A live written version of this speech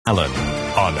Alan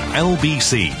on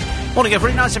LBC. Morning,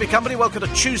 everybody. Nice to be company. Welcome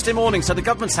to Tuesday morning. So the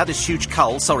government's had this huge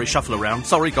cull. Sorry, shuffle around.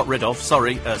 Sorry, got rid of.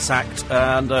 Sorry, sacked.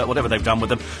 And whatever they've done with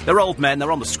them. They're old men.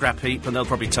 They're on the scrap heap. And they'll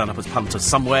probably turn up as punters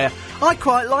somewhere. I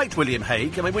quite liked William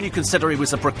Hague. I mean, when you consider he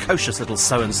was a precocious little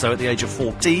so-and-so at the age of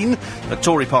 14 at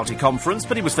Tory party conference.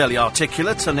 But he was fairly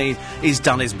articulate. And he's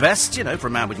done his best, you know, for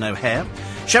a man with no hair.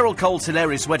 Cheryl Cole's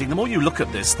hilarious wedding. The more you look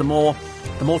at this, the more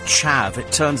chav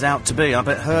it turns out to be. I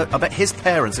bet his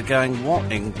parents are going,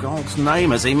 what in God's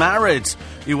name has he married?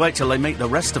 You wait till they meet the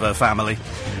rest of her family.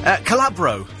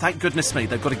 Calabro, thank goodness me,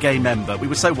 they've got a gay member. We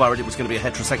were so worried it was going to be a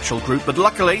heterosexual group, but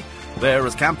luckily, they're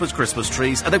as camp as Christmas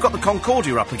trees, and they've got the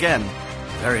Concordia up again.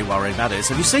 Very worrying, that is.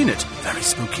 Have you seen it? Very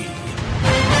spooky.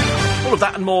 All of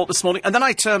that and more this morning. And then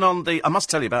I turn on I must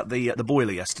tell you about the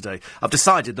boiler yesterday. I've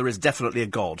decided there is definitely a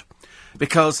God.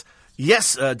 Because,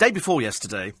 day before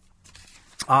yesterday,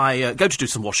 I go to do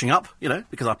some washing up, you know,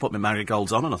 because I put my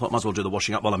marigolds on and I thought I might as well do the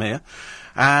washing up while I'm here.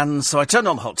 And so I turned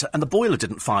on the hot tub and the boiler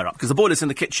didn't fire up because the boiler's in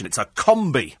the kitchen. It's a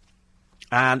combi.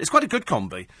 And it's quite a good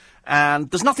combi.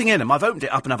 And there's nothing in them. I've opened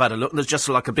it up and I've had a look and there's just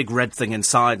like a big red thing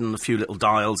inside and a few little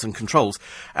dials and controls.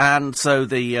 And so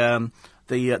the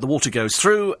water goes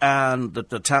through and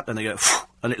the tap and they go,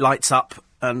 and it lights up.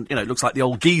 And, you know, it looks like the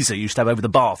old geyser you used to have over the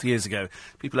bath years ago.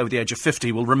 People over the age of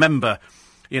 50 will remember,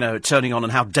 you know, turning on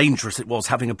and how dangerous it was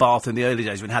having a bath in the early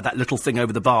days when it had that little thing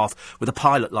over the bath with a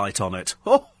pilot light on it.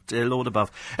 Oh, dear Lord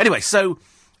above. Anyway, so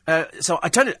I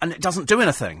turn it and it doesn't do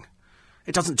anything.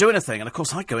 It doesn't do anything. And, of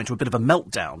course, I go into a bit of a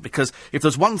meltdown because if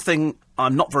there's one thing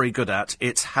I'm not very good at,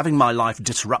 it's having my life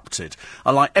disrupted. I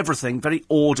like everything very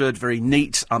ordered, very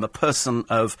neat. I'm a person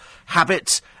of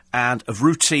habit and of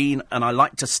routine, and I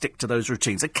like to stick to those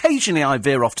routines. Occasionally I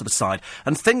veer off to the side,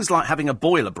 and things like having a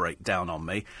boiler break down on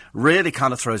me really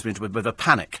kind of throws me into a bit of a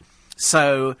panic.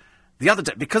 So the other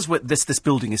day, because this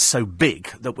building is so big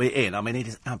that we're in, I mean, it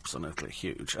is absolutely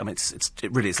huge. I mean,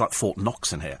 it really is like Fort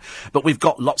Knox in here. But we've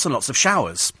got lots and lots of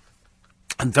showers.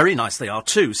 And very nice they are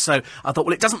too. So I thought,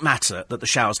 well, it doesn't matter that the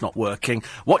shower's not working.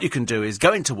 What you can do is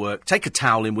go into work, take a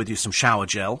towel in with you, some shower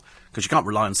gel, because you can't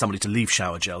rely on somebody to leave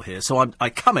shower gel here. So I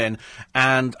come in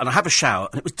and I have a shower,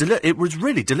 and it was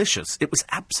really delicious. It was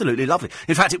absolutely lovely.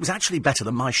 In fact, it was actually better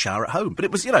than my shower at home. But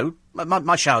it was, you know,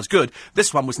 my shower's good.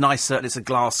 This one was nicer, and it's a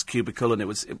glass cubicle, and it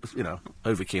was you know,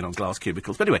 over keen on glass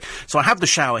cubicles. But anyway, so I have the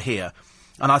shower here,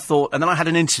 and I thought, and then I had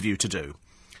an interview to do.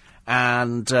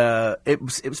 And it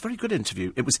was a very good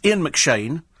interview. It was Ian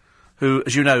McShane, who,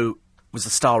 as you know, was the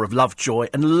star of Lovejoy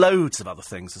and loads of other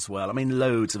things as well. I mean,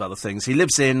 loads of other things. He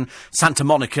lives in Santa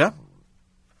Monica,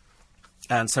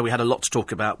 and so we had a lot to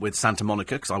talk about with Santa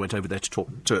Monica, because I went over there to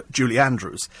talk to Julie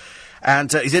Andrews.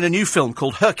 And he's in a new film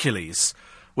called Hercules,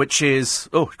 which is...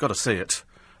 oh, you've got to see it.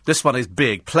 This one is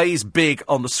big, plays big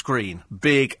on the screen.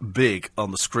 Big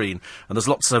on the screen. And there's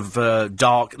lots of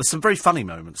there's some very funny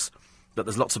moments. But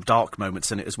there's lots of dark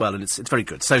moments in it as well, and it's very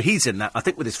good. So he's in that, I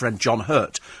think, with his friend John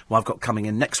Hurt, who I've got coming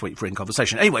in next week for In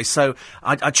Conversation. Anyway, so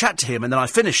I chat to him, and then I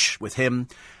finish with him,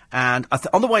 and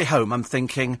on the way home, I'm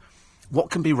thinking, what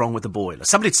can be wrong with the boiler?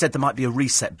 Somebody said there might be a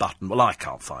reset button. Well, I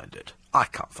can't find it. I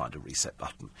can't find a reset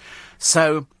button.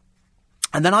 So,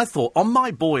 and then I thought, on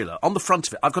my boiler, on the front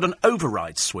of it, I've got an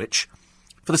override switch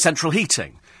for the central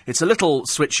heating. It's a little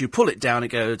switch, you pull it down, it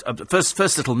goes, first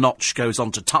little notch goes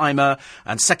on to timer,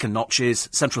 and second notch is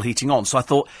central heating on. So I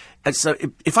thought, so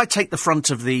if I take the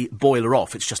front of the boiler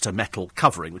off, it's just a metal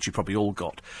covering, which you probably all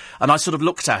got. And I sort of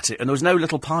looked at it, and there was no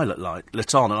little pilot light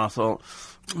lit on, and I thought,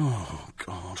 oh,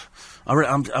 God.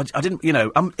 I didn't, you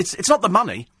know, it's not the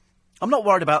money. I'm not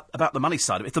worried about the money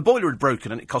side of it. If the boiler had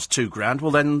broken and it cost £2,000, well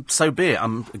then, so be it.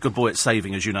 I'm a good boy at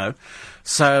saving, as you know.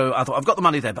 So I thought, I've got the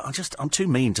money there, but I'm too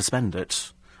mean to spend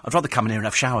it. I'd rather come in here and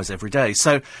have showers every day.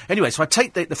 So, anyway, so I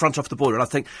take the front off the boiler and I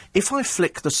think, if I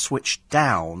flick the switch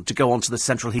down to go onto the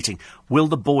central heating, will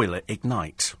the boiler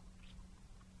ignite?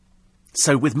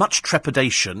 So, with much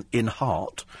trepidation in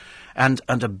heart and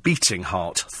a beating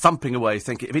heart, thumping away,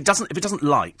 thinking, if it doesn't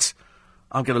light,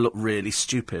 I'm going to look really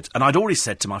stupid. And I'd already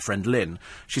said to my friend Lynn,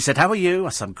 she said, how are you? I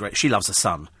said, I'm great. She loves her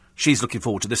son. She's looking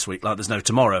forward to this week like there's no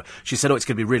tomorrow. She said, oh, it's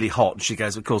going to be really hot. And she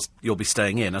goes, of course, you'll be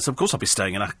staying in. I said, of course I'll be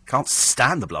staying in. I can't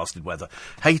stand the blasted weather.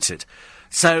 Hate it.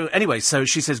 So, anyway, so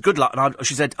she says, good luck. And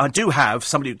she said, I do have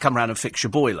somebody who come round and fix your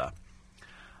boiler.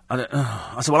 And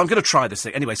I said, well, I'm going to try this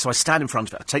thing. Anyway, so I stand in front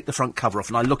of it. I take the front cover off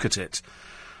and I look at it.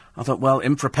 I thought, well,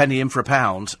 in for a penny, in for a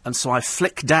pound. And so I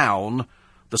flick down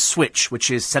the switch,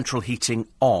 which is central heating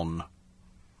on.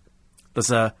 There's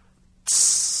a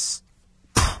tss,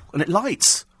 and it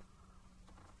lights.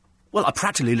 Well, I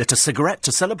practically lit a cigarette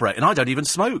to celebrate, and I don't even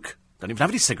smoke. Don't even have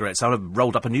any cigarettes. I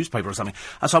rolled up a newspaper or something.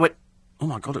 And so I went, oh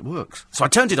my God, it works. So I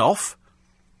turned it off,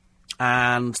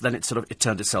 and then it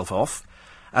turned itself off.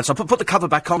 And so I put the cover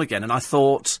back on again, and I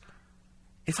thought,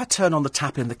 if I turn on the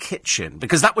tap in the kitchen,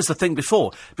 because that was the thing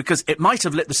before, because it might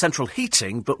have lit the central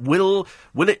heating, but will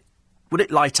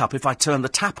it light up if I turn the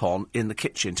tap on in the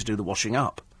kitchen to do the washing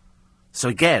up? So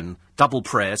again, double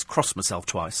prayers, crossed myself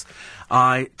twice.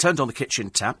 I turned on the kitchen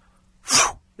tap.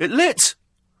 Whew, it lit!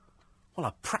 Well,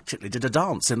 I practically did a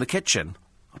dance in the kitchen.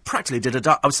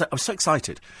 I was so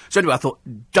excited. So anyway, I thought,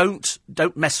 don't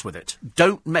mess with it.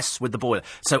 Don't mess with the boiler.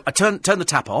 So I turned the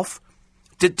tap off,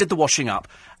 did the washing up,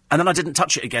 and then I didn't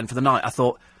touch it again for the night. I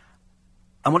thought,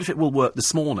 I wonder if it will work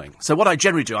this morning. So what I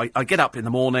generally do, I get up in the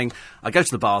morning, I go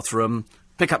to the bathroom,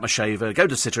 pick up my shaver, go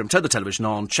to the sitting room, turn the television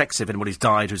on, check if anybody's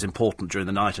died who's important during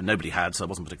the night, and nobody had, so I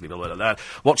wasn't particularly bothered about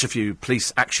that. Watch a few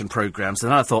police action programmes,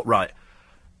 and then I thought, right,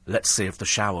 let's see if the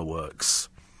shower works.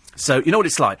 So, you know what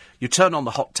it's like? You turn on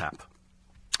the hot tap,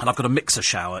 and I've got a mixer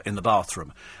shower in the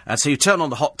bathroom, and so you turn on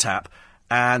the hot tap,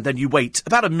 and then you wait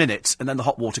about a minute, and then the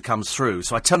hot water comes through.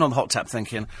 So I turn on the hot tap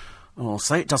thinking, oh,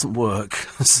 say it doesn't work.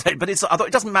 But I thought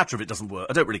it doesn't matter if it doesn't work.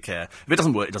 I don't really care. If it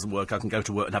doesn't work, it doesn't work. I can go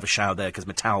to work and have a shower there because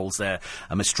my towel's there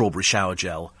and my strawberry shower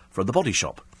gel from the Body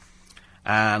Shop.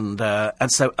 And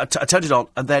so I turned it on,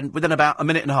 and then within about a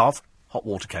minute and a half, hot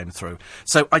water came through.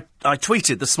 So I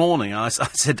tweeted this morning, I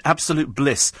said, absolute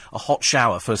bliss, a hot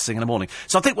shower first thing in the morning.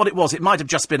 So I think what it was, it might have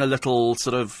just been a little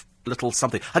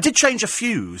something. I did change a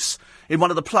fuse in one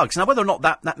of the plugs. Now, whether or not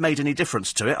that made any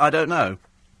difference to it, I don't know.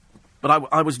 But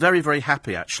I was very, very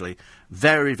happy, actually.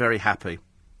 Very, very happy.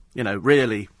 You know,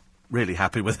 really, really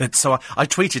happy with it. So I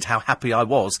tweeted how happy I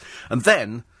was. And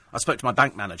then I spoke to my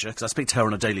bank manager, because I speak to her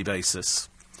on a daily basis.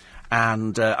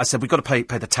 And I said, we've got to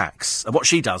pay the tax. And what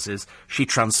she does is she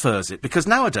transfers it. Because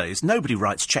nowadays, nobody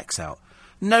writes cheques out.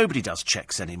 Nobody does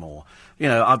cheques anymore. You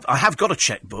know, I have got a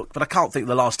chequebook, but I can't think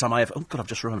the last time I ever... Oh, God, I've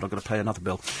just remembered I've got to pay another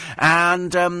bill.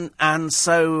 And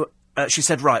so... she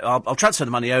said, right, I'll transfer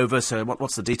the money over, so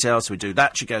what's the details? So we do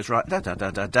that. She goes, right,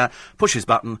 pushes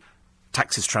button,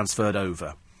 tax is transferred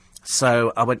over.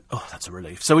 So I went, oh, that's a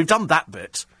relief. So we've done that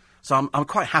bit. So I'm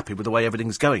quite happy with the way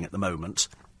everything's going at the moment.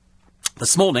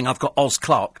 This morning I've got Oz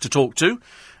Clarke to talk to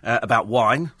about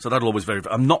wine, so that'll always vary.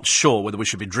 I'm not sure whether we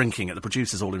should be drinking it. The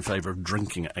producer's all in favour of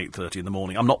drinking at 8:30 in the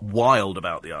morning. I'm not wild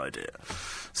about the idea.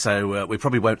 So we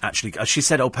probably won't actually... she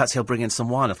said, oh, perhaps he'll bring in some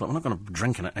wine. I thought, I'm not going to be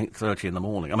drinking at 8:30 in the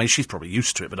morning. I mean, she's probably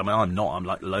used to it, but I mean, I'm not. I'm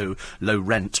like low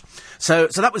rent. So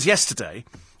that was yesterday.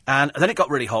 And then it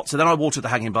got really hot, so then I watered the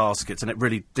hanging baskets, and it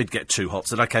really did get too hot,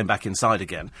 so then I came back inside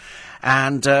again.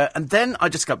 And then I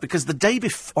discovered, because the day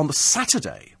on the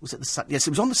Saturday, was it the yes, it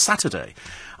was on the Saturday,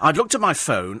 I'd looked at my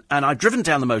phone, and I'd driven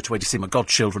down the motorway to see my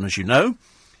godchildren, as you know,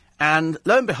 and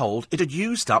lo and behold, it had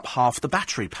used up half the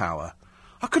battery power.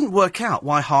 I couldn't work out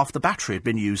why half the battery had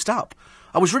been used up.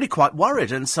 I was really quite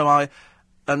worried, and so I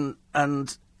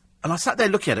sat there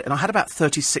looking at it, and I had about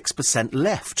 36%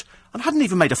 left, and I hadn't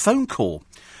even made a phone call.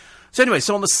 So anyway,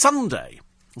 so on the Sunday,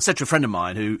 I said to a friend of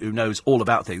mine who knows all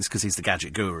about things, because he's the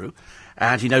gadget guru,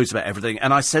 and he knows about everything,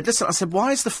 and I said, listen,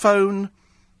 why is the phone,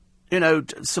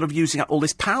 sort of using up all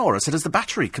this power? I said, is the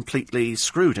battery completely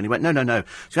screwed? And he went, no. So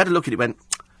he had a look at it, went,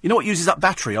 you know what uses up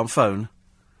battery on phone?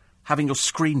 Having your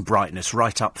screen brightness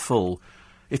right up full.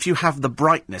 If you have the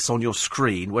brightness on your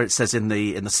screen, where it says in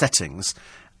the settings,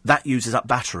 that uses up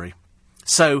battery.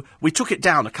 So we took it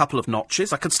down a couple of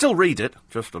notches. I could still read it,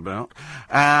 just about.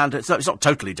 And it's not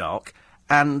totally dark.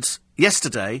 And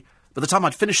yesterday, by the time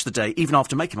I'd finished the day, even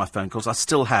after making my phone calls, I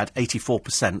still had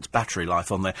 84% battery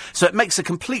life on there. So it makes a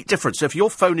complete difference. So if your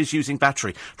phone is using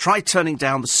battery, try turning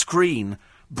down the screen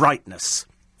brightness.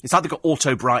 It's either got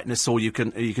auto brightness or you can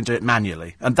do it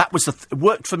manually. And that was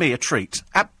worked for me a treat.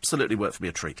 Absolutely worked for me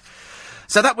a treat.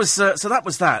 So that was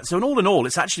that. So in all,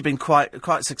 it's actually been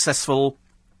quite successful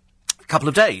couple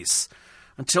of days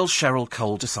until Cheryl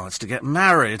Cole decides to get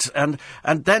married. And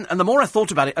the more I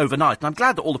thought about it overnight, and I'm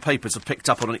glad that all the papers have picked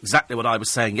up on exactly what I was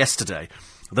saying yesterday,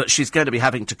 that she's going to be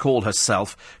having to call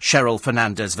herself Cheryl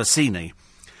Fernandez Vicini,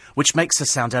 which makes her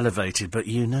sound elevated, but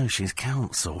you know she's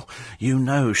counsel. You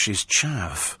know she's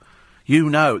chav. You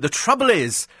know. The trouble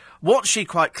is, what she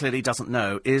quite clearly doesn't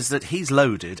know is that he's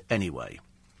loaded anyway.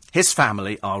 His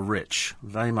family are rich.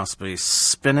 They must be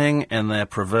spinning in their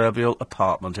proverbial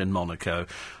apartment in Monaco.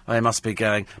 They must be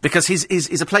going... Because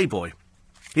he's a playboy.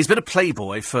 He's been a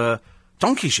playboy for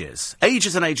donkey's years.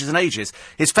 Ages and ages and ages.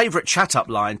 His favourite chat-up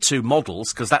line to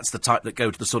models, because that's the type that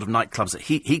go to the sort of nightclubs that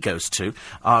he goes to,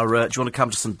 are, do you want to come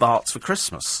to St Bart's for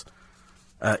Christmas?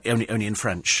 Only in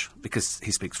French, because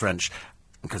he speaks French.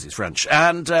 Because he's French.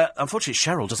 And, unfortunately,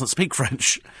 Cheryl doesn't speak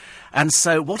French. And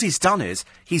so what he's done is,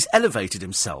 he's elevated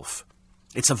himself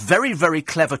It's a very, very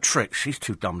clever trick. She's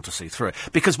too dumb to see through it.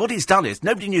 Because what he's done is,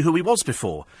 nobody knew who he was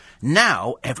before.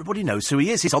 Now, everybody knows who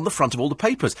he is. He's on the front of all the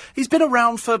papers. He's been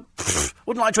around for,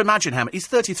 wouldn't like to imagine how many. He's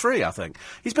 33, I think.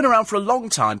 He's been around for a long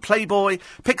time. Playboy,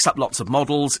 picks up lots of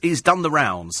models. He's done the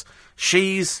rounds.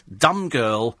 She's dumb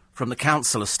girl from the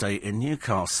council estate in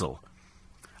Newcastle.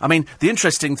 I mean, the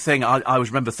interesting thing I always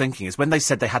remember thinking is when they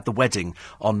said they had the wedding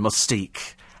on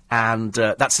Mustique, and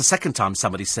that's the second time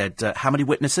somebody said, how many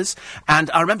witnesses?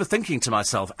 And I remember thinking to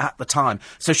myself at the time,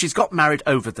 so she's got married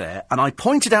over there, and I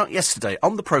pointed out yesterday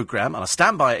on the programme, and I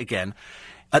stand by it again,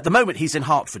 at the moment he's in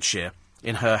Hertfordshire,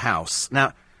 in her house.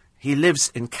 Now, he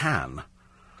lives in Cannes.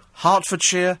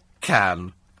 Hertfordshire,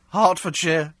 Cannes.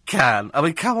 Hertfordshire, Cannes. I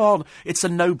mean, come on. It's a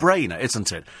no-brainer,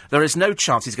 isn't it? There is no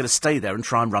chance he's going to stay there and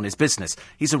try and run his business.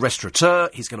 He's a restaurateur.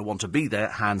 He's going to want to be there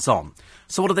hands-on.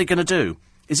 So what are they going to do?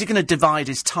 Is he going to divide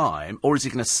his time, or is he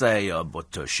going to say,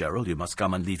 but Cheryl, you must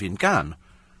come and live in Cannes?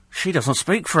 She doesn't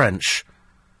speak French.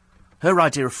 Her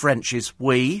idea of French is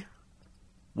oui,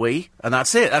 and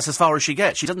that's it. That's as far as she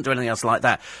gets. She doesn't do anything else like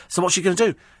that. So what's she going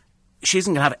to do? She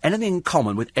isn't going to have anything in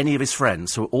common with any of his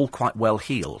friends who are all quite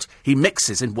well-heeled. He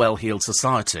mixes in well-heeled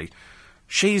society.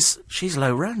 She's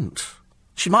low rent.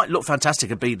 She might look fantastic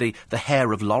and be the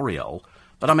hair of L'Oreal,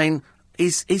 but I mean,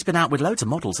 he's been out with loads of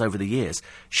models over the years.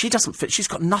 She doesn't fit. She's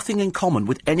got nothing in common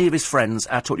with any of his friends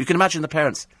at all. You can imagine the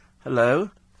parents. Hello?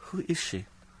 Who is she?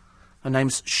 Her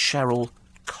name's Cheryl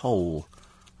Cole.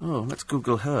 Oh, let's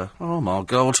Google her. Oh, my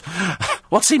God.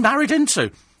 What's he married into?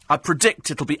 I predict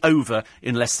it'll be over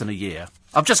in less than a year.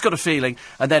 I've just got a feeling.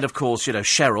 And then, of course, you know,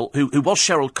 Cheryl, who was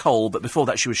Cheryl Cole, but before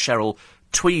that she was Cheryl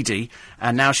Tweedy,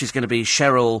 and now she's going to be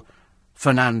Cheryl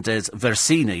Fernandez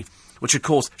Versini, which, of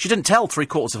course, she didn't tell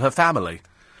three-quarters of her family.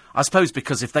 I suppose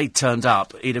because if they'd turned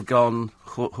up, he'd have gone,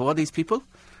 who are these people?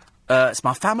 It's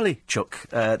my family, Chuck.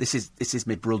 This is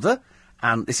my brother,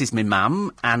 and this is my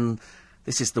mum, and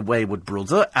this is the wayward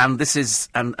brother, and this is,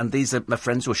 and these are my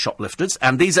friends who are shoplifters,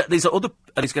 and these are other,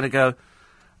 and he's going to go,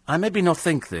 I maybe not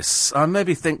think this. I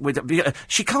maybe think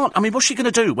she can't, I mean, what's she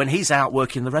going to do when he's out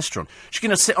working in the restaurant? She's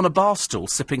going to sit on a bar stool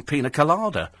sipping pina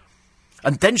colada.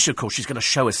 And then, of course, she's going to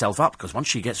show herself up, because once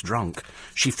she gets drunk,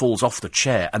 she falls off the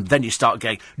chair, and then you start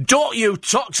going, don't you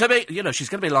talk to me! You know, she's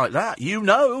going to be like that. You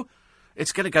know.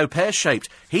 It's going to go pear-shaped.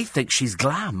 He thinks she's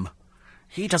glam.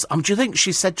 He does. Do you think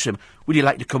she said to him, would you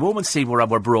like to come home and see where I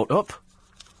were brought up?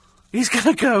 He's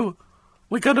going to go,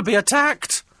 we're going to be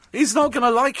attacked. He's not going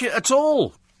to like it at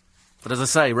all. But as I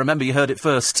say, remember you heard it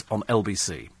first on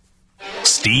LBC.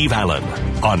 Steve Allen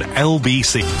on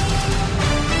LBC.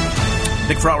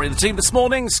 Nick Ferrari and the team this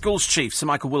morning. Schools Chief Sir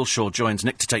Michael Wilshaw joins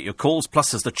Nick to take your calls,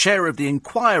 plus as the chair of the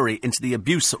inquiry into the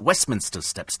abuse at Westminster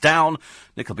steps down,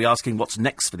 Nick will be asking what's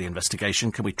next for the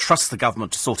investigation. Can we trust the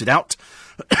government to sort it out?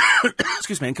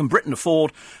 Excuse me. And can Britain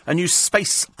afford a new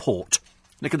spaceport?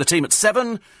 Nick and the team at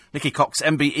 7. Nikki Cox,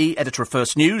 MBE, editor of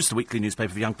First News, the weekly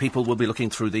newspaper for young people, will be looking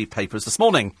through the papers this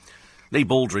morning. Lee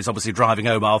Baldry's obviously driving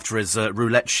home after his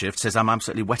roulette shift, says, I'm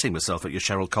absolutely wetting myself at your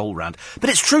Cheryl Cole rant. But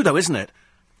it's true, though, isn't it?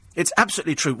 It's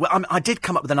absolutely true. Well, I did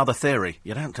come up with another theory.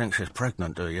 You don't think she's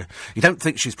pregnant, do you? You don't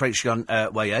think she's pregnant. She's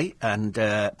gone, way, and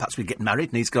perhaps we get married,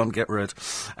 and he's gone, get rid.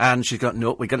 And she's gone,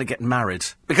 no, we're going to get married.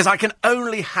 Because I can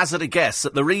only hazard a guess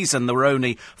that the reason there were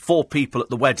only 4 people at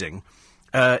the wedding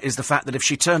is the fact that if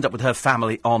she turned up with her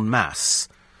family en masse,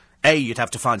 A, you'd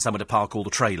have to find somewhere to park all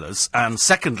the trailers, and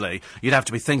secondly, you'd have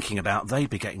to be thinking about they'd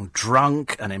be getting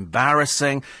drunk and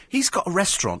embarrassing. He's got a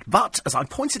restaurant, but, as I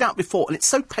pointed out before, and it's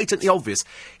so patently obvious,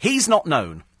 he's not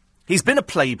known. He's been a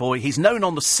playboy, he's known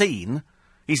on the scene,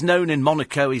 he's known in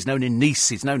Monaco, he's known in Nice,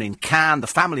 he's known in Cannes, the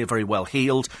family are very well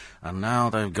heeled, and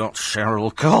now they've got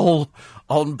Cheryl Cole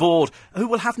on board, who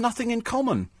will have nothing in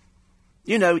common.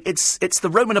 You know, it's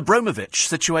the Roman Abramovich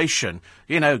situation.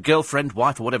 You know, girlfriend,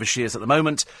 wife, or whatever she is at the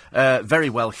moment. Very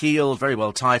well heeled, very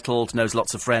well titled, knows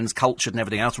lots of friends, cultured and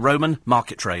everything else. Roman,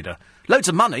 market trader. Loads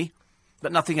of money,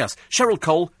 but nothing else. Cheryl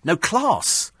Cole, no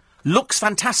class. Looks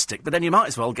fantastic, but then you might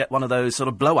as well get one of those sort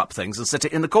of blow-up things and sit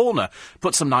it in the corner.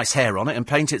 Put some nice hair on it and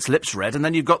paint its lips red, and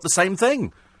then you've got the same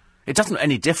thing. It doesn't look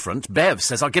any different. Bev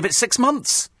says, I'll give it 6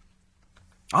 months.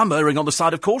 I'm erring on the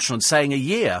side of caution and saying a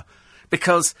year,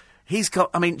 because he's got,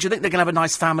 I mean, do you think they're going to have a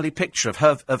nice family picture of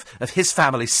her, of his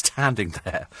family standing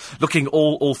there, looking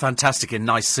all fantastic in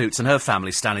nice suits, and her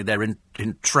family standing there in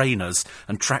trainers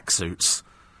and tracksuits?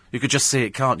 You could just see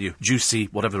it, can't you? Juicy,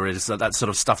 whatever it is, that sort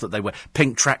of stuff that they wear.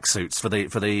 Pink tracksuits for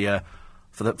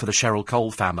the Cheryl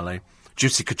Cole family.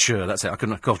 Juicy couture, that's it. I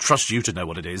can trust you to know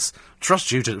what it is.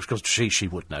 Trust you to, because she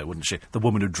would know, wouldn't she? The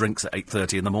woman who drinks at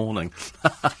 8:30 in the morning.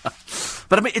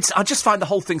 But I mean, I just find the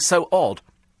whole thing so odd.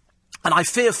 And I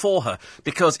fear for her,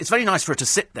 because it's very nice for her to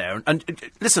sit there and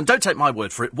listen, don't take my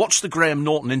word for it. Watch the Graham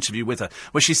Norton interview with her,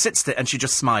 where she sits there and she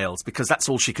just smiles, because that's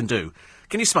all she can do.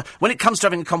 Can you smile? When it comes to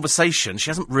having a conversation, she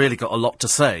hasn't really got a lot to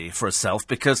say for herself,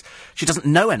 because she doesn't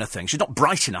know anything. She's not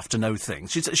bright enough to know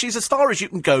things. She's as far as you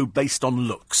can go based on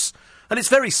looks. And it's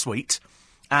very sweet,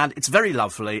 and it's very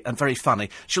lovely and very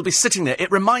funny. She'll be sitting there.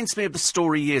 It reminds me of the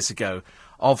story years ago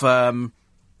of a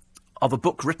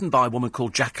book written by a woman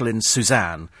called Jacqueline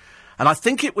Suzanne. And I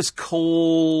think it was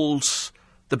called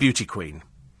The Beauty Queen.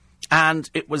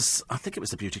 And I think it was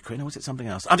The Beauty Queen, or was it something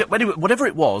else? Anyway, whatever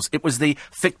it was the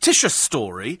fictitious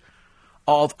story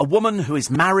of a woman who is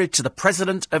married to the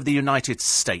President of the United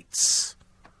States.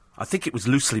 I think it was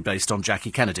loosely based on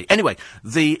Jackie Kennedy. Anyway,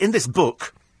 in this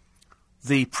book,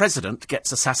 the President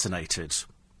gets assassinated.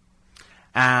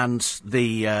 And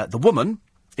the woman,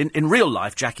 in real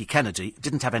life, Jackie Kennedy,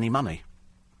 didn't have any money.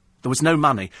 There was no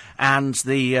money, and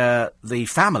the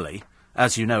family,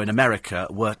 as you know, in America,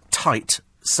 were tight,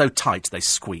 so tight they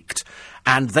squeaked,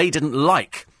 and they didn't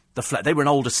like they were an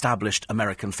old, established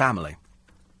American family.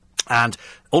 And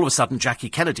all of a sudden,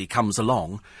 Jackie Kennedy comes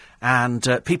along,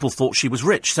 and people thought she was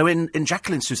rich. So in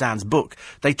Jacqueline Suzanne's book,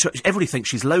 everybody thinks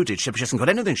she's loaded. She hasn't got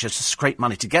anything. She has to scrape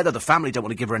money together. The family don't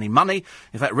want to give her any money.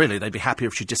 In fact, really, they'd be happier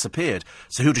if she disappeared.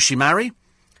 So who does she marry?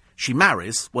 She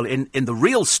marries, well, in the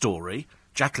real story,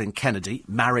 Jacqueline Kennedy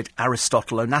married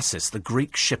Aristotle Onassis, the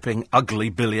Greek shipping ugly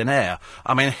billionaire.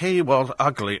 I mean, he was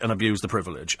ugly and abused the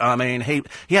privilege. I mean,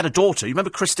 he had a daughter. You remember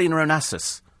Christina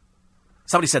Onassis?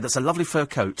 Somebody said, that's a lovely fur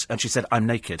coat, and she said, I'm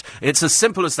naked. It's as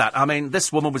simple as that. I mean,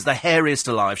 this woman was the hairiest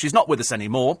alive. She's not with us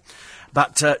anymore,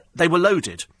 but they were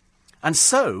loaded. And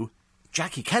so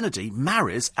Jackie Kennedy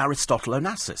marries Aristotle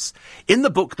Onassis. In the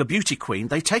book, The Beauty Queen,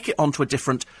 they take it onto a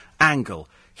different angle.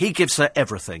 He gives her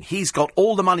everything. He's got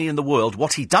all the money in the world.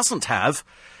 What he doesn't have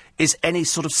is any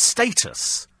sort of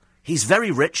status. He's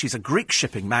very rich. He's a Greek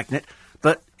shipping magnate.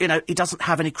 But, he doesn't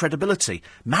have any credibility.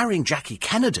 Marrying Jackie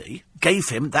Kennedy gave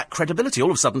him that credibility. All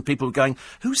of a sudden, people were going,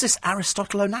 who's this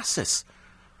Aristotle Onassis?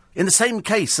 In the same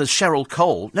case as Cheryl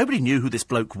Cole, nobody knew who this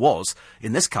bloke was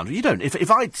in this country. You don't. If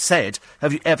I'd said,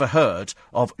 have you ever heard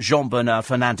of Jean-Bernard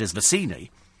Fernandez Vicini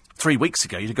 3 weeks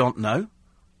ago, you'd have gone, no.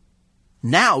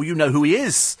 Now you know who he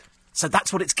is. So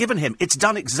that's what it's given him. It's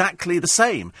done exactly the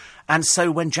same. And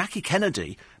so when Jackie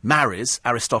Kennedy marries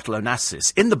Aristotle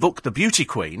Onassis, in the book The Beauty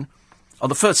Queen, on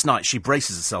the first night she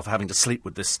braces herself for having to sleep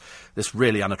with this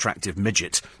really unattractive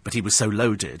midget, but he was so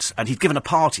loaded. And he'd given a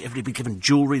party. Everybody had been given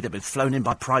jewellery. They'd been flown in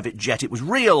by private jet. It was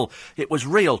real. It was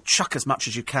real. Chuck as much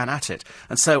as you can at it.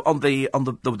 And so on the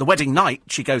wedding night,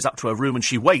 she goes up to her room and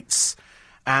she waits.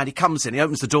 And he comes in, he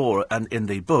opens the door and in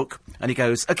the book, and he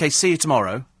goes, OK, see you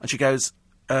tomorrow. And she goes,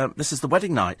 this is the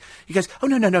wedding night. He goes, oh,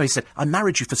 no, he said, I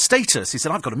married you for status. He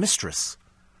said, I've got a mistress.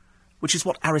 Which is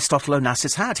what Aristotle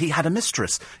Onassis had. He had a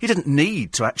mistress. He didn't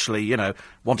need to actually,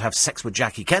 want to have sex with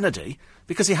Jackie Kennedy,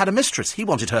 because he had a mistress. He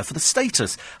wanted her for the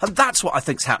status. And that's what I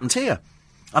think's happened here.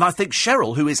 And I think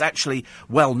Cheryl, who is actually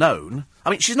well known, I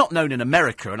mean, she's not known in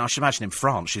America, and I should imagine in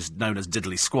France she's known as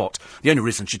Diddly Squat. The only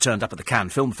reason she turned up at the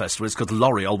Cannes Film Festival is because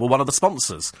L'Oreal were one of the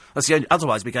sponsors. That's the only,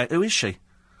 otherwise we go, who is she?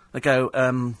 They go,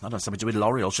 I don't know, something to do with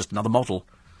L'Oreal, it's just another model.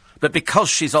 But because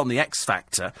she's on the X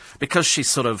Factor, because she's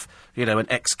sort of, an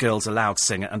ex-Girls Aloud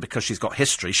singer, and because she's got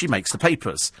history, she makes the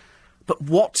papers. But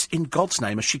what, in God's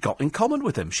name, has she got in common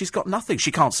with him? She's got nothing.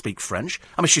 She can't speak French.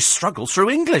 I mean, she struggles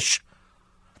through English.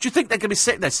 Do you think they're going to be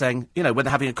sitting there saying, when they're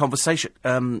having a conversation,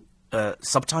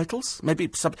 subtitles?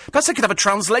 Perhaps they could have a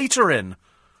translator in.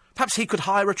 Perhaps he could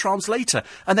hire a translator.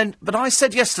 But I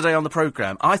said yesterday on the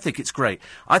programme, I think it's great.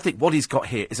 I think what he's got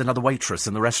here is another waitress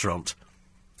in the restaurant.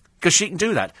 Because she can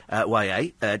do that.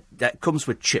 That comes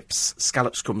with chips.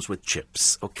 Scallops comes with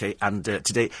chips. OK, and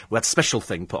today we had a special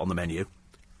thing put on the menu.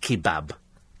 Kebab.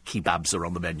 Kebabs are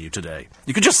on the menu today.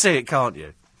 You can just see it, can't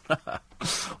you?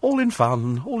 All in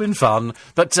fun, all in fun.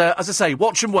 But, as I say,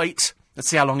 watch and wait. Let's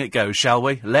see how long it goes, shall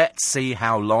we? Let's see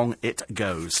how long it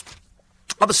goes.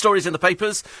 Other stories in the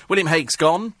papers. William Hague's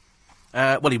gone.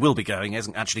 Well, he will be going. He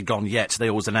hasn't actually gone yet. They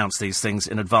always announce these things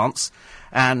in advance.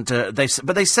 And they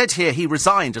said here he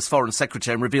resigned as Foreign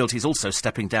Secretary and revealed he's also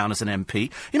stepping down as an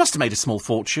MP. He must have made a small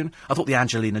fortune. I thought the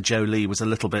Angelina Jolie was a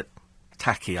little bit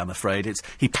tacky, I'm afraid.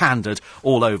 He pandered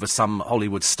all over some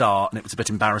Hollywood star, and it was a bit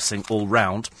embarrassing all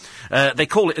round. They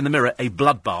call it in the Mirror a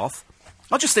bloodbath.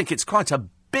 I just think it's quite a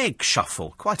big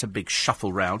shuffle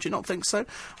round. Do you not think so?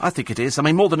 I think it is. I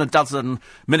mean, more than a dozen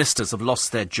ministers have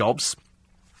lost their jobs.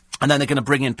 And then they're going to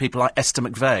bring in people like Esther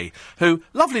McVey, who,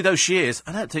 lovely though she is,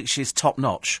 I don't think she's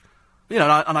top-notch. You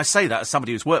know, and I say that as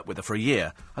somebody who's worked with her for a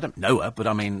year. I don't know her, but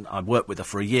I mean, I've worked with her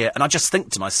for a year, and I just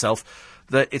think to myself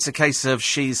that it's a case of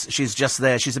she's just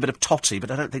there. She's a bit of totty,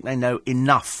 but I don't think they know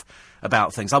enough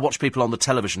about things. I watch people on the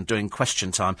television doing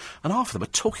Question Time, and half of them are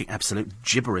talking absolute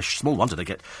gibberish. Small wonder they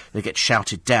get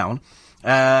shouted down.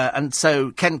 And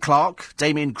so Ken Clarke,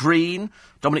 Damien Green,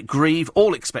 Dominic Grieve,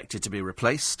 all expected to be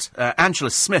replaced. Angela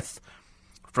Smith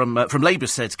from Labour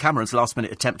said Cameron's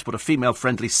last-minute attempt to put a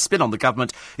female-friendly spin on the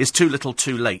government is too little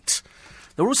too late.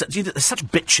 They're also, they're such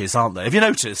bitches, aren't they? Have you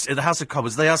noticed, in the House of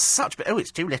Commons, they are such... Oh,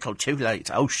 it's too little, too late.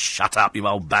 Oh, shut up, you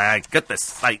old bag. Goodness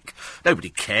sake. Nobody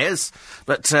cares.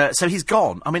 But, so he's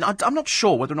gone. I mean, I'm not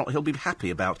sure whether or not he'll be happy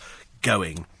about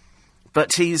going.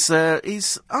 But he's...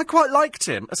 I quite liked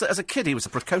him. As a kid, he was a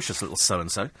precocious little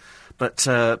so-and-so. But,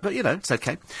 you know, it's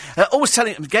okay. Always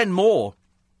telling him, again, more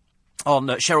on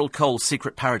Cheryl Cole's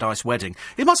Secret Paradise wedding.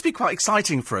 It must be quite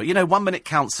exciting for her. You know, 1 minute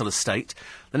council estate,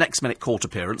 the next minute court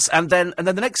appearance, and then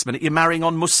the next minute you're marrying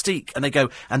on Mustique, and they go,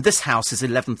 and this house is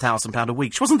 £11,000 a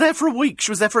week. She wasn't there for a week.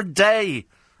 She was there for a day.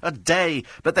 A day.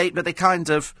 But they kind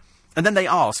of... And then they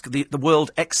ask the world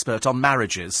expert on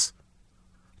marriages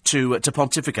to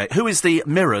pontificate. Who is the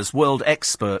Mirror's world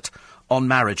expert on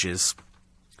marriages?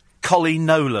 Colleen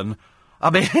Nolan. I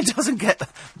mean, it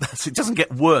doesn't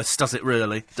get worse, does it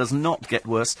really? It does not get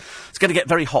worse. It's going to get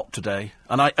very hot today,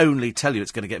 and I only tell you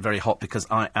it's going to get very hot because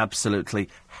I absolutely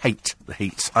hate the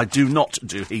heat. I do not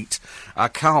do heat. I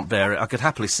can't bear it. I could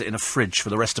happily sit in a fridge for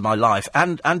the rest of my life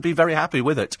and be very happy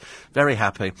with it. Very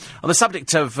happy. On the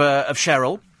subject of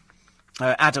Cheryl,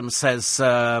 Adam says...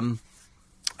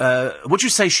 would you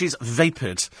say she's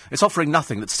vapid? It's offering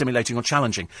nothing that's stimulating or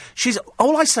challenging.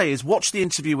 All I say is watch the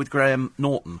interview with Graham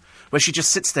Norton, where she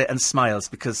just sits there and smiles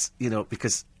because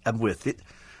I'm worth it.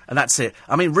 And that's it.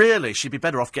 I mean, really, she'd be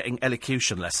better off getting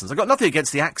elocution lessons. I've got nothing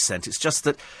against the accent. It's just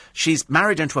that she's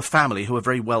married into a family who are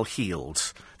very well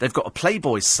heeled. They've got a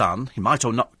playboy son. He might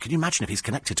or not... Can you imagine if he's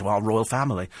connected to our royal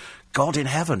family? God in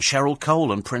heaven, Cheryl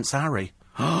Cole and Prince Harry.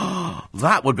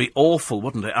 That would be awful,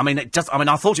 wouldn't it? I mean,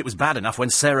 I thought it was bad enough when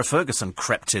Sarah Ferguson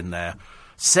crept in there.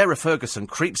 Sarah Ferguson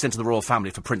creeps into the royal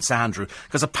family for Prince Andrew,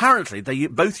 because apparently they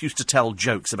both used to tell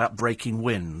jokes about breaking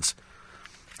wind.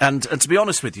 And to be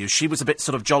honest with you, she was a bit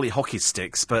sort of jolly hockey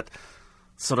sticks, but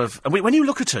sort of... And when you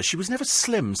look at her, she was never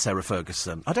slim, Sarah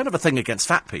Ferguson. I don't have a thing against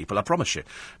fat people, I promise you,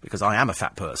 because I am a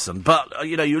fat person. But,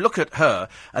 you look at her,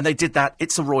 and they did that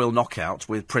It's a Royal Knockout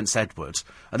with Prince Edward,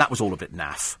 and that was all a bit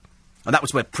naff. And that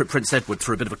was where Prince Edward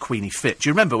threw a bit of a Queenie fit. Do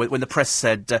you remember when the press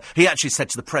said... he actually said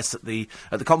to the press at the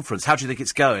conference, how do you think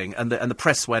it's going? And the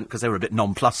press went, because they were a bit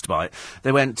nonplussed by it,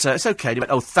 they went, it's OK. And he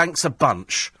went, oh, thanks a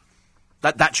bunch.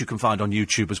 That you can find on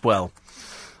YouTube as well.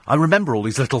 I remember all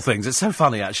these little things. It's so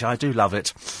funny, actually. I do love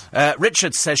it.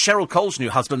 Richard says Cheryl Cole's new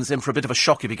husband's in for a bit of a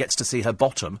shock if he gets to see her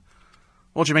bottom.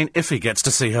 What do you mean, if he gets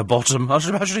to see her bottom? I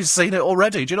should imagine he's seen it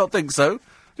already. Do you not think so?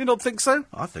 Do you not think so?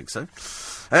 I think so.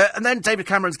 And then David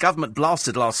Cameron's government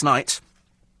blasted last night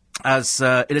as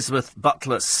Elizabeth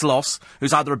Butler Sloss,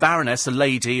 who's either a baroness, a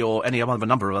lady, or any other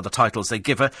number of other titles they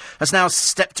give her, has now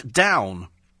stepped down.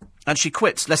 And she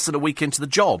quit less than a week into the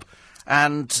job.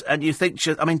 And you think...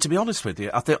 I mean, to be honest with you,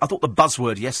 I thought the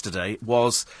buzzword yesterday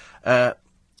was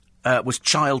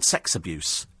child sex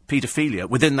abuse, paedophilia,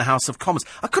 within the House of Commons.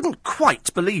 I couldn't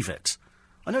quite believe it.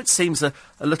 I know it seems a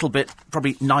little bit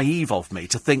probably naive of me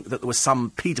to think that there was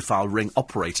some paedophile ring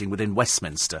operating within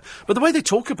Westminster. But the way they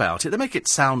talk about it, they make it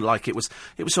sound like it was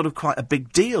sort of quite a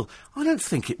big deal. I don't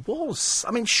think it was.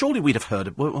 I mean, surely we'd have heard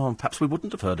it. Well, perhaps we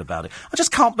wouldn't have heard about it. I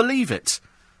just can't believe it.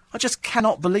 I just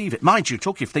cannot believe it. Mind you,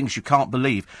 talking of things you can't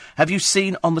believe, have you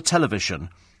seen on the television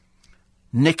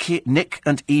Nick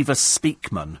and Eva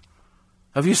Speakman?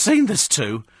 Have you seen this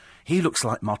too? He looks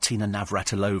like Martina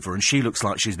Navratilova, and she looks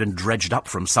like she's been dredged up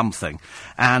from something.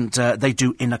 And they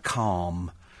do Inner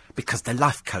Calm, because they're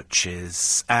life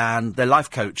coaches. And they're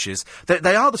life coaches.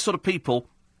 They are the sort of people...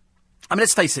 I mean,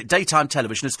 let's face it, daytime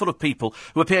television is full of people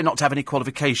who appear not to have any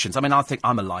qualifications. I mean, I think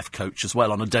I'm a life coach as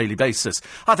well on a daily basis.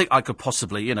 I think I could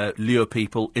possibly, lure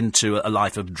people into a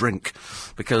life of drink,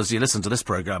 because you listen to this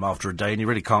programme after a day and you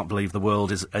really can't believe the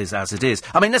world is as it is.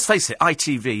 I mean, let's face it,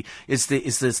 ITV is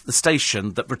the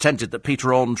station that pretended that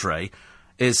Peter Andre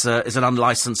is an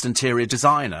unlicensed interior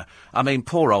designer. I mean,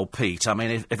 poor old Pete. I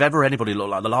mean, if ever anybody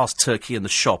looked like the last turkey in the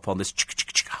shop on this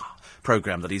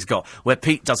programme that he's got, where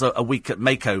Pete does a week at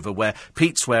makeover, where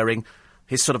Pete's wearing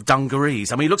his sort of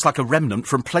dungarees. I mean, he looks like a remnant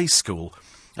from Play School.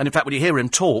 And in fact, when you hear him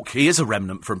talk, he is a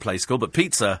remnant from Play School, but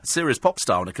Pete's a serious pop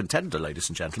star and a contender, ladies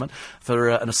and gentlemen, for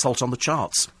an assault on the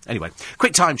charts. Anyway,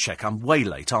 quick time check. I'm way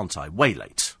late, aren't I? Way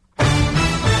late.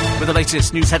 With the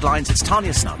latest news headlines, it's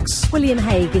Tanya Snuggs. William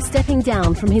Hague is stepping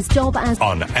down from his job as...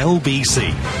 On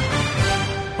LBC.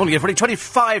 Only everybody,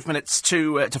 25 minutes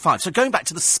to 5. So going back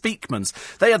to the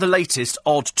Speakmans, they are the latest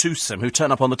odd twosome who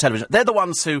turn up on the television. They're the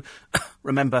ones who,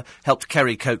 remember, helped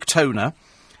Kerry Coke Toner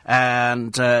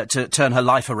and to turn her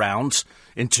life around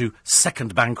into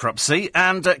second bankruptcy,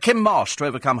 and Kim Marsh to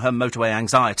overcome her motorway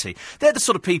anxiety. They're the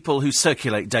sort of people who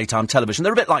circulate daytime television.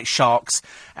 They're a bit like sharks,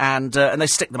 and they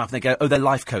stick them up and they go, oh, they're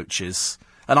life coaches.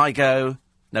 And I go,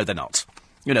 no, they're not.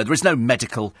 You know, there is no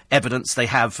medical evidence. They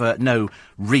have no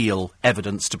real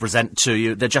evidence to present to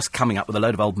you. They're just coming up with a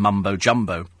load of old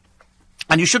mumbo-jumbo.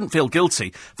 And you shouldn't feel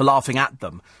guilty for laughing at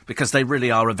them, because they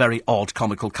really are a very odd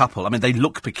comical couple. I mean, they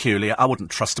look peculiar. I wouldn't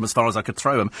trust them as far as I could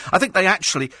throw them. I think they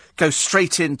actually go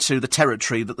straight into the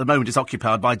territory that at the moment is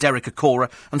occupied by Derek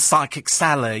Acora and Psychic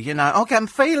Sally. You know, okay, I'm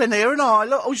feeling here, and I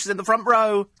look, oh, she's in the front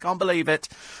row. Can't believe it.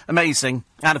 Amazing.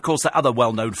 And, of course, that other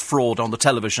well-known fraud on the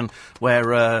television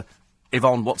where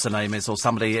Yvonne, what's her name is, or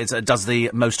somebody does the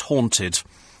Most Haunted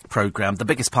programme, the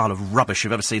biggest pile of rubbish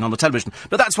you've ever seen on the television.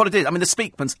 But that's what it is. I mean, the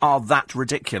Speakmans are that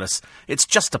ridiculous. It's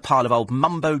just a pile of old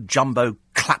mumbo-jumbo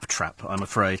claptrap, I'm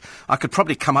afraid. I could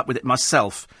probably come up with it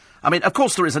myself. I mean, of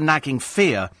course there is a nagging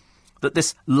fear that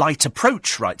this light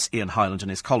approach, writes Ian Hyland in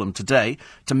his column today,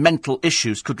 to mental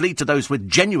issues could lead to those with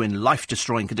genuine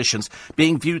life-destroying conditions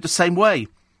being viewed the same way.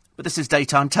 But this is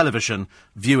daytime television.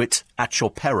 View it at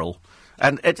your peril.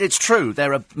 And it's true,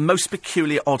 they're a most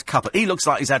peculiar odd couple. He looks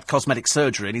like he's had cosmetic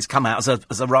surgery and he's come out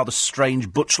as a rather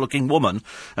strange, butch-looking woman.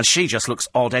 And she just looks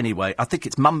odd anyway. I think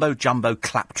it's mumbo-jumbo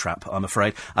claptrap, I'm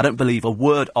afraid. I don't believe a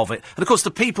word of it. And, of course,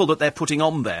 the people that they're putting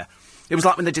on there, it was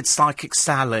like when they did Psychic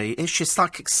Sally. Is she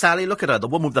Psychic Sally? Look at her, the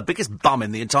woman with the biggest bum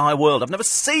in the entire world. I've never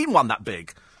seen one that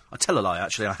big. I tell a lie,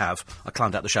 actually, I have. I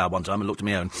climbed out the shower one time and looked at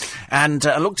my own. And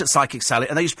I looked at Psychic Sally,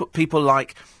 and they used to put people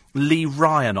like Lee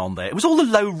Ryan on there. It was all the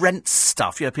low-rent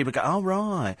stuff. You know, people go, oh,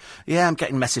 right. Yeah, I'm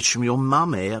getting a message from your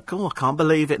mummy. Oh, I can't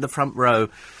believe it, in the front row.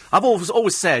 I've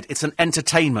always said it's an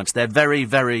entertainment. They're very,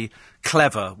 very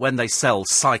clever when they sell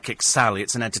Psychic Sally.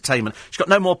 It's an entertainment. She's got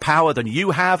no more power than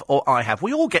you have or I have.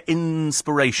 We all get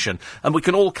inspiration, and we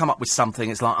can all come up with something.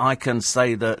 It's like I can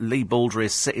say that Lee Baldry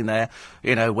is sitting there,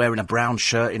 you know, wearing a brown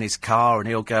shirt in his car, and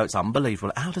he'll go, it's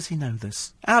unbelievable. How does he know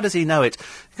this? How does he know it?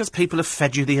 Because people have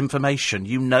fed you the information.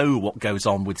 You know what goes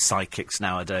on with psychics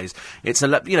nowadays. It's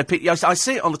I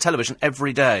see it on the television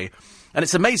every day. And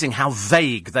it's amazing how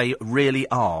vague they really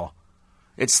are.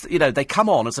 It's, you know, they come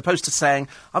on as opposed to saying,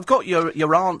 I've got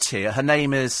your aunt here, her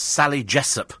name is Sally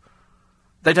Jessup.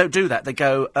 They don't do that. They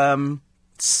go,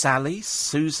 Sally,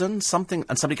 Susan, something,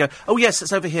 and somebody go, oh yes,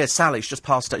 it's over here, Sally, she just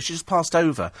passed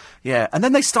over. Yeah, and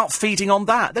then they start feeding on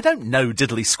that. They don't know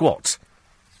diddly squat.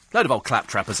 Load of old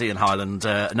claptrap, as Ian Hyland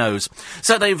knows.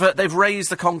 So they've raised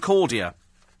the Concordia.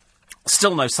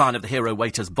 Still no sign of the hero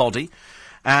waiter's body.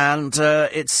 And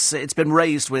it's been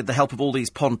raised with the help of all these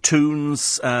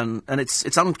pontoons, and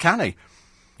it's uncanny.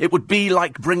 It would be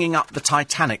like bringing up the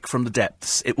Titanic from the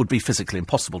depths. It would be physically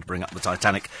impossible to bring up the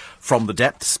Titanic from the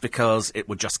depths because it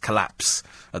would just collapse.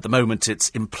 At the moment,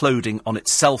 it's imploding on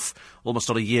itself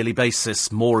almost on a yearly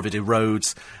basis. More of it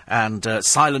erodes, and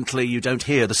silently you don't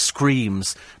hear the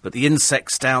screams. But the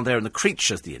insects down there and the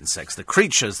creatures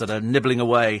that are nibbling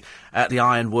away at the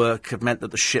ironwork have meant that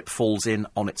the ship falls in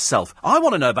on itself. I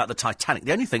want to know about the Titanic.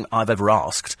 The only thing I've ever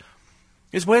asked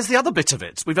is where's the other bit of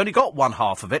it? We've only got one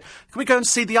half of it. Can we go and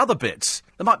see the other bit?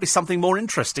 There might be something more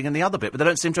interesting in the other bit, but they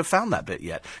don't seem to have found that bit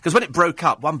yet. Because when it broke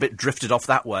up, one bit drifted off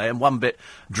that way and one bit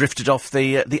drifted off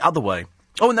the other way.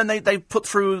 Oh, and then they put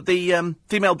through the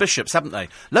female bishops, haven't they?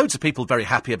 Loads of people very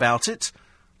happy about it.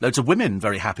 Loads of women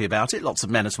very happy about it. Lots of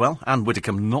men as well. Anne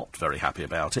Widdecombe not very happy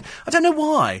about it. I don't know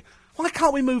why. Why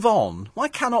can't we move on? Why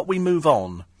cannot we move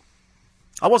on?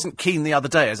 I wasn't keen the other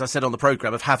day, as I said on the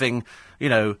programme, of having,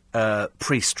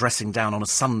 priests dressing down on a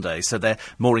Sunday, so they're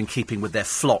more in keeping with their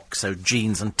flock, so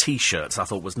jeans and T-shirts I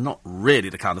thought was not really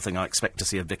the kind of thing I expect to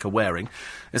see a vicar wearing.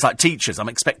 It's like teachers, I'm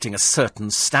expecting a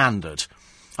certain standard.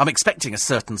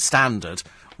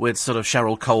 With sort of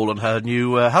Cheryl Cole and her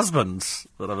new husband.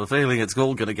 But I have a feeling it's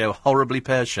all going to go horribly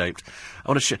pear-shaped.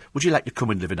 Would you like to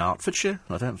come and live in Hertfordshire?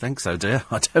 I don't think so, dear.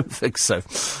 I don't think so.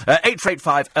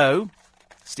 84850...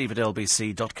 Steve at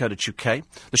lbc.co.uk.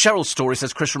 The Cheryl story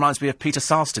says, Chris reminds me of Peter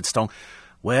Sarsted's song,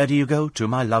 Where do you go to,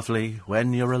 my lovely,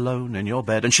 when you're alone in your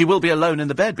bed? And she will be alone in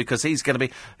the bed because he's going to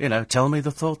be, tell me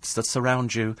the thoughts that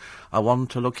surround you. I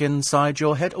want to look inside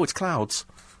your head. Oh, it's clouds.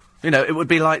 It would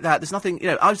be like that. There's nothing,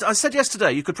 I said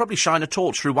yesterday you could probably shine a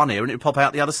torch through one ear and it would pop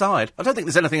out the other side. I don't think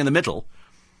there's anything in the middle,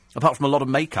 apart from a lot of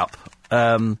makeup.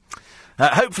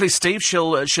 Hopefully, Steve,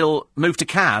 she'll move to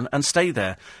Cannes and stay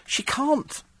there. She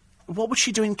can't. what would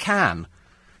she do in Cannes?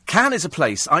 Cannes is a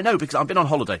place, I know because I've been on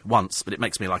holiday once, but it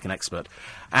makes me like an expert.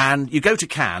 And you go to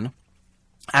Cannes,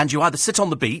 and you either sit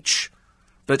on the beach,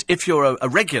 but if you're a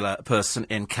regular person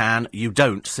in Cannes, you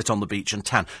don't sit on the beach and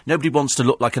tan. Nobody wants to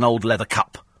look like an old leather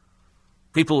cup.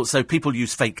 People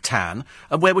use fake tan.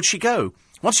 And where would she go?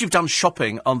 Once you've done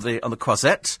shopping on the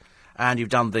Croisette, and you've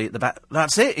done the back,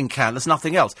 that's it in Cannes. There's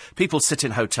nothing else. People sit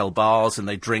in hotel bars and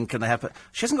they drink and they have.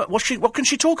 She hasn't got. What can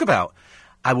she talk about?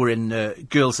 I were in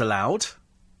Girls Aloud.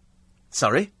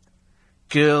 Sorry,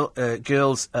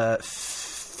 girls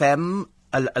femme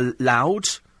aloud,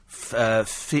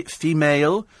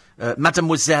 female,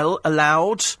 mademoiselle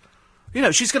aloud. You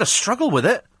know, she's going to struggle with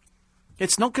it.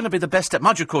 It's not going to be the best.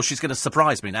 Mind you, of course, she's going to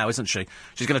surprise me now, isn't she?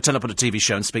 She's going to turn up on a TV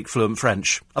show and speak fluent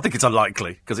French. I think it's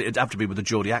unlikely, because it'd have to be with a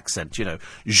Geordie accent, you know.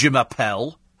 Je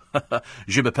m'appelle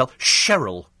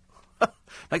Cheryl.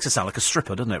 Makes her sound like a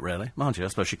stripper, doesn't it, really? Mind you, I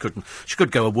suppose she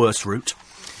could go a worse route.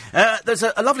 There's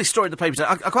a lovely story in the paper today.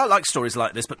 I quite like stories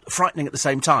like this, but frightening at the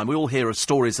same time. We all hear of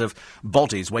stories of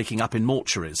bodies waking up in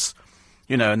mortuaries,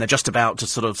 you know, and they're just about to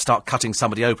sort of start cutting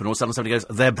somebody open, or suddenly somebody goes,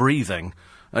 they're breathing.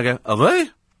 And I go, are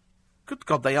they? Good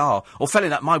God, they are. Or failing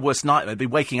that, my worst nightmare would be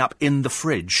waking up in the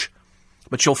fridge,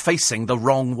 but you're facing the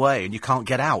wrong way and you can't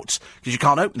get out, because you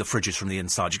can't open the fridges from the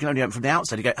inside. You can only open from the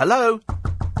outside. You go, hello?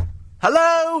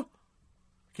 Hello?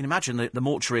 Can you imagine the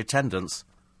mortuary attendants?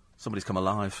 Somebody's come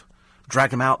alive.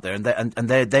 Drag them out there, and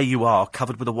there you are,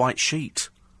 covered with a white sheet.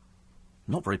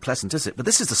 Not very pleasant, is it? But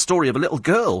this is the story of a little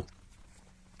girl.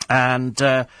 And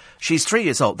she's 3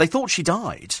 years old. They thought she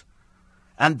died.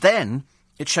 And then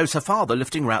it shows her father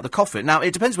lifting her out of the coffin. Now,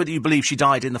 it depends whether you believe she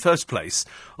died in the first place,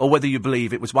 or whether you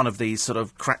believe it was one of these sort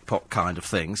of crackpot kind of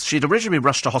things. She'd originally been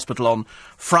rushed to hospital on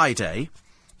Friday,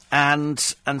 and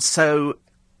so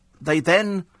they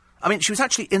then... I mean, she was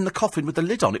actually in the coffin with the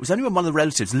lid on. It was only when one of the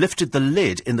relatives lifted the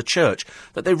lid in the church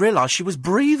that they realised she was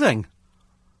breathing.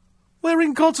 Where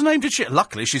in God's name did she...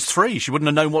 Luckily, she's 3. She wouldn't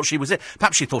have known what she was in.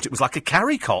 Perhaps she thought it was like a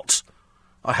carry cot.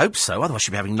 I hope so. Otherwise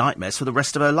she'd be having nightmares for the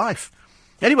rest of her life.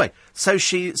 Anyway, so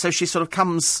she sort of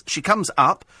comes... She comes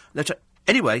up...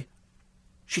 Anyway,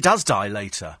 she does die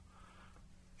later.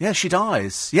 Yeah, she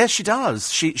dies. Yes, she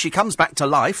does. She comes back to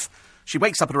life. She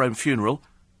wakes up at her own funeral,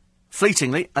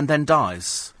 fleetingly, and then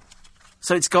dies.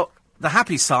 So it's got the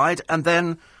happy side and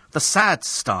then the sad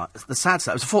side. The sad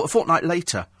side. It was a fortnight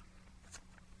later.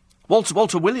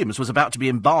 Walter Williams was about to be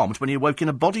embalmed when he awoke in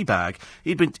a body bag.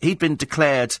 He'd been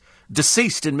declared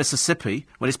deceased in Mississippi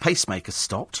when his pacemaker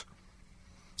stopped.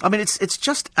 I mean, it's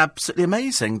just absolutely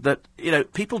amazing that, you know,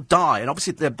 people die and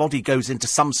obviously their body goes into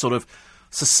some sort of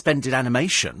suspended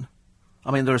animation.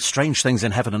 I mean, there are strange things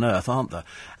in heaven and earth, aren't there?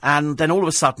 And then all of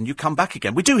a sudden you come back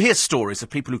again. We do hear stories of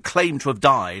people who claim to have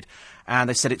died, and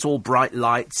they said it's all bright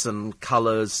lights and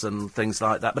colours and things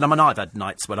like that. But I mean, I've had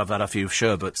nights when I've had a few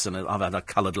sherbets and I've had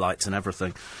coloured lights and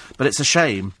everything. But it's a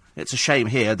shame. It's a shame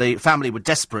here. The family were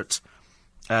desperate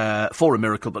for a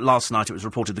miracle, but last night it was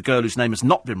reported the girl whose name has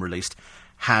not been released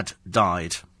had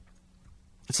died.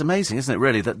 It's amazing, isn't it,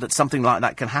 really, that something like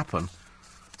that can happen.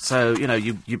 So, you know,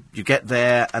 you get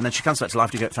there, and then she comes back to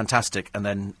life, you get fantastic, and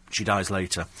then she dies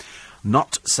later.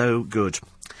 Not so good.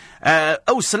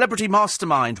 Celebrity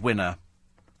Mastermind winner,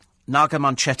 Naga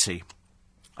Manchetti.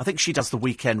 I think she does the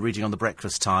weekend reading on the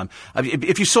breakfast time.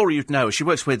 If you saw her, you'd know her. She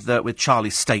works with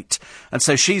Charlie State, and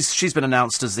so she's been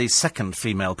announced as the second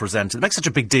female presenter. It makes such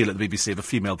a big deal at the BBC of a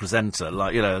female presenter,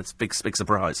 like, you know, it's a big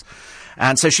surprise.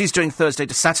 And so she's doing Thursday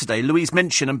to Saturday. Louise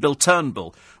Minchin and Bill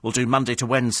Turnbull will do Monday to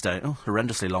Wednesday. Oh,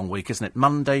 horrendously long week, isn't it?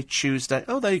 Monday, Tuesday.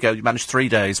 Oh, there you go. You managed 3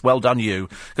 days. Well done, you.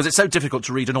 Because it's so difficult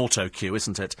to read an auto cue,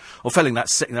 isn't it? Or failing that,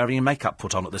 sitting there having your makeup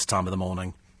put on at this time of the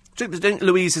morning. Do you think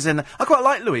Louise is in there? I quite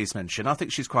like Louise Minchin. I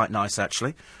think she's quite nice,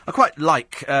 actually. I quite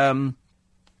like Naga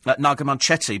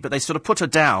Manchetti, but they sort of put her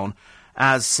down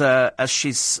as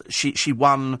she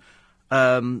won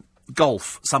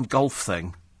golf, some golf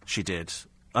thing she did.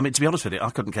 I mean, to be honest with you, I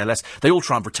couldn't care less. They all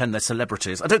try and pretend they're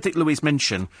celebrities. I don't think Louise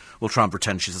Minchin will try and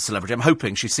pretend she's a celebrity. I'm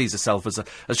hoping she sees herself as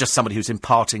just somebody who's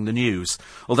imparting the news.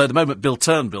 Although the moment Bill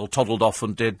Turnbull toddled off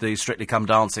and did the Strictly Come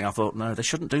Dancing, I thought, no, they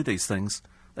shouldn't do these things.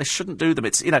 They shouldn't do them.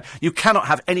 It's, you know, you cannot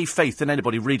have any faith in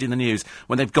anybody reading the news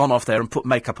when they've gone off there and put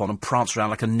makeup on and pranced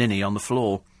around like a ninny on the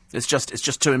floor. It's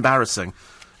just too embarrassing.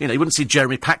 You know, you wouldn't see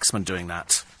Jeremy Paxman doing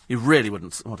that. You really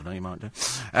wouldn't. Oh, I don't know, you might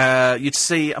do. You'd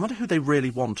see... I wonder who they really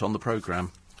want on the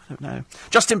programme. I don't know.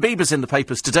 Justin Bieber's in the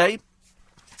papers today.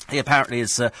 He apparently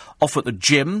is off at the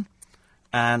gym,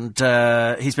 and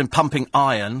he's been pumping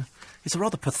iron. He's a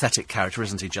rather pathetic character,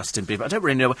 isn't he, Justin Bieber? I don't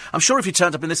really know. I'm sure if he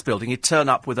turned up in this building, he'd turn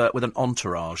up with an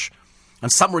entourage.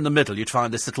 And somewhere in the middle, you'd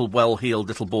find this little well-heeled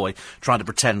little boy trying to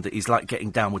pretend that he's like getting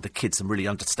down with the kids and really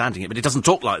understanding it. But he doesn't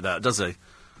talk like that, does he?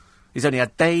 He's only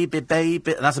had baby,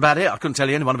 and that's about it. I couldn't tell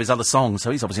you any one of his other songs,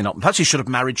 so he's obviously not. Perhaps he should have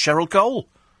married Cheryl Cole.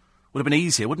 Would have been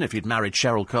easier, wouldn't it, if he'd married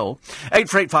Cheryl Cole?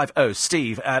 84850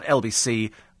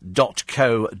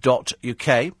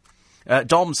 steve@lbc.co.uk.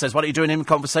 Dom says, what are you doing in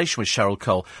conversation with Cheryl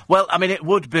Cole? Well, I mean, it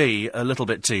would be a little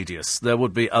bit tedious. There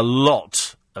would be a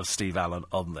lot of Steve Allen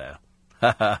on there.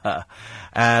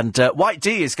 And White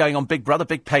D is going on Big Brother,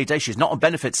 big payday. She's not on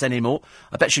benefits anymore.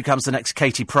 I bet she comes the next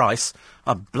Katie Price.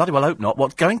 I bloody well hope not.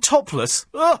 What, going topless?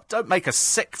 Oh, don't make us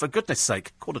sick, for goodness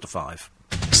sake. 4:45.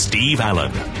 Steve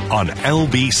Allen on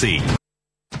LBC.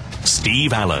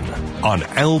 Steve Allen on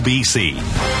LBC.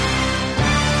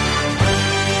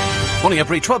 Morning,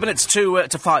 everybody. 12 minutes to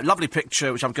 5. Lovely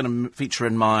picture, which I'm going to feature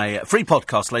in my free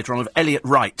podcast later on, of Elliot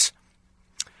Wright.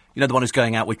 You know, the one who's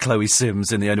going out with Chloe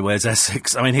Sims in The Only Way Is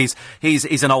Essex. I mean, he's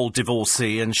an old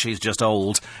divorcee, and she's just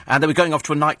old. And they were going off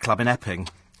to a nightclub in Epping,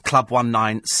 Club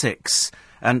 196,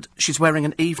 and she's wearing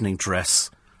an evening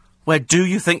dress. Where do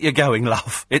you think you're going,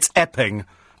 love? It's Epping.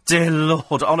 Dear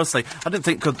Lord, honestly, I didn't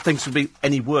think things would be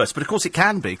any worse. But of course it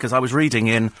can be, because I was reading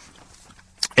in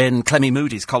Clemmy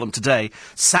Moody's column today,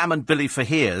 Sam and Billy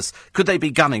Fahears, could they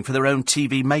be gunning for their own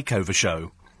TV makeover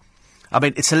show? I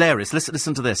mean, it's hilarious.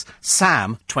 Listen to this.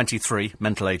 Sam, 23,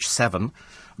 mental age 7,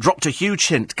 dropped a huge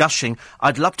hint, gushing,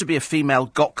 I'd love to be a female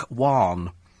Gok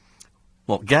Wan.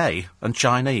 What, gay and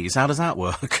Chinese? How does that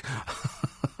work?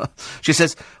 She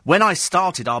says, when I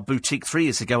started our boutique 3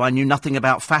 years ago, I knew nothing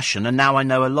about fashion, and now I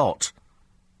know a lot.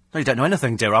 No, you don't know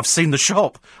anything, dear. I've seen the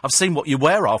shop. I've seen what you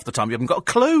wear half the time. You haven't got a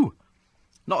clue.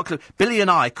 Not a clue. Billy and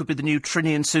I could be the new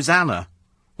Trini and Susanna.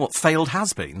 What, failed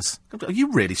has-beens? Are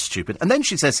you really stupid? And then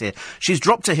she says here, she's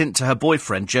dropped a hint to her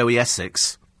boyfriend, Joey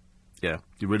Essex. Yeah,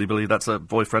 you really believe that's a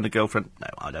boyfriend, a girlfriend? No,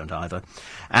 I don't either.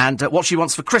 And what she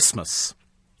wants for Christmas.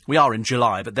 We are in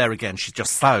July, but there again, she's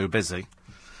just so busy.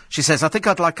 She says, I think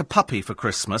I'd like a puppy for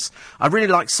Christmas. I really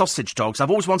like sausage dogs.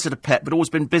 I've always wanted a pet, but always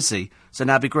been busy. So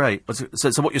now it'd be great. So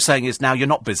what you're saying is now you're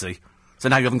not busy. So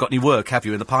now you haven't got any work, have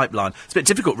you, in the pipeline? It's a bit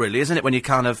difficult, really, isn't it, when you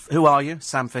kind of... Who are you?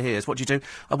 Sam Fahears. What do you do?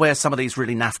 I wear some of these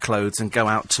really naff clothes and go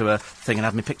out to a thing and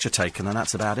have my picture taken, and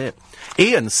that's about it.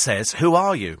 Ian says, who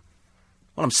are you?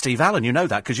 Well, I'm Steve Allen. You know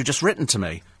that because you've just written to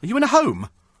me. Are you in a home?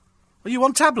 Are you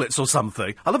on tablets or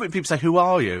something? I love it when people say, who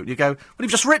are you? You go, well,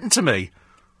 you've just written to me.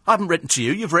 I haven't written to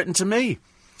you. You've written to me.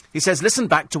 He says, listen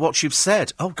back to what you've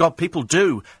said. Oh, God, people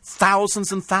do.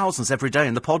 Thousands and thousands every day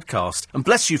in the podcast. And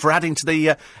bless you for adding to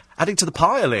the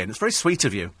pile in. It's very sweet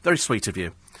of you. Very sweet of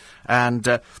you.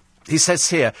 And he says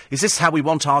here, is this how we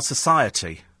want our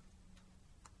society?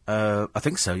 I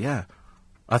think so, yeah.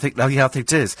 I think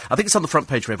it is. I think it's on the front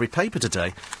page of every paper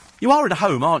today. You are in a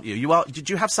home, aren't you? Did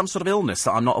you have some sort of illness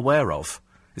that I'm not aware of?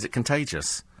 Is it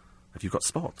contagious? Have you got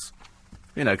spots?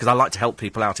 You know, because I like to help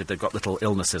people out if they've got little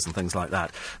illnesses and things like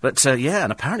that. But, yeah,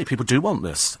 and apparently people do want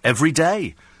this. Every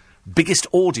day. Biggest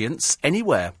audience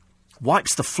anywhere.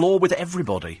 Wipes the floor with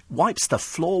everybody. Wipes the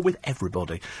floor with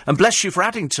everybody. And bless you for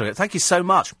adding to it. Thank you so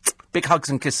much. Big hugs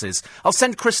and kisses. I'll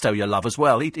send Christo your love as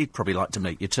well. He'd probably like to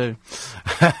meet you too.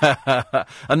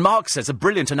 And Mark says, a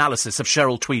brilliant analysis of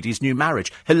Cheryl Tweedy's new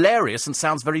marriage. Hilarious and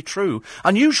sounds very true.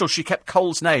 Unusual she kept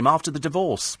Cole's name after the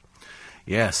divorce.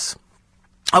 Yes.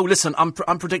 Oh, listen, I'm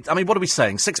predicting... I mean, what are we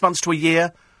saying? 6 months to a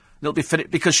year? It'll be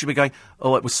finished because she'll be going,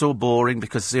 oh, it was so boring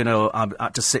because, you know, I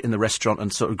had to sit in the restaurant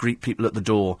and sort of greet people at the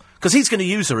door. Because he's going to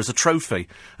use her as a trophy.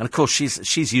 And, of course,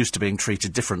 she's used to being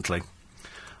treated differently,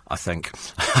 I think.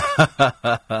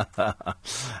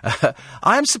 I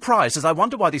am surprised, as I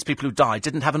wonder why these people who died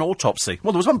didn't have an autopsy.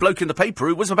 Well, there was one bloke in the paper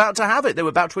who was about to have it. They were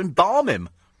about to embalm him.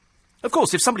 Of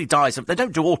course, if somebody dies, they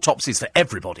don't do autopsies for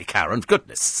everybody, Karen, for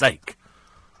goodness sake.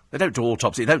 They don't do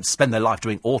autopsies. They don't spend their life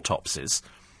doing autopsies.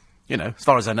 You know, as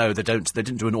far as I know, they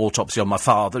didn't do an autopsy on my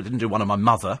father. They didn't do one on my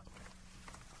mother.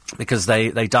 Because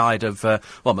they died of... I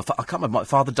can't remember what my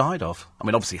father died of. I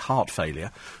mean, obviously heart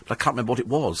failure. But I can't remember what it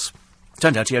was.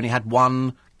 Turned out he only had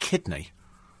one kidney.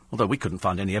 Although we couldn't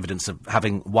find any evidence of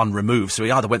having one removed. So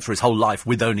he either went through his whole life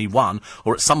with only one,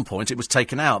 or at some point it was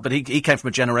taken out. But he came from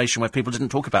a generation where people didn't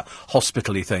talk about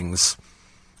hospital-y things.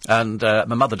 And my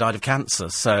mother died of cancer,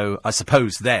 so I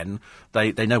suppose then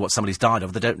they know what somebody's died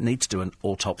of. They don't need to do an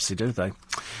autopsy, do they?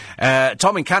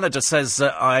 Tom in Canada says,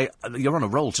 you're on a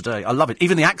roll today. I love it.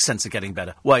 Even the accents are getting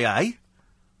better. Well, eh?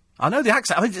 I know the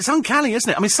accent. I mean, it's uncanny,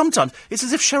 isn't it? I mean, sometimes it's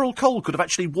as if Cheryl Cole could have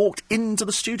actually walked into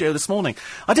the studio this morning.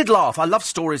 I did laugh. I love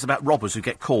stories about robbers who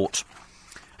get caught.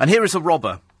 And here is a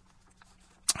robber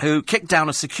who kicked down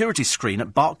a security screen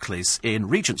at Barclays in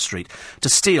Regent Street to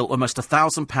steal almost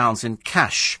 £1,000 in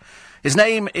cash. His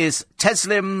name is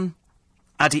Teslim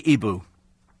Adiibu.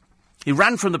 He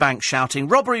ran from the bank shouting,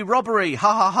 "Robbery, robbery,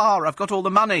 ha ha ha, I've got all the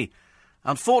money."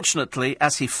 Unfortunately,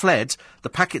 as he fled, the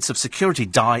packets of security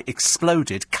dye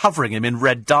exploded, covering him in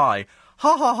red dye.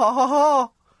 Ha ha ha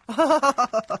ha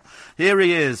ha! Here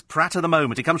he is, Pratt of the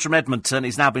moment. He comes from Edmonton.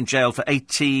 He's now been jailed for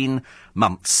 18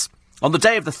 months. On the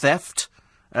day of the theft,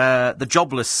 the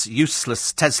jobless,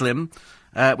 useless Teslim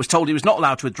was told he was not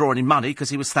allowed to withdraw any money because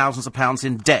he was thousands of pounds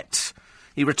in debt.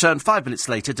 He returned 5 minutes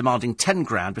later, demanding 10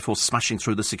 grand before smashing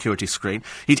through the security screen.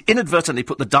 He'd inadvertently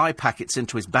put the dye packets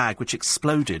into his bag, which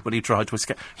exploded when he tried to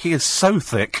escape. He is so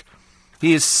thick.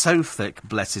 He is so thick,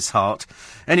 bless his heart.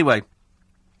 Anyway,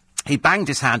 he banged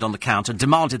his hand on the counter and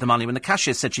demanded the money. When the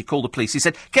cashier said she'd call the police, he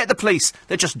said, "Get the police,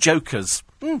 they're just jokers."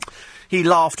 He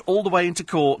laughed all the way into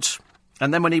court,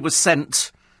 and then when he was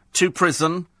sent to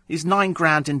prison, he's 9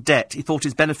 grand in debt. He thought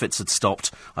his benefits had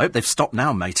stopped. I hope they've stopped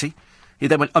now, matey. He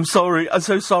then went, "I'm sorry, I'm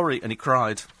so sorry," and he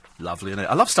cried. Lovely, isn't it?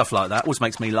 I love stuff like that. Always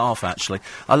makes me laugh, actually.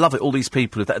 I love it, all these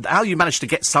people. How you manage to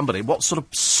get somebody, what sort of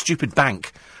stupid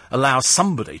bank allows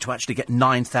somebody to actually get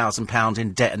 £9,000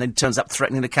 in debt and then turns up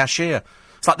threatening the cashier?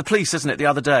 It's like the police, isn't it, the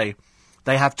other day?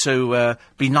 They have to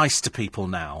be nice to people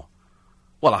now.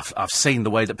 Well, I've seen the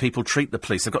way that people treat the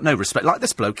police. They've got no respect. Like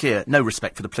this bloke here, no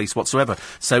respect for the police whatsoever.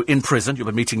 So in prison, you'll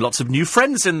be meeting lots of new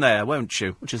friends in there, won't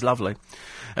you? Which is lovely.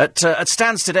 At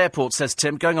Stansted Airport, says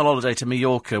Tim, going on holiday to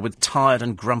Mallorca with tired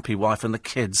and grumpy wife and the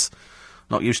kids.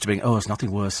 Not used to being, there's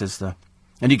nothing worse, is there?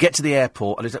 And you get to the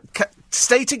airport and it's,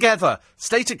 stay together.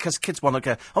 Because kids want to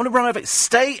go. I want to run over.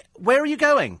 Stay. Where are you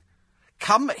going?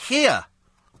 Come here.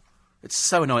 It's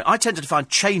so annoying. I tended to find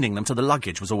chaining them to the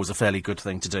luggage was always a fairly good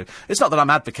thing to do. It's not that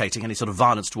I'm advocating any sort of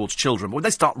violence towards children, but when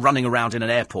they start running around in an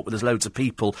airport where there's loads of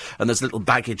people and there's little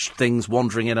baggage things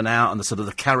wandering in and out and the sort of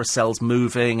the carousels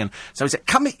moving, and so he said,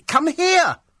 come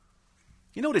here!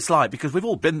 You know what it's like, because we've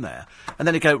all been there. And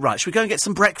then you go, right, should we go and get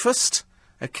some breakfast?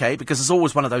 Okay, because there's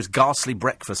always one of those ghastly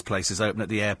breakfast places open at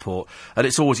the airport, and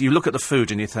it's always, you look at the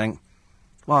food and you think,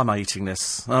 why am I eating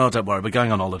this? Oh, don't worry, we're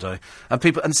going on holiday.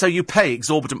 And so you pay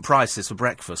exorbitant prices for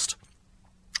breakfast.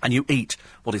 And you eat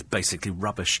what is basically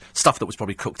rubbish. Stuff that was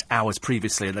probably cooked hours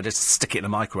previously, and they just stick it in the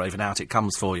microwave and out it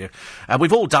comes for you. And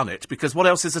we've all done it, because what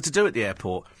else is there to do at the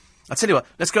airport? I tell you what,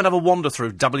 let's go and have a wander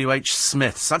through W.H.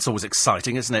 Smith's. That's always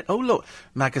exciting, isn't it? Oh, look,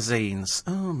 magazines.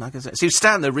 Oh, magazines. So you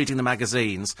stand there reading the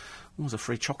magazines. Oh, there's a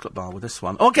free chocolate bar with this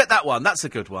one. Oh, get that one. That's a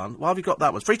good one. Why have you got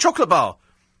that one? Free chocolate bar.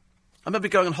 I remember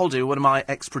going on holiday with one of my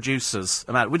ex-producers.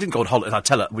 We didn't go on holiday. I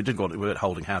tell her, we weren't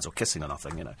holding hands or kissing or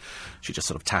nothing, you know. She just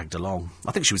sort of tagged along.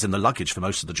 I think she was in the luggage for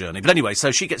most of the journey. But anyway, so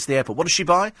she gets to the airport. What does she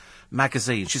buy?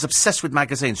 Magazines. She's obsessed with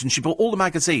magazines. And she bought all the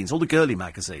magazines, all the girly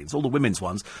magazines, all the women's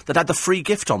ones, that had the free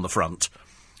gift on the front.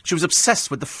 She was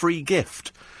obsessed with the free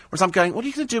gift. Whereas I'm going, what are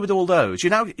you going to do with all those? You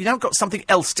now got something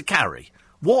else to carry.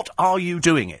 What are you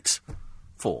doing it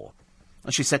for?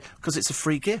 And she said, because it's a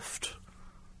free gift.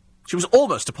 She was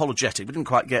almost apologetic, but didn't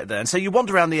quite get there. And so you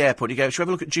wander around the airport, you go, shall we have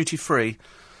a look at duty-free?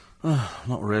 Oh,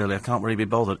 not really, I can't really be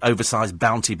bothered. Oversized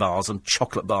Bounty bars and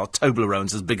chocolate bar,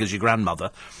 Toblerones as big as your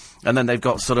grandmother. And then they've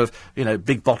got sort of,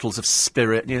 big bottles of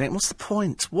spirit. And you think, what's the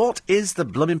point? What is the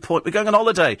blooming point? We're going on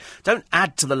holiday. Don't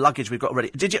add to the luggage we've got already.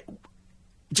 Did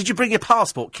you bring your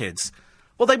passport, kids?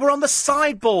 Well, they were on the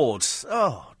sideboard.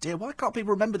 Oh, dear, why can't people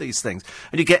remember these things?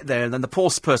 And you get there, and then the poor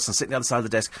person sitting on the other side of the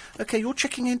desk. OK, you're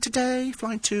checking in today,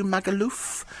 flying to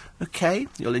Magaluf. OK,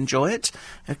 you'll enjoy it.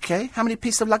 OK, how many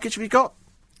pieces of luggage have you got?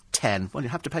 10. Well, you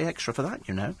have to pay extra for that,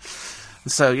 And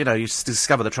so, you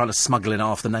discover they're trying to smuggle in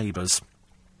half the neighbours.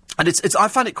 And I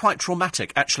find it quite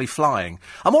traumatic, actually flying.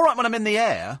 I'm all right when I'm in the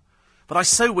air, but I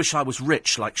so wish I was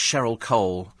rich like Cheryl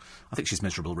Cole. I think she's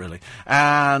miserable, really.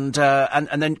 And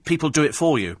then people do it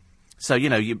for you. So,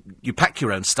 you pack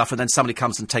your own stuff and then somebody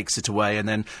comes and takes it away and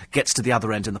then gets to the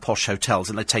other end in the posh hotels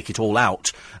and they take it all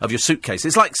out of your suitcase.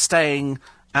 It's like staying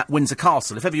at Windsor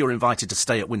Castle. If ever you're invited to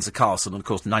stay at Windsor Castle, and of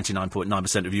course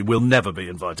 99.9% of you will never be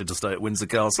invited to stay at Windsor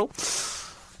Castle.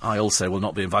 I also will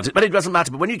not be invited. But it doesn't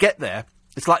matter. But when you get there,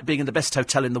 it's like being in the best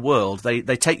hotel in the world. They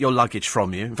take your luggage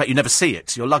from you. In fact, you never see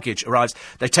it. Your luggage arrives.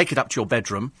 They take it up to your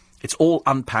bedroom. It's all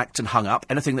unpacked and hung up.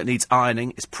 Anything that needs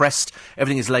ironing is pressed.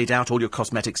 Everything is laid out, all your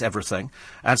cosmetics, everything.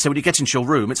 And so when you get into your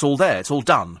room, it's all there. It's all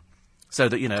done. So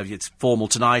that, it's formal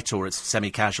tonight or it's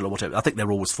semi-casual or whatever. I think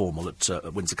they're always formal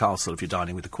at Windsor Castle if you're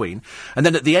dining with the Queen. And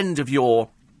then at the end of your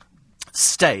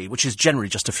stay, which is generally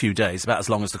just a few days, about as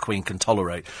long as the Queen can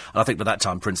tolerate. And I think by that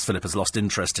time Prince Philip has lost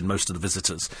interest in most of the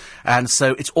visitors. And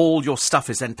so it's all your stuff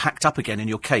is then packed up again in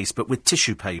your case, but with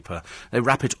tissue paper. They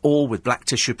wrap it all with black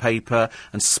tissue paper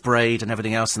and sprayed and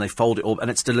everything else, and they fold it all,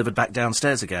 and it's delivered back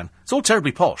downstairs again. It's all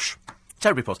terribly posh.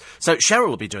 Terribly poor. So Cheryl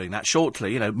will be doing that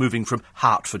shortly, moving from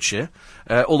Hertfordshire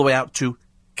all the way out to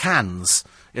Cannes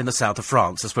in the south of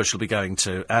France. That's where she'll be going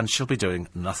to, and she'll be doing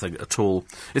nothing at all.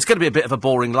 It's going to be a bit of a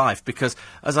boring life because,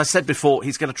 as I said before,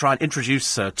 he's going to try and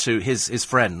introduce her to his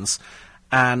friends,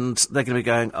 and they're going to be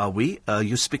going,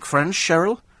 you speak French,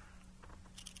 Cheryl?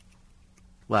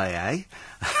 Why, eh?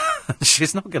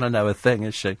 She's not going to know a thing,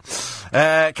 is she?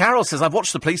 Carol says, I've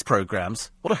watched the police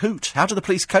programmes. What a hoot. How do the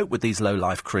police cope with these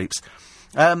low-life creeps?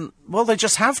 Well, they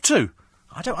just have to.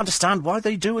 I don't understand why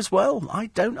they do as well. I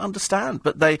don't understand.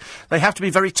 But they have to be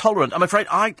very tolerant. I'm afraid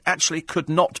I actually could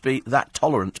not be that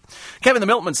tolerant. Kevin the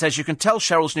Milkman says, you can tell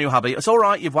Cheryl's new hubby, it's all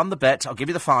right, you've won the bet. I'll give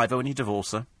you the £5 when you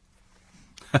divorce her.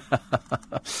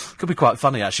 Could be quite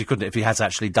funny, actually, couldn't it, if he has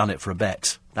actually done it for a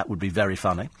bet. That would be very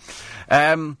funny.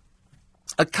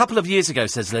 A couple of years ago,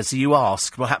 says Leslie, you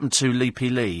ask what happened to Leapy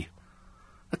Lee.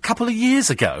 A couple of years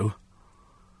ago?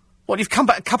 What, you've come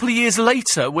back a couple of years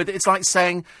later with, it's like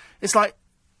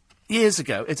years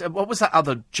ago. What was that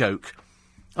other joke?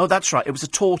 Oh, that's right, it was a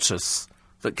tortoise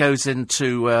that goes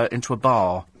into a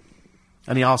bar,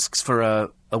 and he asks for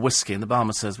a whiskey, and the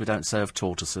barman says, we don't serve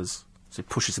tortoises. So he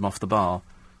pushes him off the bar.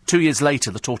 2 years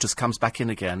later, the tortoise comes back in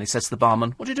again. He says to the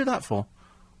barman, what do you do that for?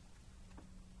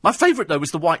 My favourite, though, was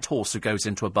the white horse who goes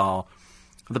into a bar.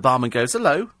 And the barman goes,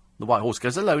 hello. The white horse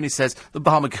goes, hello. And he says, the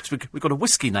barman goes, we've got a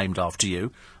whiskey named after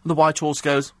you. And the white horse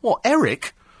goes, what,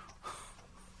 Eric?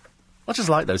 I just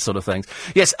like those sort of things.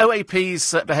 Yes,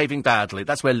 OAP's behaving badly.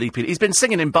 That's where Leapy... He's been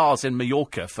singing in bars in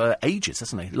Mallorca for ages,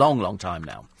 hasn't he? Long, long time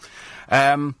now.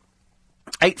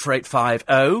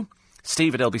 84850...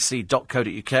 Steve at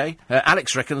lbc.co.uk.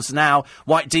 Alex reckons now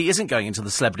White D isn't going into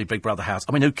the Celebrity Big Brother house.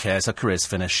 I mean, who cares? Her career's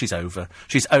finished. She's over.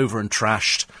 She's over and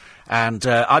trashed. And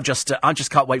I just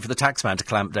can't wait for the taxman to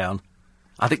clamp down.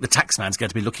 I think the taxman's going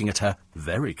to be looking at her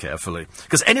very carefully.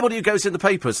 Because anybody who goes in the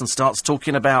papers and starts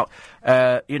talking about,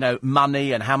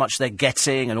 money and how much they're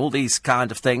getting and all these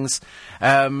kind of things,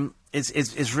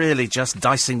 is really just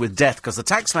dicing with death, because the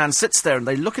taxman sits there and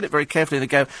they look at it very carefully and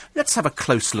they go, let's have a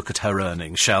close look at her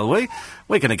earnings, shall we?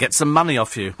 We're going to get some money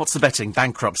off you. What's the betting?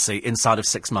 Bankruptcy inside of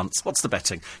 6 months. What's the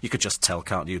betting? You could just tell,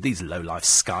 can't you? These low-life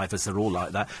skivers, they're all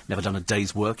like that. Never done a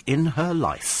day's work in her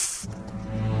life.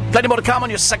 Plenty more to come on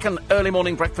your second early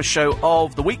morning breakfast show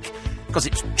of the week, because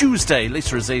it's Tuesday.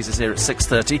 Lisa Aziz is here at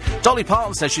 6:30. Dolly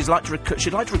Parton says she'd like to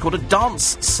record a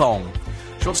dance song.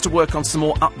 She wants to work on some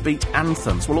more upbeat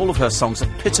anthems. Well, all of her songs are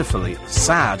pitifully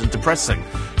sad and depressing.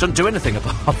 She doesn't do anything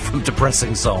apart from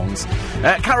depressing songs.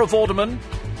 Carol Vorderman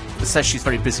says she's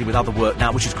very busy with other work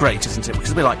now, which is great, isn't it?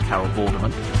 Because we like Carol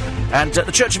Vorderman. And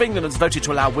the Church of England has voted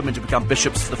to allow women to become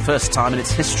bishops for the first time in its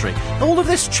history. All of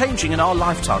this changing in our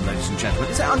lifetime, ladies and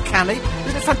gentlemen. Is it uncanny?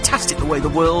 Isn't it fantastic the way the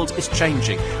world is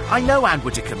changing? I know Anne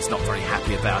Widdecombe's not very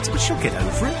happy about it, but she'll get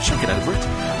over it. She'll get over it.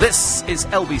 This is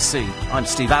LBC. I'm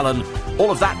Steve Allen.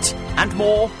 All of that and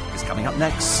more is coming up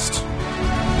next.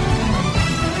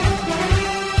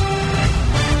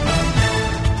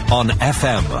 On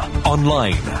FM,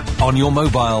 online, on your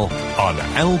mobile, on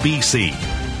LBC.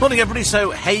 Morning, everybody.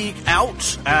 So, Hague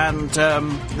out, and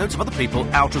loads of other people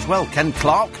out as well. Ken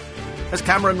Clark as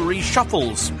Cameron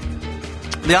reshuffles.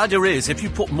 The idea is, if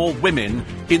you put more women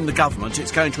in the government,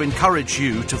 it's going to encourage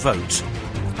you to vote.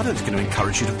 I don't think it's going to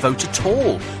encourage you to vote at all.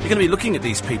 You're going to be looking at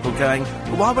these people going,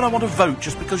 well, why would I want to vote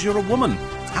just because you're a woman?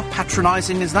 How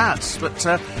patronising is that? But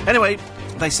anyway,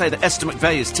 they say that Esther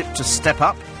McVeigh is tipped to step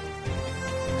up.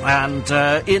 And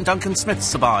Ian Duncan Smith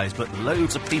survives, but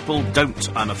loads of people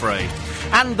don't, I'm afraid.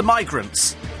 And the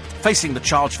migrants facing the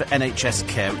charge for NHS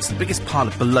care. It's the biggest pile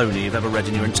of baloney you've ever read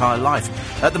in your entire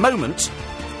life. At the moment,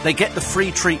 they get the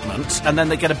free treatment and then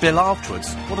they get a bill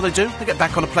afterwards. What do? They get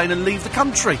back on a plane and leave the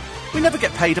country. We never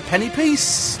get paid a penny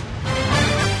piece.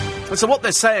 And so what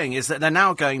they're saying is that they're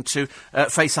now going to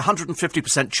face a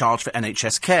 150% charge for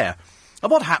NHS care.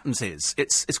 And what happens is,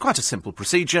 it's quite a simple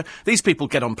procedure. These people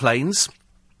get on planes.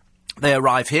 They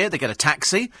arrive here, they get a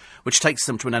taxi, which takes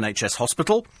them to an NHS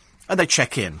hospital, and they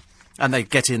check in. And they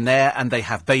get in there, and they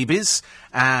have babies,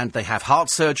 and they have heart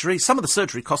surgery. Some of the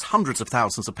surgery costs hundreds of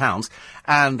thousands of pounds,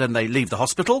 and then they leave the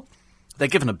hospital, they're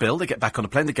given a bill, they get back on a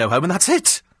plane, they go home, and that's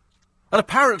it. And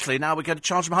apparently now we're going to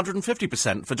charge them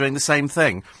 150% for doing the same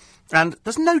thing. And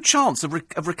there's no chance of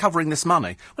recovering this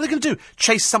money. What are they going to do?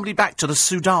 Chase somebody back to the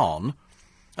Sudan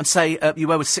and say,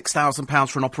 you owe us £6,000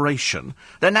 for an operation?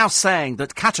 They're now saying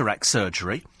that cataract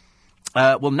surgery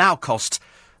will now cost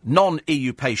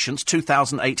non-EU patients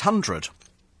 £2,800.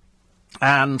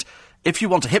 And if you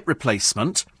want a hip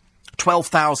replacement,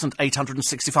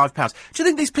 £12,865. Do you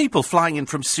think these people flying in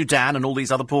from Sudan and all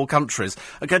these other poor countries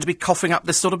are going to be coughing up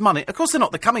this sort of money? Of course they're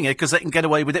not. They're coming here because they can get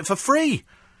away with it for free.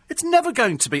 It's never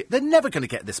going to be... They're never going to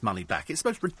get this money back. It's the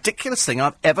most ridiculous thing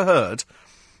I've ever heard.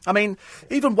 I mean,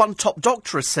 even one top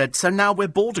doctor has said, so now we're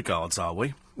border guards, are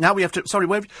we? Now we have to... Sorry,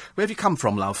 where have you come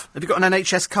from, love? Have you got an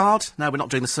NHS card? No, we're not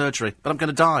doing the surgery. But I'm going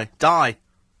to die. Die.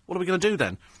 What are we going to do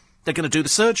then? They're going to do the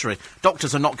surgery.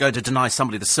 Doctors are not going to deny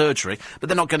somebody the surgery, but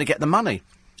they're not going to get the money.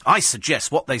 I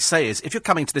suggest what they say is, if you're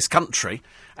coming to this country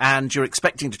and you're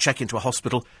expecting to check into a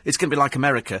hospital, it's going to be like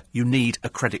America. You need a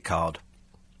credit card.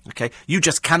 OK? You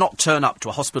just cannot turn up to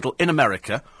a hospital in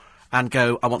America and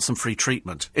go, I want some free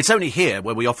treatment. It's only here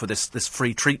where we offer this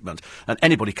free treatment, and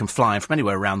anybody can fly in from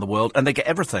anywhere around the world, and they get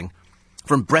everything,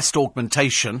 from breast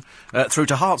augmentation through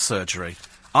to heart surgery.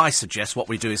 I suggest what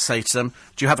we do is say to them,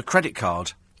 do you have a credit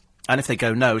card? And if they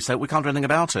go no, say, we can't do anything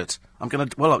about it. I'm going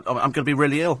to be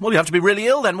really ill. Well, you have to be really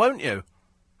ill then, won't you?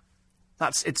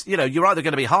 You're either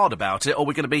going to be hard about it or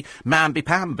we're going to be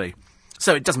mamby-pamby.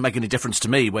 So it doesn't make any difference to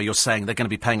me where you're saying they're going to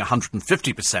be paying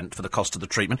 150% for the cost of the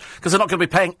treatment, because they're not going to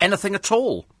be paying anything at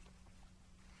all.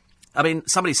 I mean,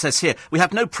 somebody says here, we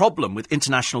have no problem with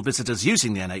international visitors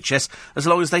using the NHS as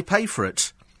long as they pay for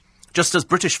it, just as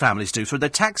British families do through their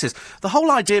taxes. The whole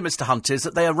idea, Mr. Hunt, is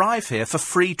that they arrive here for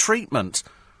free treatment.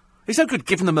 It's no good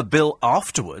giving them a bill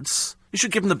afterwards. You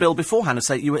should give them the bill beforehand and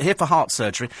say, you were here for heart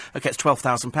surgery. OK, it's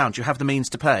 £12,000. You have the means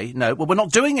to pay? No. Well, we're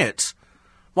not doing it.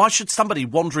 Why should somebody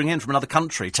wandering in from another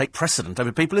country take precedent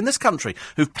over people in this country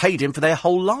who've paid in for their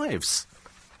whole lives?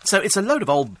 So it's a load of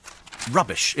old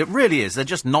rubbish. It really is. They're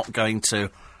just not going to...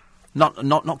 Not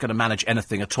going to manage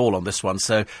anything at all on this one.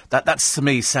 So that to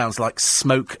me sounds like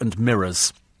smoke and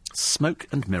mirrors. Smoke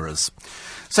and mirrors.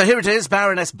 So here it is,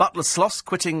 Baroness Butler-Sloss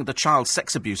quitting the child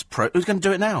sex abuse Who's going to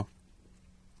do it now?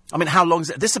 I mean, how long is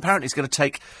it? This apparently is going to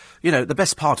take, the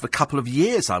best part of a couple of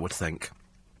years, I would think.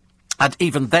 And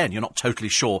even then, you're not totally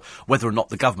sure whether or not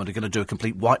the government are going to do a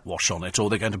complete whitewash on it,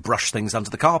 or they're going to brush things under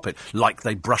the carpet, like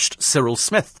they brushed Cyril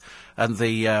Smith and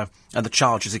the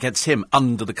charges against him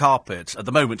under the carpet. At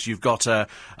the moment, you've got a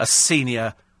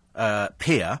senior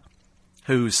peer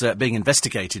who's being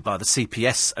investigated by the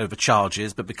CPS over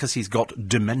charges, but because he's got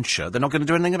dementia, they're not going to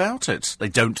do anything about it. They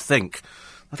don't think.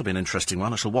 That'll be an interesting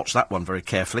one. I shall watch that one very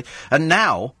carefully. And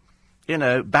now...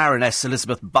 Baroness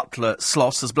Elizabeth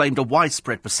Butler-Sloss has blamed a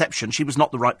widespread perception she was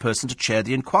not the right person to chair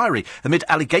the inquiry, amid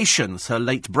allegations her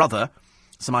late brother,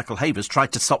 Sir Michael Havers,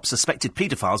 tried to stop suspected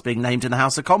paedophiles being named in the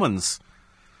House of Commons.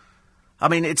 I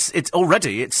mean, it's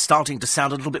already starting to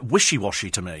sound a little bit wishy-washy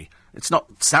to me. It's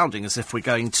not sounding as if we're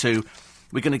going to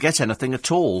get anything at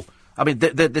all. I mean,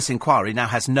 this inquiry now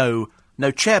has no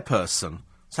chairperson.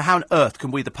 So how on earth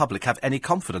can we, the public, have any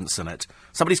confidence in it?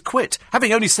 Somebody's quit.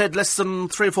 Having only said less than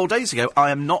 3 or 4 days ago, I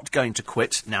am not going to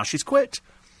quit, now she's quit.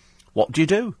 What do you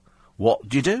do? What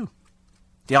do you do?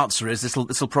 The answer is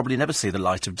this'll probably never see the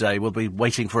light of day. We'll be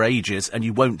waiting for ages and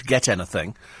you won't get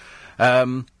anything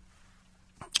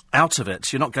out of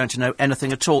it. You're not going to know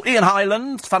anything at all. Ian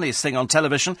Hyland, funniest thing on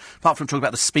television, apart from talking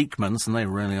about the Speakmans, and they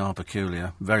really are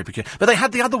peculiar, very peculiar. But they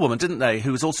had the other woman, didn't they,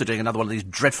 who was also doing another one of these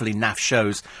dreadfully naff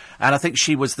shows, and I think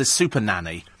she was the super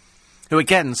nanny, who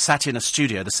again sat in a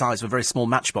studio the size of a very small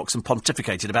matchbox and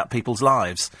pontificated about people's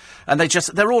lives. And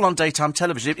they're all on daytime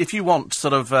television. If you want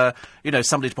sort of,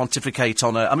 somebody to pontificate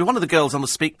on one of the girls on the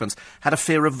Speakmans had a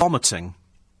fear of vomiting.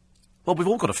 Well, we've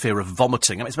all got a fear of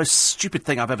vomiting. I mean, it's the most stupid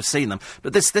thing I've ever seen them.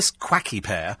 But this quacky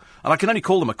pair, and I can only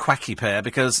call them a quacky pair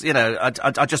because,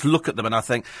 I just look at them and I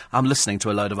think, I'm listening to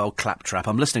a load of old claptrap.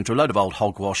 I'm listening to a load of old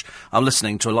hogwash. I'm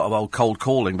listening to a lot of old cold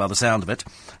calling by the sound of it.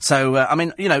 So,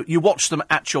 you watch them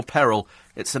at your peril.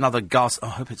 It's another gas... Oh,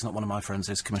 I hope it's not one of my friends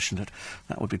who's commissioned it.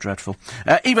 That would be dreadful.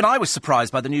 Even I was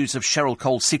surprised by the news of Cheryl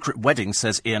Cole's secret wedding,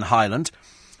 says Ian Hyland.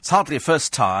 It's hardly a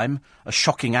first time a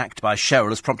shocking act by Cheryl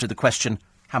has prompted the question...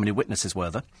 How many witnesses were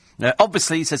there?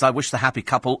 Obviously, he says, I wish the happy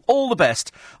couple all the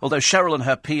best, although Cheryl and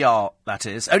her PR, that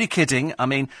is. Only kidding. I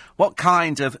mean, what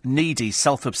kind of needy,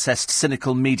 self-obsessed,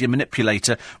 cynical media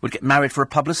manipulator would get married for a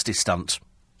publicity stunt?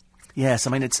 Yes,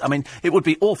 it would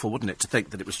be awful, wouldn't it, to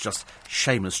think that it was just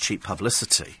shameless, cheap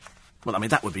publicity. Well,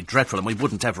 that would be dreadful, and we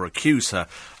wouldn't ever accuse her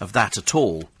of that at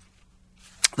all.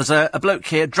 There's a bloke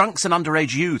here, drunks and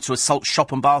underage youths who assault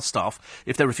shop and bar staff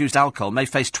if they refused alcohol may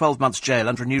face 12 months jail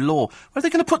under a new law. Where are they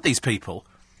going to put these people?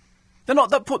 In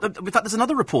fact, there's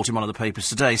another report in one of the papers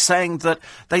today saying that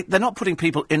they're not putting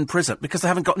people in prison because they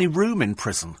haven't got any room in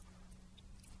prison.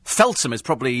 Feltham is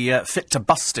probably fit to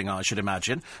busting, I should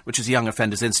imagine, which is a Young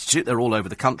Offenders Institute. They're all over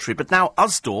the country. But now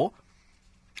Usdaw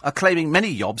are claiming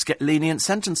many yobs get lenient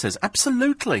sentences.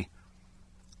 Absolutely.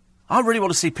 I really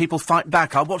want to see people fight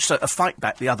back. I watched a fight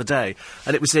back the other day,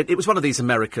 and it was one of these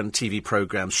American TV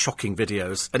programmes, shocking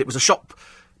videos, and it was a shop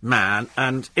man,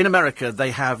 and in America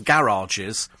they have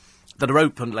garages that are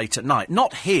open late at night.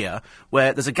 Not here,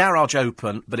 where there's a garage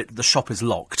open, but the shop is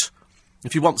locked.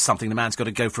 If you want something, the man's got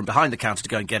to go from behind the counter to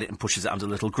go and get it and pushes it under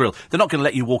the little grill. They're not going to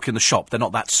let you walk in the shop. They're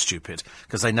not that stupid,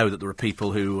 because they know that there are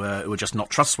people who are just not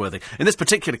trustworthy. In this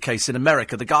particular case, in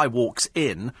America, the guy walks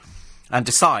in and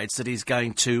decides that he's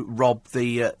going to rob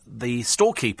the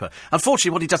storekeeper.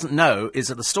 Unfortunately, what he doesn't know is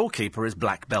that the storekeeper is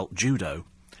black belt judo.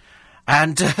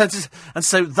 And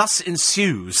so thus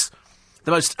ensues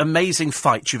the most amazing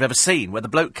fight you've ever seen, where the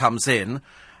bloke comes in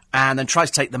and then tries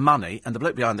to take the money, and the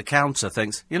bloke behind the counter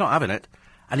thinks, you're not having it,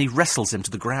 and he wrestles him to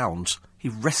the ground.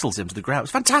 It was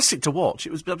fantastic to watch.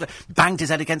 It was banged his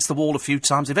head against the wall a few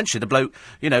times. Eventually the bloke,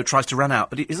 tries to run out,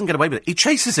 but he doesn't get away with it. He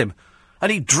chases him,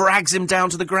 and he drags him down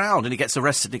to the ground, and he gets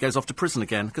arrested, and he goes off to prison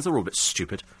again, because they're all a bit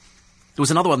stupid. There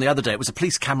was another one the other day. It was a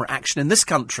police camera action in this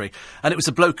country, and it was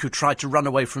a bloke who tried to run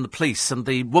away from the police, and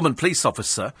the woman police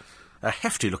officer, a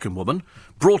hefty-looking woman,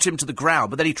 brought him to the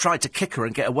ground, but then he tried to kick her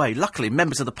and get away. Luckily,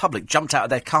 members of the public jumped out of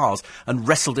their cars and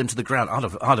wrestled him to the ground.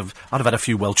 I'd have had a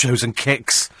few well-chosen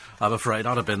kicks, I'm afraid.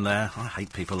 I'd have been there. I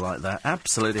hate people like that.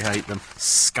 Absolutely hate them.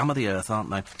 Scum of the earth, aren't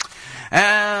they?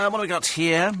 What have we got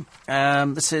here?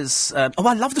 This is... I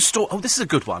love the story. Oh, this is a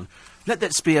good one. Let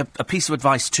this be a piece of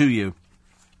advice to you.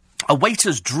 A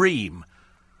waiter's dream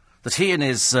that he and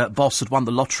his boss had won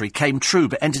the lottery came true,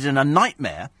 but ended in a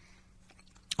nightmare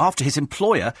after his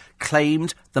employer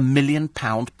claimed the £1 million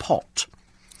pot.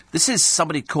 This is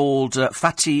somebody called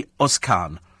Fatih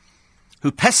Özkan,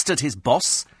 who pestered his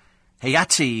boss,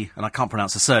 Hayati, and I can't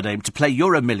pronounce the surname, to play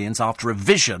Euro Millions after a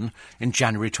vision in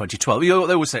January 2012. They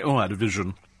always say, I had a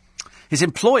vision. His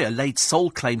employer laid sole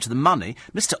claim to the money.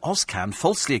 Mr. Özkan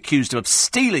falsely accused him of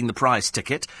stealing the prize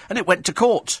ticket, and it went to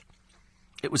court.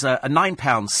 It was a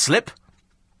 £9 slip,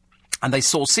 and they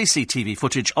saw CCTV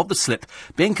footage of the slip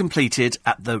being completed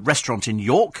at the restaurant in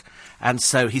York. And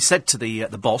so he said to the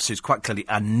boss, who's quite clearly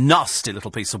a nasty little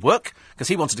piece of work, because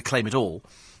he wanted to claim it all,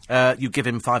 you give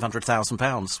him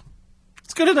 £500,000.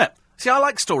 It's good, isn't it? See, I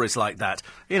like stories like that.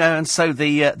 And so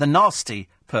the nasty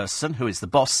person, who is the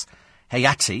boss,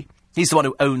 Hayati, he's the one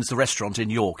who owns the restaurant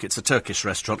in York. It's a Turkish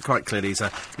restaurant. Quite clearly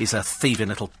he's a thieving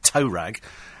little toe rag.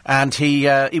 And he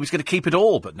was going to keep it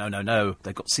all, but no.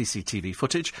 They've got CCTV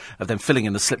footage of them filling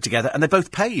in the slip together, and they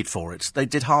both paid for it. They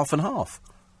did half and half.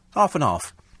 Half and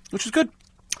half, which was good.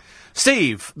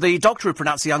 Steve, the doctor who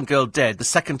pronounced the young girl dead the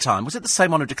second time, was it the same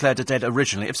one who declared her dead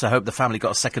originally? If so, I hope the family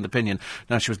got a second opinion.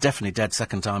 No, she was definitely dead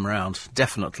second time around.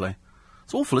 Definitely.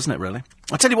 It's awful, isn't it, really?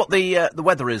 I'll tell you what the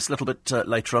weather is a little bit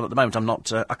later on. At the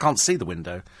moment, I can't see the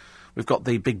window. We've got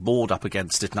the big board up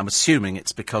against it, and I'm assuming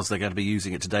it's because they're going to be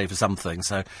using it today for something,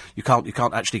 so you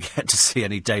can't actually get to see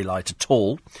any daylight at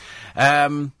all.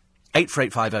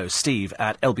 84850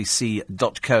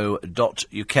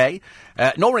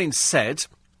 steve@lbc.co.uk. Noreen said,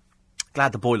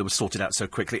 glad the boiler was sorted out so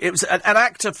quickly. It was an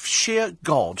act of sheer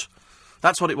God.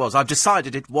 That's what it was. I've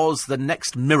decided it was the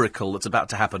next miracle that's about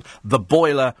to happen. The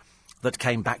boiler that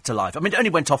came back to life. I mean, it only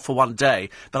went off for one day,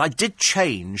 but I did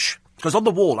change... Because on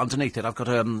the wall underneath it, I've got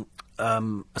a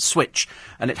switch,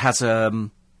 and it has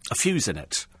a fuse in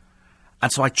it.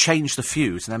 And so I changed the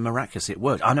fuse, and then miraculously it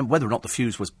worked. I don't know whether or not the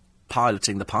fuse was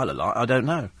piloting the pilot light, I don't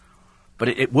know. But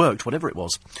it worked, whatever it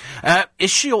was.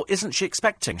 Is she or isn't she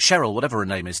expecting? Cheryl, whatever her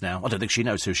name is now. I don't think she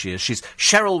knows who she is. She's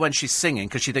Cheryl when she's singing,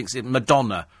 because she thinks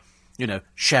Madonna,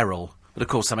 Cheryl. But of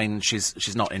course, I mean,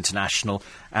 she's not international,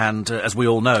 and as we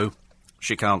all know,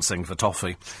 she can't sing for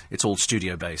toffee. It's all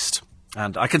studio-based.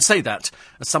 And I can say that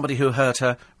as somebody who heard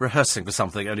her rehearsing for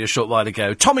something only a short while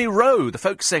ago. Tommy Rowe, the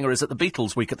folk singer, is at the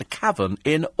Beatles Week at the Cavern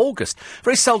in August.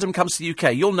 Very seldom comes to the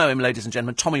UK. You'll know him, ladies and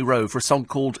gentlemen, Tommy Rowe, for a song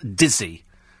called Dizzy.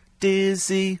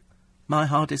 Dizzy, my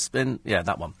heart is spin... Yeah,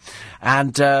 that one.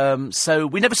 And so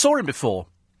we never saw him before.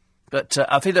 But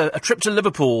I think a trip to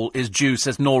Liverpool is due,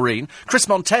 says Noreen. Chris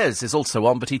Montez is also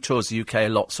on, but he tours the UK a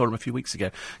lot. Saw him a few weeks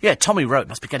ago. Yeah, Tommy Rowe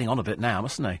must be getting on a bit now,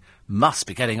 mustn't he? Must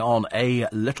be getting on a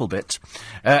little bit.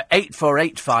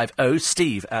 84850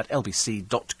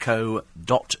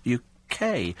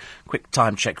 steve@lbc.co.uk. Quick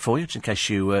time check for you, just in case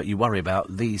you worry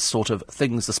about these sort of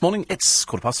things this morning. It's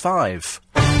 5:15.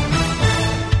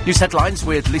 News headlines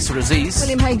with Lisa Aziz.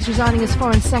 William Hague's resigning as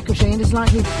Foreign Secretary and is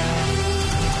likely...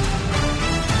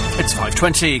 It's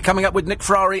 5:20. Coming up with Nick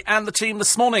Ferrari and the team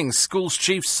this morning. Schools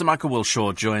Chief Sir Michael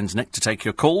Wilshaw joins Nick to take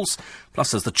your calls.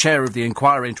 Plus, as the chair of the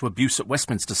inquiry into abuse at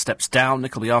Westminster steps down,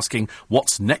 Nick will be asking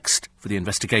what's next for the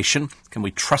investigation. Can we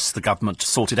trust the government to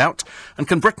sort it out? And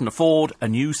can Britain afford a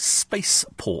new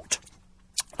spaceport?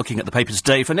 Looking at the papers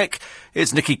today for Nick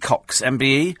is Nikki Cox,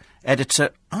 MBE,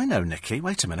 editor... I know Nikki.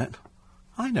 Wait a minute.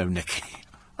 I know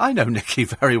Nikki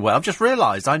very well. I've just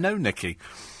realised I know Nikki.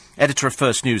 editor of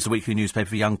First News, the weekly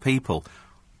newspaper for young people.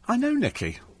 I know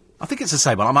Nikki. I think it's the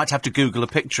same one. I might have to Google a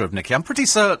picture of Nikki. I'm pretty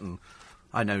certain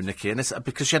I know Nikki, and it's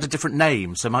because she had a different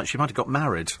name, so she might have got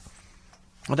married.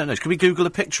 I don't know. Can we Google a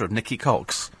picture of Nikki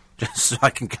Cox? Just so I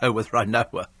can go whether I know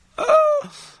her.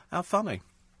 Oh, how funny.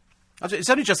 It's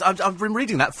only just... I've been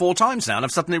reading that 4 times now, and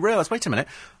I've suddenly realised, wait a minute,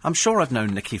 I'm sure I've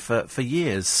known Nikki for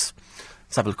years.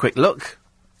 Let's have a quick look.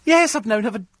 Yes, I've known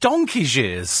her for donkey's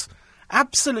years.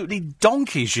 Absolutely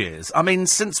donkey's years. I mean,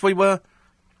 since we were,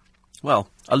 well,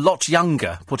 a lot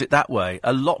younger, put it that way.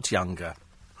 A lot younger.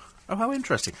 Oh, how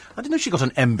interesting. I didn't know she got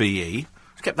an MBE.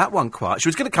 She kept that one quiet. She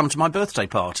was going to come to my birthday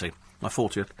party, my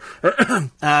 40th.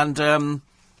 And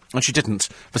she didn't,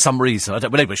 for some reason. I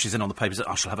don't... Well, anyway, she's in on the papers.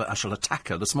 I shall attack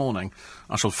her this morning.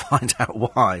 I shall find out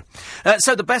why.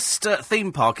 So the best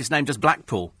theme park is named as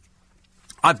Blackpool.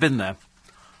 I've been there.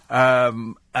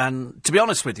 And to be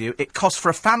honest with you, it costs for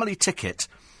a family ticket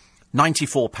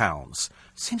 £94.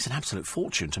 Seems an absolute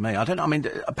fortune to me. I don't know. I mean,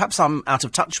 perhaps I'm out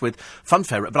of touch with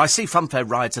Funfair, but I see Funfair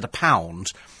rides at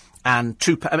 £1 and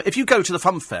 £2. If you go to the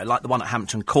Funfair, like the one at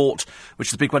Hampton Court, which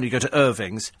is the big one, you go to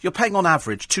Irving's, you're paying on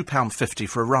average £2.50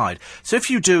 for a ride. So if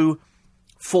you do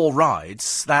 4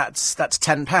 rides, that's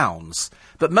 £10.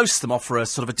 But most of them offer a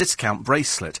sort of a discount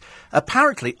bracelet.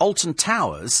 Apparently, Alton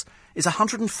Towers is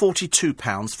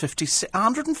 £142.56.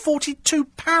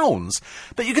 £142?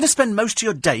 But you're going to spend most of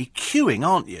your day queuing,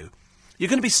 aren't you? You're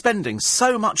going to be spending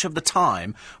so much of the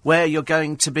time where you're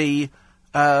going to be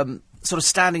sort of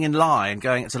standing in line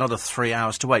going, it's another 3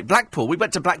 hours to wait. Blackpool, we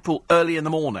went to Blackpool early in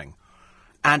the morning.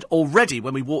 And already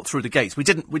when we walked through the gates, we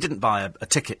didn't buy a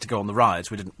ticket to go on the rides.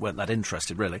 Weren't that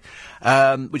interested, really.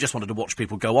 We just wanted to watch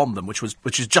people go on them, which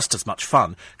is just as much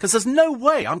fun. Because there's no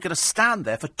way I'm going to stand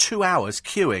there for 2 hours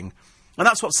queuing. And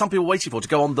that's what some people are waiting for, to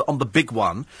go on the big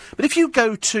one. But if you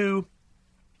go to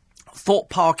Thorpe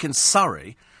Park in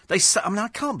Surrey, I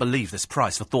can't believe this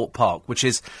price for Thorpe Park, which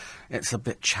is... It's a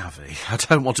bit chavvy. I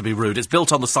don't want to be rude. It's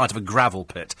built on the site of a gravel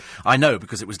pit. I know,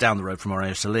 because it was down the road from where I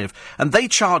used to live. And they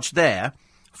charge there...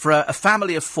 For a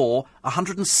family of 4,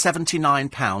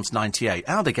 £179.98.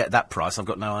 How they get that price, I've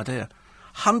got no idea.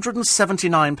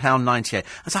 £179.98.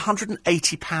 That's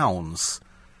 £180.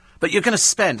 But you're going to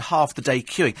spend half the day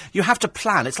queuing. You have to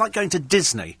plan. It's like going to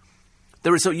Disney.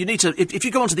 You need to... If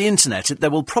you go onto the internet,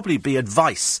 there will probably be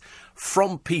advice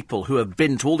from people who have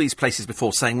been to all these places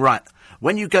before saying, right,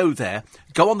 when you go there,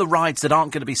 go on the rides that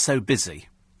aren't going to be so busy.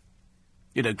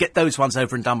 You know, get those ones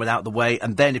over and done with out the way,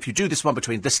 and then if you do this one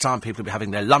between this time, people will be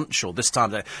having their lunch, or this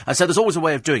time... And so there's always a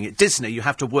way of doing it. Disney, you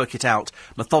have to work it out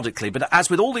methodically. But as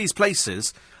with all these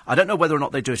places, I don't know whether or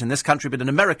not they do it in this country, but in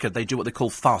America, they do what they call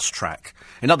fast track.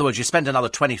 In other words, you spend another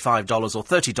 $25 or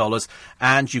 $30,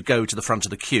 and you go to the front of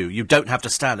the queue. You don't have to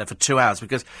stand there for 2 hours,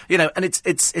 because, you know, and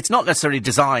it's not necessarily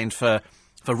designed for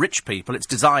rich people. It's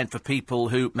designed for people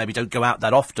who maybe don't go out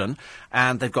that often,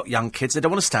 and they've got young kids. They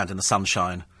don't want to stand in the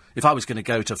sunshine. If I was going to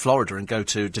go to Florida and go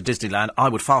to Disneyland, I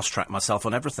would fast-track myself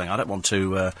on everything. I don't want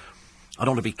to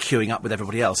be queuing up with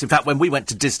everybody else. In fact, when we went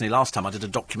to Disney last time, I did a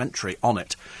documentary on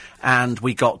it, and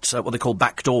we got what they call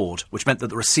backdoored, which meant that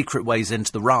there were secret ways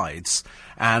into the rides,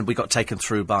 and we got taken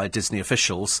through by Disney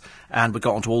officials, and we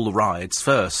got onto all the rides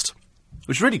first.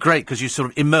 Which is really great, because you sort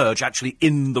of emerge actually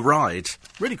in the ride.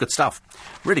 Really good stuff.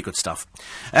 Really good stuff.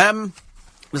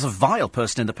 There's a vile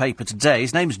person in the paper today.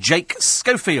 His name's Jake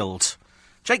Schofield.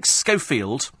 Jake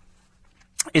Schofield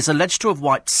is alleged to have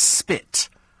wiped spit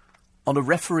on a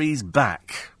referee's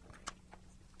back.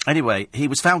 Anyway, he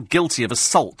was found guilty of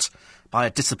assault by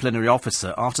a disciplinary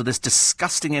officer after this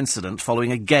disgusting incident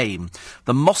following a game.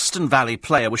 The Moston Valley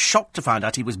player was shocked to find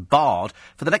out he was barred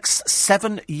for the next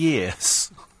 7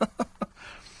 years.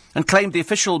 And claimed the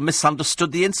official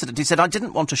misunderstood the incident. He said, I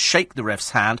didn't want to shake the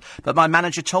ref's hand, but my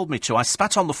manager told me to. I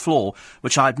spat on the floor,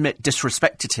 which I admit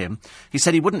disrespected him. He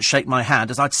said he wouldn't shake my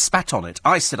hand as I'd spat on it.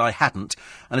 I said I hadn't,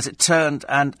 and as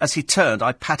he turned,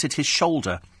 I patted his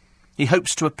shoulder. He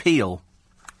hopes to appeal.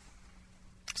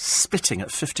 Spitting at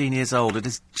 15 years old, it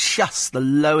is just the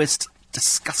lowest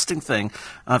disgusting thing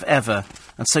I've ever...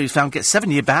 And so he's found...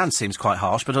 7-year ban seems quite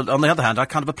harsh, but on the other hand, I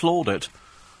kind of applaud it.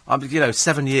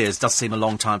 7 years does seem a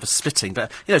long time for spitting, but,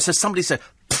 so somebody said,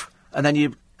 and then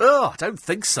you, I don't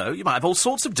think so. You might have all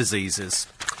sorts of diseases.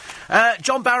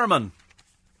 John Barrowman.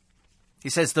 He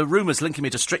says, the rumours linking me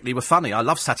to Strictly were funny. I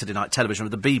love Saturday night television,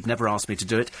 but the Beeb never asked me to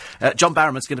do it. John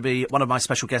Barrowman's going to be one of my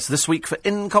special guests this week for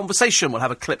In Conversation. We'll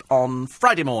have a clip on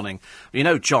Friday morning. You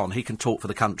know John, he can talk for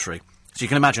the country. So you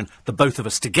can imagine the both of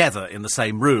us together in the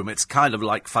same room. It's kind of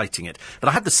like fighting it. But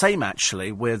I had the same,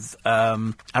 actually, with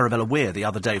Arabella Weir the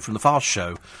other day from the Fast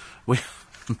Show.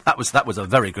 That was a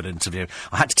very good interview.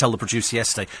 I had to tell the producer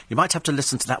yesterday, you might have to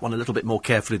listen to that one a little bit more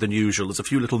carefully than usual. There's a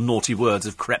few little naughty words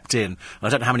have crept in. I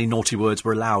don't know how many naughty words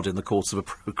were allowed in the course of a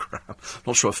programme.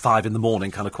 Not sure if 5 in the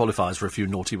morning kind of qualifies for a few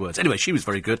naughty words. Anyway, she was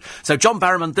very good. So John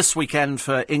Barrowman this weekend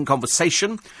for In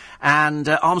Conversation, and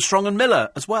Armstrong and Miller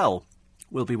as well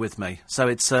will be with me. So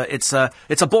it's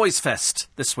a boys' fest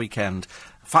this weekend.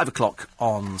 5 o'clock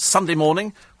on Sunday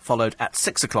morning, followed at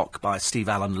 6 o'clock by Steve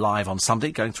Allen live on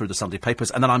Sunday, going through the Sunday papers,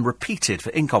 and then I'm repeated for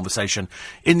In Conversation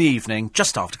in the evening,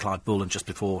 just after Clive Bull and just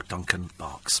before Duncan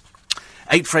Barks.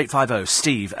 84850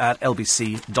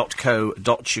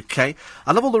 steve@lbc.co.uk.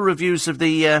 I love all the reviews of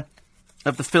the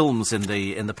films in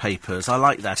the papers. I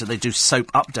like that, and they do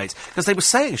soap updates, because they were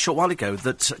saying a short while ago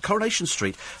that Coronation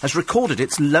Street has recorded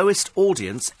its lowest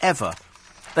audience ever.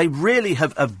 They really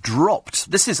have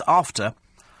dropped. This is after,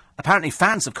 apparently,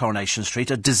 fans of Coronation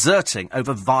Street are deserting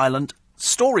over violent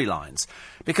storylines.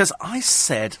 Because I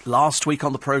said last week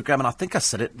on the programme, and I think I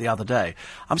said it the other day,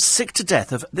 I'm sick to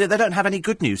death of... They don't have any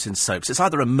good news in soaps. It's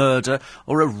either a murder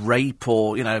or a rape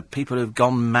or, people who've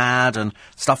gone mad and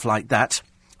stuff like that.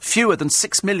 Fewer than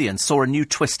 6 million saw a new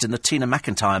twist in the Tina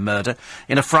McIntyre murder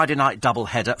in a Friday night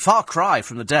doubleheader. Far cry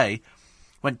from the day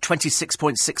when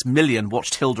 26.6 million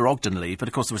watched Hilda Ogden leave, but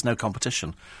of course there was no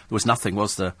competition. There was nothing,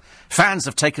 was there? Fans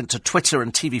have taken to Twitter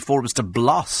and TV forums to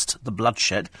blast the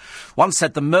bloodshed. One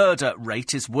said the murder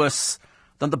rate is worse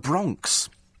than the Bronx.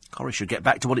 Corrie should get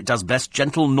back to what it does best,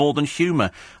 gentle northern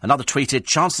humour. Another tweeted,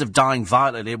 chances of dying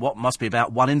violently, what must be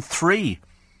about 1 in 3.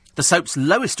 The soap's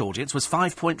lowest audience was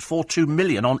 5.42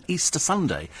 million on Easter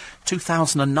Sunday,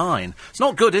 2009. It's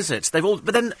not good, is it? But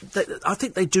then I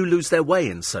think they do lose their way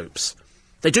in soaps.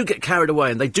 They do get carried away,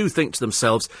 and they do think to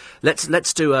themselves, let's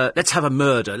have a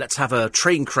murder, let's have a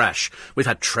train crash. We've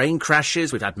had train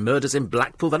crashes, we've had murders in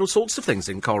Blackpool, we've had all sorts of things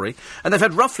in Corrie, and they've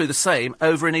had roughly the same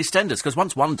over in EastEnders, because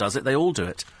once one does it, they all do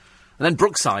it. And then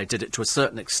Brookside did it to a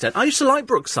certain extent. I used to like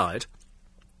Brookside.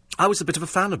 I was a bit of a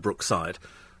fan of Brookside.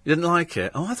 You didn't like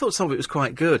it? Oh, I thought some of it was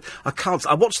quite good. I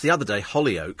watched the other day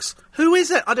Hollyoaks. Who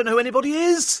is it? I don't know who anybody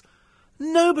is.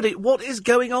 Nobody. What is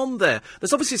going on there?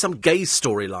 There's obviously some gay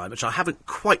storyline, which I haven't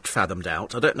quite fathomed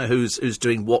out. I don't know who's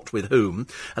doing what with whom.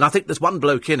 And I think there's one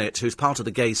bloke in it who's part of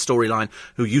the gay storyline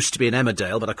who used to be in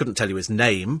Emmerdale, but I couldn't tell you his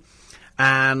name.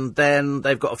 And then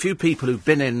they've got a few people who've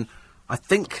been in, I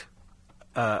think,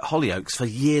 Hollyoaks for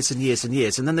years and years and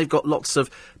years. And then they've got lots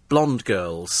of blonde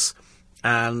girls.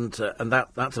 And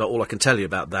that's about all I can tell you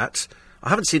about that. I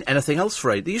haven't seen anything else for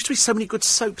it. There used to be so many good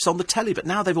soaps on the telly, but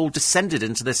now they've all descended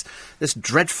into this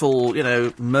dreadful,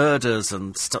 murders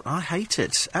and stuff. I hate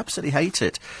it. Absolutely hate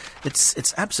it.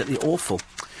 It's absolutely awful.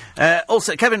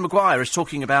 Also, Kevin Maguire is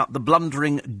talking about the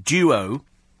blundering duo,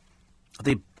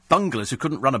 the bunglers who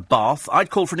couldn't run a bath. I'd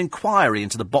call for an inquiry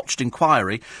into the botched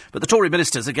inquiry, but the Tory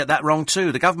ministers would get that wrong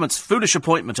too. The government's foolish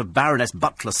appointment of Baroness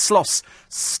Butler-Sloss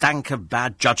stank of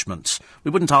bad judgment.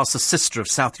 We wouldn't ask the sister of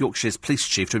South Yorkshire's police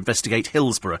chief to investigate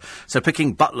Hillsborough, so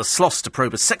picking Butler-Sloss to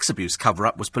probe a sex abuse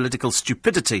cover-up was political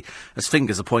stupidity, as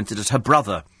fingers are pointed at her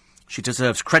brother. She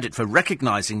deserves credit for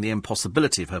recognising the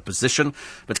impossibility of her position,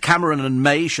 but Cameron and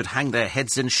May should hang their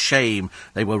heads in shame.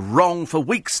 They were wrong for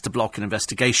weeks to block an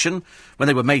investigation. When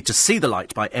they were made to see the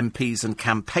light by MPs and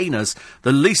campaigners,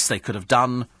 the least they could have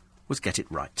done was get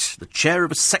it right. The chair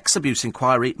of a sex abuse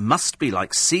inquiry must be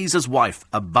like Caesar's wife,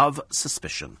 above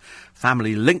suspicion.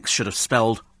 Family Links should have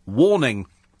spelled warning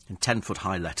in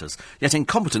 10-foot-high letters. Yet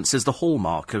incompetence is the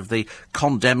hallmark of the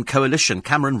condemned coalition.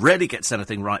 Cameron rarely gets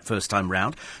anything right first time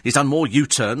round. He's done more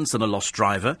U-turns than a lost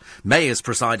driver. May has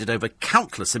presided over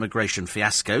countless immigration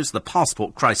fiascos. The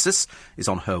passport crisis is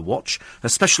on her watch. Her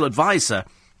special advisor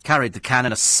carried the can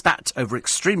in a spat over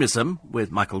extremism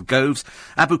with Michael Goves.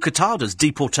 Abu Qatada's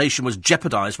deportation was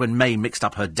jeopardised when May mixed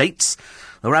up her dates.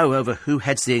 The row over who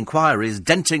heads the inquiry is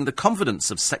denting the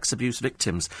confidence of sex abuse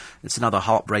victims. It's another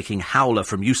heartbreaking howler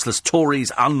from useless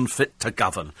Tories unfit to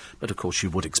govern. But of course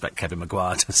you would expect Kevin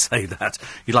Maguire to say that.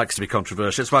 He likes to be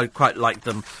controversial. That's why I quite like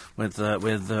them with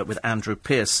Andrew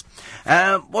Pearce.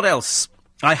 What else?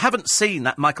 I haven't seen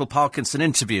that Michael Parkinson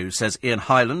interview, says Ian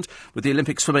Hyland, with the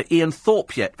Olympic swimmer Ian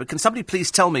Thorpe yet, but can somebody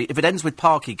please tell me if it ends with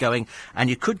Parky going, and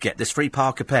you could get this free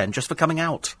Parker pen just for coming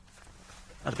out?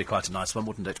 That'd be quite a nice one,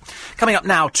 wouldn't it? Coming up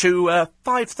now to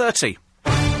 5:30.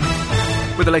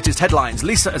 With the latest headlines,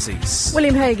 Lisa Aziz.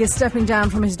 William Hague is stepping down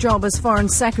from his job as Foreign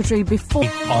Secretary before...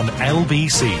 On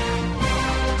LBC.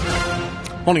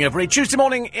 Morning, everybody. Tuesday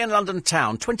morning in London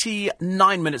town,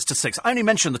 29 minutes to 6. I only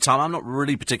mentioned the time. I'm not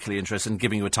really particularly interested in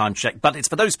giving you a time check, but it's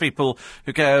for those people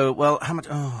who go, well, how much...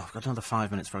 Oh, I've got another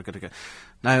 5 minutes before I've got to go.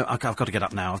 No, I've got to get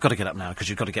up now. I've got to get up now because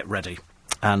you've got to get ready.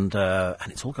 And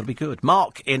it's all got to be good.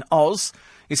 Mark in Oz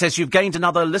He says, you've gained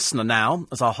another listener now,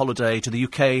 as our holiday to the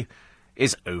UK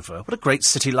is over. What a great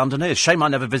city London is. Shame I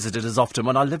never visited as often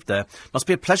when I lived there. Must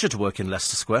be a pleasure to work in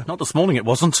Leicester Square. Not this morning, it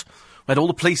wasn't. We had all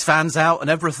the police vans out and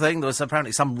everything. There was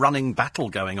apparently some running battle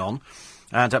going on.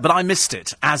 But I missed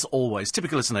it, as always.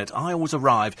 Typical, isn't it? I always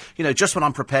arrive, just when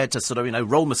I'm prepared to sort of,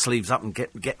 roll my sleeves up and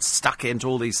get stuck into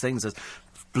all these things. There's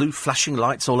blue flashing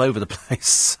lights all over the place.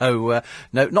 So,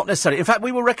 no, not necessarily. In fact,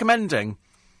 we were recommending...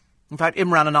 In fact,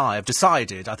 Imran and I have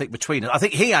decided, I think between us, I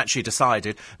think he actually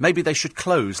decided maybe they should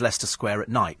close Leicester Square at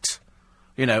night,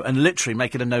 and literally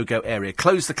make it a no-go area.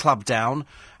 Close the club down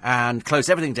and close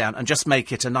everything down and just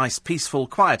make it a nice, peaceful,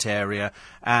 quiet area.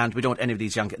 And we don't want any of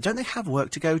these young... Don't they have work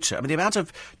to go to? I mean, the amount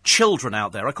of children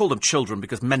out there, I call them children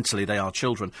because mentally they are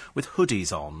children, with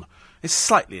hoodies on. It's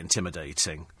slightly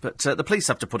intimidating. But the police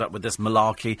have to put up with this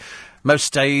malarkey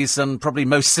most days and probably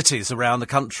most cities around the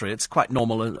country. It's quite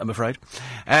normal, I'm afraid.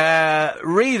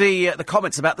 Read the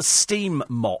comments about the steam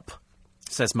mop,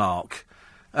 says Mark.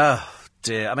 Oh,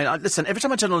 dear. I mean, listen, every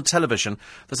time I turn on the television,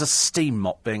 there's a steam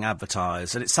mop being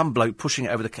advertised, and it's some bloke pushing it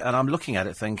over the... And I'm looking at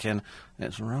it thinking,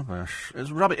 it's rubbish.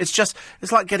 It's rubbish.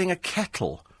 It's like getting a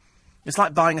kettle. It's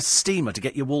like buying a steamer to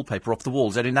get your wallpaper off the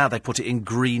walls, only now they put it in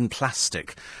green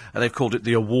plastic. And they've called it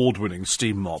the award-winning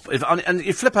steam mop. And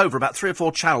you flip over about 3 or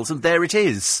 4 channels, and there it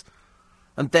is.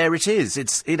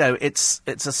 It's,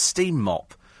 it's a steam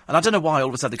mop. And I don't know why all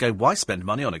of a sudden they go, why spend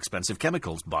money on expensive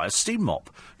chemicals? Buy a steam mop.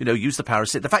 Use the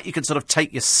parasite. The fact you can sort of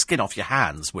take your skin off your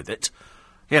hands with it,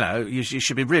 you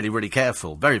should be really, really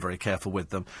careful. Very, very careful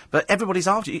with them. But everybody's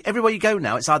after you. Everywhere you go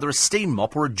now, it's either a steam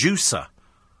mop or a juicer.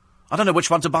 I don't know which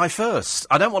one to buy first.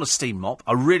 I don't want a steam mop.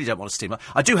 I really don't want a steam mop.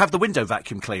 I do have the window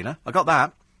vacuum cleaner. I got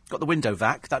that. Got the window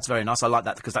vac. That's very nice. I like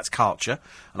that because that's Karcher.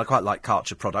 And I quite like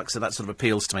Karcher products, and that sort of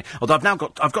appeals to me. Although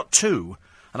I've got 2.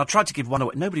 And I tried to give one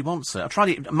away. Nobody wants it. I tried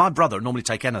it. My brother normally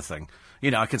take anything.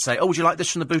 I can say, oh, would you like this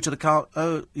from the boot of the car?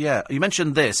 Oh, yeah. You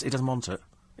mentioned this. He doesn't want it.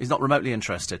 He's not remotely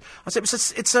interested. I said,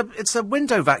 it's a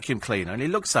window vacuum cleaner. And he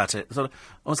looks at it. Sort of,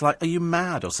 I was like, are you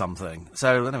mad or something?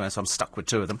 So, anyway, I'm stuck with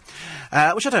 2 of them.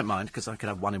 Which I don't mind, because I could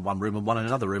have one in one room and one in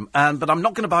another room. But I'm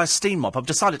not going to buy a steam mop. I've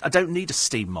decided I don't need a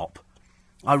steam mop.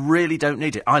 I really don't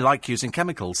need it. I like using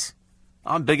chemicals.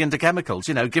 I'm big into chemicals.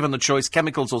 Given the choice,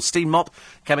 chemicals or steam mop,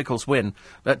 chemicals win.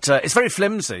 But it's very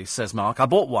flimsy, says Mark. I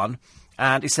bought one,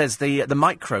 and it says the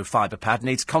microfiber pad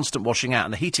needs constant washing out,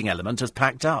 and the heating element has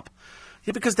packed up.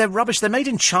 Yeah, because they're rubbish. They're made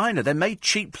in China. They're made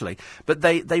cheaply, but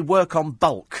they work on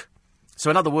bulk. So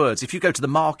in other words, if you go to the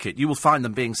market, you will find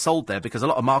them being sold there because a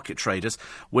lot of market traders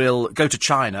will go to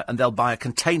China and they'll buy a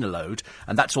container load,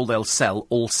 and that's all they'll sell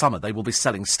all summer. They will be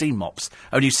selling steam mops.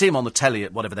 And you see them on the telly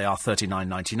at whatever they are,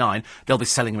 $39.99. They'll be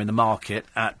selling them in the market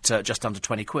at just under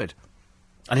 20 quid.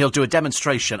 And he'll do a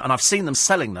demonstration, and I've seen them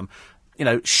selling them,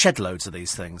 shed loads of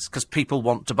these things, because people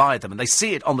want to buy them. And they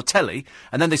see it on the telly,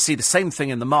 and then they see the same thing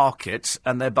in the market,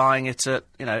 and they're buying it at,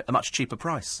 a much cheaper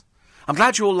price. I'm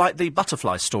glad you all liked the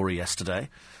butterfly story yesterday.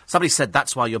 Somebody said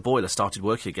that's why your boiler started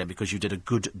working again, because you did a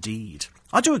good deed.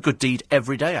 I do a good deed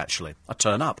every day, actually. I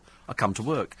turn up. I come to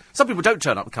work. Some people don't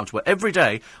turn up and come to work. Every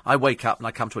day, I wake up and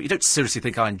I come to work. You don't seriously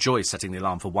think I enjoy setting the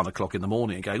alarm for 1 o'clock in the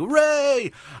morning and going,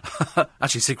 hooray!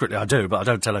 Actually, secretly I do, but I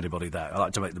don't tell anybody that. I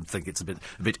like to make them think it's a bit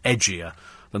edgier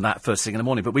than that first thing in the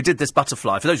morning. But we did this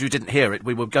butterfly. For those of you who didn't hear it,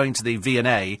 we were going to the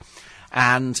V&A,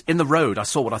 and in the road I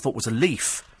saw what I thought was a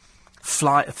leaf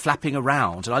flapping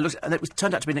around, and I looked, and it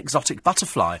turned out to be an exotic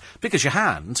butterfly, big as your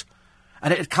hand,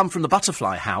 and it had come from the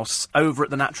butterfly house over at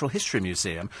the Natural History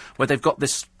Museum, where they've got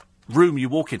this room you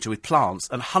walk into with plants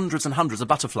and hundreds of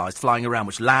butterflies flying around,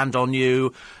 which land on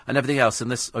you and everything else. And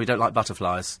this, oh, you don't like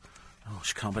butterflies? Oh,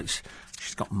 she can't. But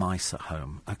she's got mice at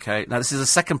home. Okay, now this is the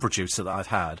second producer that I've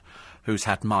had who's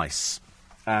had mice,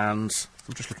 and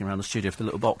I'm just looking around the studio for the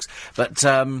little box, but.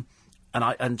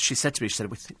 And she said to me,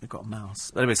 we think we've got a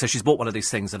mouse. Anyway, so she's bought one of these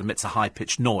things that emits a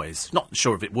high-pitched noise. Not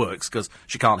sure if it works, because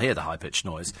she can't hear the high-pitched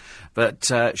noise. But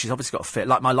she's obviously got a fit.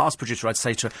 Like my last producer, I'd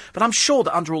say to her, but I'm sure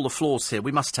that under all the floors here,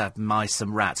 we must have mice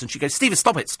and rats. And she goes, Stephen,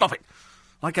 stop it. And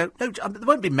I go, no, there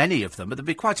won't be many of them, but there'll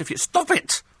be quite a few. Stop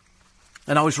it!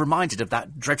 And I was reminded of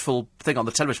that dreadful thing on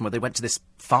the television where they went to this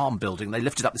farm building, they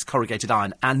lifted up this corrugated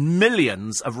iron, and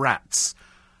millions of rats...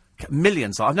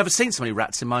 Millions. I've never seen so many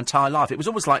rats in my entire life. It was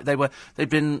almost like they'd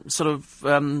been sort of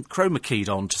chroma keyed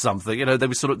onto something.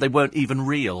 They weren't even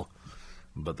real,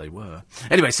 but they were.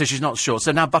 Anyway, so she's not sure.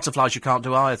 So now butterflies you can't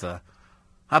do either.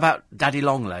 How about Daddy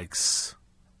Longlegs?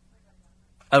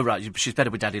 Oh right, she's better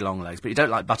with Daddy Longlegs, but you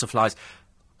don't like butterflies.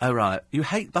 Oh right, you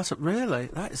hate really?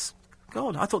 That is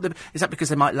God. I thought is that because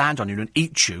they might land on you and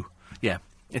eat you? Yeah.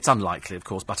 It's unlikely, of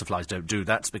course. Butterflies don't do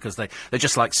that because they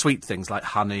just like sweet things like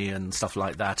honey and stuff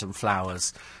like that and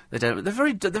flowers. They're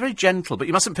very gentle, but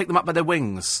you mustn't pick them up by their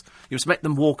wings. You must make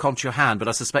them walk onto your hand, but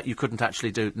I suspect you couldn't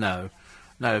actually do... No.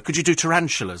 Could you do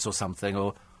tarantulas or something,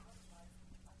 or...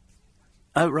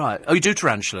 Oh, right. Oh, you do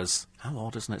tarantulas. How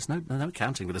odd, isn't it? There's no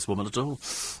counting with this woman at all.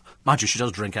 Mind you, she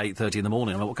does drink at 8:30 in the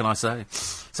morning. I mean, what can I say?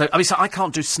 So I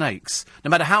can't do snakes. No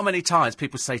matter how many times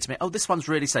people say to me, oh, this one's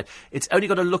really safe. It's only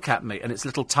got to look at me and its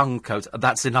little tongue coat.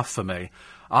 That's enough for me.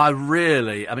 I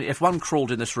mean, if one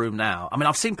crawled in this room now... I mean,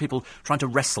 I've seen people trying to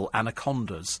wrestle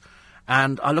anacondas.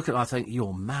 And I look at them and I think,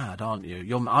 you're mad, aren't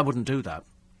you? I wouldn't do that.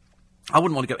 I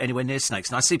wouldn't want to go anywhere near snakes.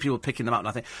 And I see people picking them up and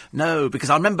I think, no, because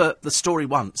I remember the story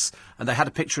once, and they had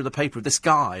a picture of the paper of this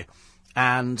guy,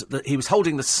 and he was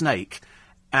holding the snake,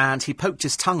 and he poked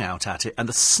his tongue out at it, and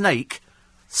the snake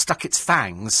stuck its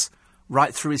fangs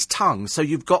right through his tongue. So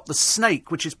you've got the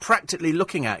snake, which is practically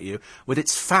looking at you, with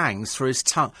its fangs through his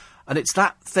tongue. And it's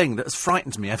that thing that has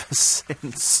frightened me ever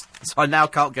since. So I now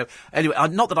can't go... Anyway,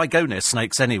 not that I go near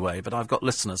snakes anyway, but I've got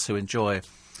listeners who enjoy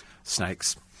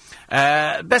snakes.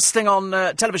 Best thing on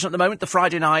television at the moment, the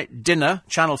Friday night dinner,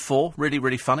 Channel 4, really,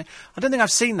 really funny. I don't think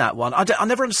I've seen that one. I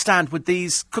never understand with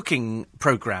these cooking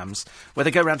programmes where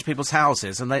they go around to people's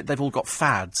houses and they've all got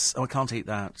fads. Oh, I can't eat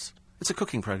that. It's a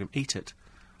cooking programme. Eat it.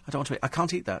 I don't want to eat. I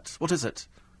can't eat that. What is it?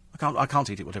 I can't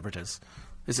eat it, whatever it is.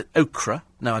 Is it okra?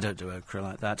 No, I don't do okra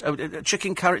like that. Oh,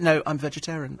 chicken curry? No, I'm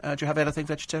vegetarian. Do you have anything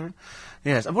vegetarian?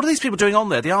 Yes. And what are these people doing on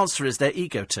there? The answer is they're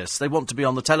egotists. They want to be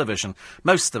on the television.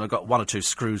 Most of them have got one or two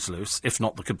screws loose, if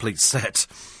not the complete set.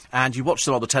 And you watch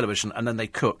them on the television, and then they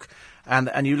cook.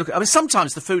 And you look at... I mean,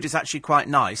 sometimes the food is actually quite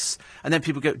nice, and then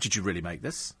people go, did you really make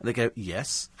this? And they go,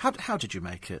 yes. How did you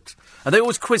make it? And they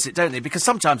always quiz it, don't they? Because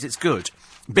sometimes it's good.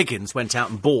 Biggins went out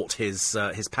and bought his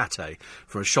pâté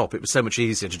from a shop. It was so much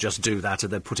easier to just do that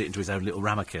and then put it into his own little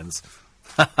ramekins.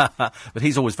 But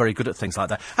he's always very good at things like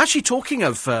that. Actually, talking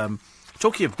of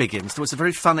Biggins, there was a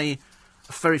very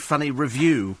funny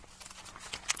review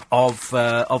of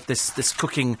this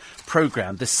cooking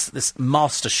programme, this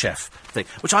MasterChef thing,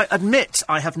 which I admit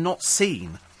I have not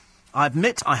seen. I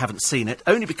admit I haven't seen it,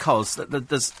 only because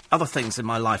there's other things in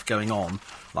my life going on,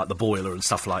 like the boiler and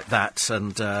stuff like that,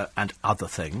 and other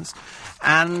things,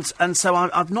 and so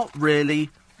I've not really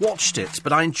watched it,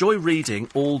 but I enjoy reading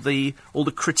all the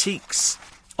critiques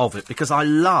of it, because I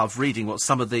love reading what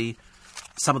some of the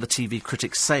TV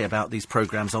critics say about these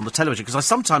programmes on the television, because I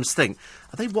sometimes think,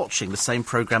 are they watching the same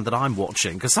programme that I'm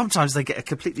watching? Because sometimes they get a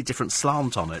completely different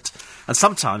slant on it, and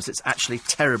sometimes it's actually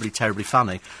terribly, terribly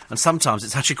funny, and sometimes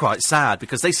it's actually quite sad,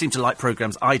 because they seem to like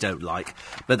programmes I don't like,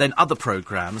 but then other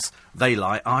programmes they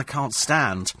like I can't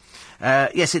stand.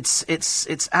 Yes,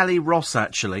 it's Ali Ross,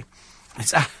 actually.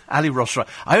 It's Ali Ross. Right.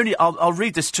 I'll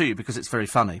read this to you because it's very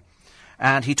funny.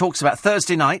 And he talks about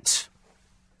Thursday night.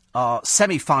 Our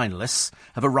semi-finalists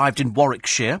have arrived in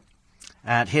Warwickshire,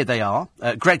 and here they are.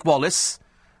 Greg Wallace,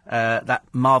 that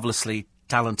marvellously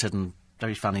talented and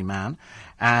very funny man,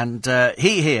 and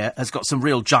he here has got some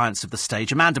real giants of the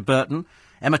stage. Amanda Burton,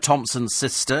 Emma Thompson's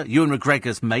sister, Ewan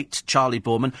McGregor's mate, Charlie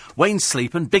Boorman, Wayne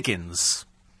Sleep and Biggins.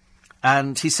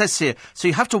 And he says here, so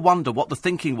you have to wonder what the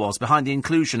thinking was behind the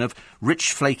inclusion of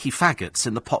rich, flaky faggots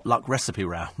in the potluck recipe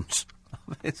round.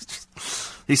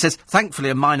 He says, thankfully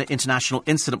a minor international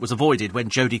incident was avoided when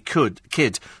Jodie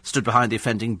Kidd stood behind the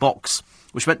offending box,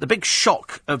 which meant the big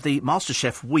shock of the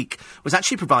MasterChef week was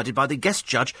actually provided by the guest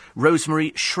judge,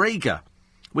 Rosemary Schrager,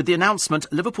 with the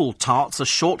announcement, Liverpool tarts are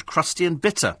short, crusty and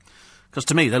bitter. Because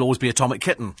to me, they'll always be Atomic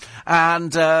Kitten.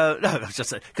 And,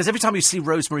 because every time you see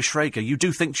Rosemary Schrager, you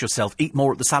do think to yourself, eat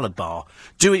more at the salad bar.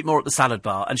 Do eat more at the salad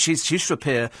bar. And she used to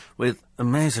appear with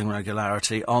amazing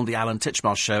regularity on the Alan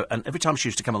Titchmarsh show. And every time she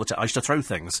used to come on the I used to throw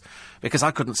things. Because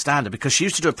I couldn't stand her. Because she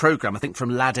used to do a programme, I think, from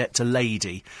ladette to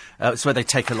lady. It's where they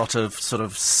take a lot of sort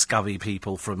of scubby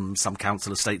people from some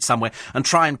council estate somewhere and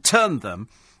try and turn them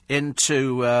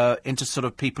into sort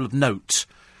of people of note.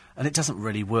 And it doesn't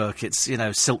really work. It's,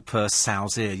 silk purse,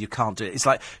 sow's ear. You can't do it. It's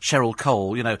like Cheryl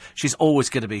Cole, she's always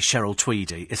going to be Cheryl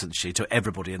Tweedy, isn't she, to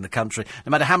everybody in the country.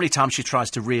 No matter how many times she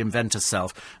tries to reinvent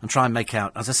herself and try and make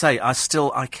out. As I say,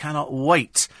 I cannot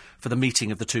wait for the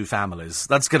meeting of the two families.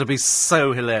 That's going to be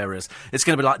so hilarious. It's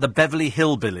going to be like the Beverly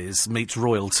Hillbillies meets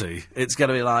royalty. It's going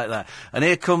to be like that. And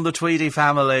here come the Tweedy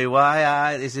family.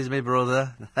 Why, this is my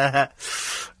brother.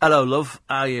 Hello, love.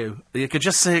 How are you? You could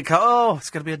just see it. Oh, it's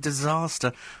going to be a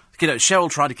disaster. Cheryl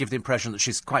tried to give the impression that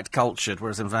she's quite cultured,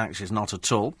 whereas in fact she's not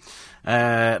at all.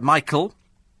 Michael,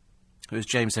 who's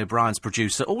James O'Brien's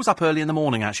producer, always up early in the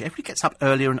morning, actually. Everybody gets up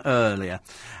earlier and earlier.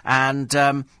 And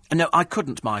no, I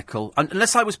couldn't, Michael,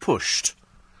 unless I was pushed.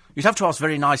 You'd have to ask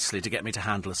very nicely to get me to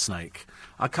handle a snake.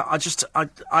 I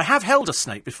have held a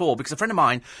snake before, because a friend of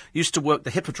mine used to work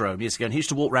the Hippodrome years ago, and he used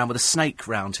to walk around with a snake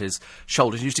round his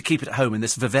shoulders. He used to keep it at home in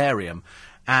this vivarium,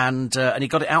 and he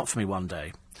got it out for me one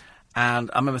day.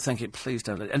 And I remember thinking, please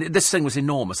don't... And this thing was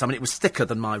enormous. I mean, it was thicker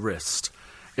than my wrist.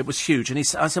 It was huge. And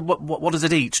I said, what does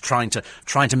it eat? Trying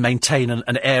to maintain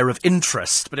an air of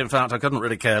interest. But in fact, I couldn't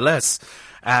really care less.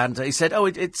 And he said,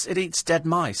 it eats dead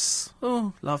mice.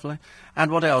 Oh, lovely. And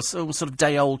what else? Oh, sort of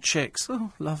day-old chicks.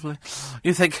 Oh, lovely.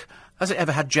 You think, has it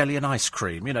ever had jelly and ice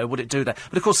cream? You know, would it do that?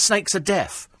 But of course, snakes are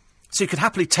deaf. So you could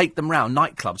happily take them round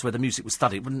nightclubs where the music was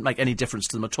studied. It wouldn't make any difference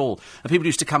to them at all. And people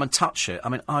used to come and touch it. I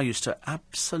mean, I used to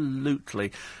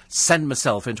absolutely send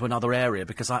myself into another area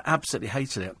because I absolutely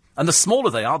hated it. And the smaller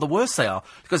they are, the worse they are.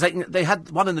 Because they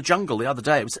had one in the jungle the other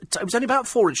day. It was only about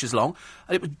 4 inches long,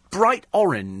 and it was bright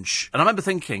orange. And I remember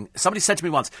thinking, somebody said to me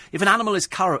once, if an animal is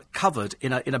covered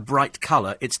in a bright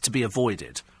colour, it's to be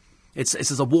avoided. It's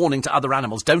as a warning to other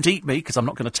animals. Don't eat me, because I'm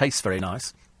not going to taste very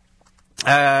nice.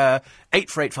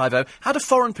 84850. How do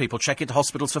foreign people check into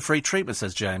hospitals for free treatment,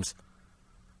 says James?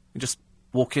 You just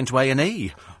walk into A&E.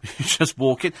 You just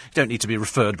walk in. You don't need to be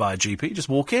referred by a GP. You just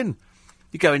walk in.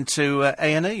 You go into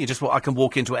A&E. I can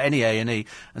walk into any A&E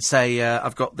and say,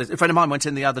 I've got this. A friend of mine went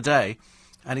in the other day,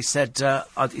 and he said, I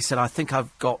think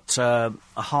I've got a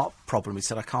heart problem. He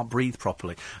said, I can't breathe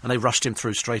properly. And they rushed him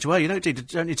through straight away. You don't need to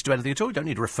do anything at all. You don't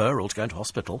need a referral to go into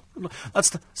hospital.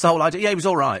 That's the whole idea. Yeah, he was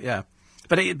all right, yeah.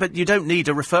 But you don't need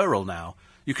a referral now.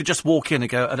 You could just walk in and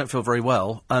go, I don't feel very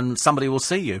well, and somebody will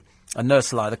see you. A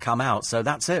nurse will either come out, so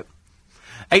that's it.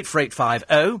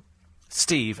 84850,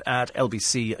 steve@lbc.co.uk.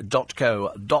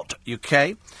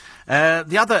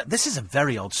 This is a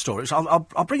very odd story.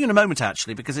 I'll bring you in a moment,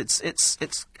 actually, because it's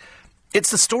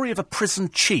the story of a prison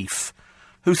chief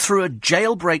who threw a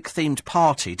jailbreak-themed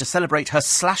party to celebrate her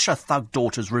slasher thug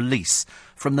daughter's release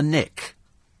from the Nick.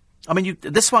 I mean,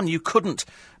 this one you couldn't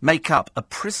make up. A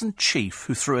prison chief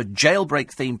who threw a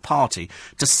jailbreak-themed party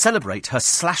to celebrate her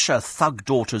slasher thug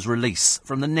daughter's release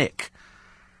from the Nick.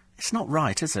 It's not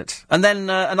right, is it? And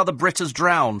then another Brit has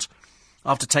drowned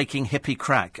after taking hippie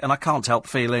crack. And I can't help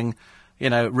feeling,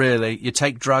 really, you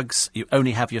take drugs, you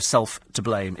only have yourself to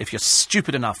blame. If you're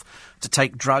stupid enough to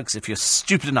take drugs, if you're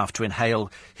stupid enough to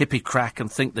inhale hippie crack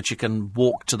and think that you can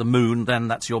walk to the moon, then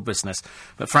that's your business.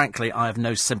 But frankly, I have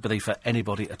no sympathy for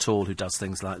anybody at all who does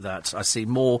things like that. I see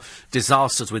more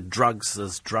disasters with drugs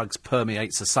as drugs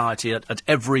permeate society at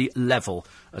every level.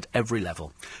 At every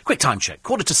level. Quick time check,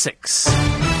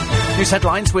 5:45. News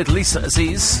headlines with Lisa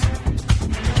Aziz.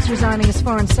 He's resigning as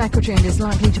Foreign Secretary and is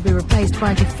likely to be replaced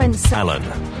by Defence... Alan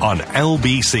on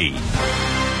LBC.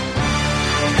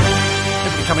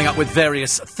 Coming up with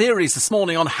various theories this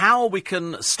morning on how we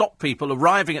can stop people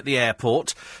arriving at the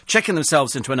airport, checking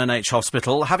themselves into an NH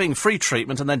hospital, having free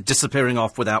treatment and then disappearing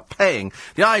off without paying.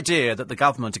 The idea that the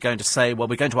government are going to say, well,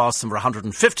 we're going to ask them for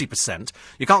 150%,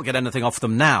 you can't get anything off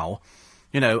them now.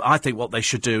 I think what they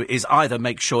should do is either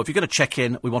make sure, if you're going to check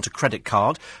in, we want a credit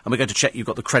card, and we're going to check you've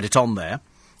got the credit on there.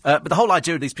 But the whole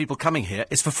idea of these people coming here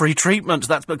is for free treatment.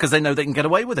 That's because they know they can get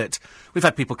away with it. We've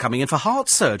had people coming in for heart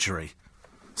surgery.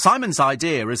 Simon's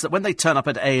idea is that when they turn up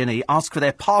at A&E, ask for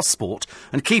their passport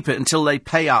and keep it until they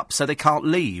pay up so they can't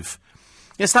leave.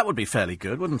 Yes, that would be fairly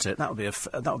good, wouldn't it? That would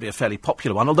be a fairly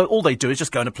popular one, although all they do is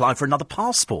just go and apply for another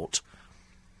passport.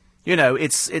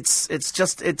 It's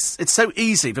so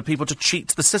easy for people to cheat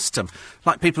the system.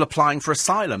 Like people applying for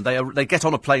asylum. They get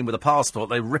on a plane with a passport,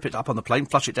 they rip it up on the plane,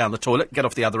 flush it down the toilet, get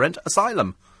off the other end,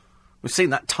 asylum. We've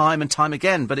seen that time and time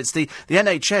again, but it's the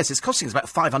NHS. It's costing us about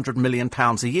 £500 million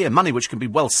a year, money which can be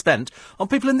well spent on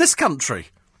people in this country.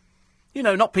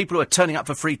 Not people who are turning up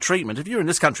for free treatment. If you're in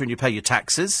this country and you pay your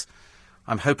taxes,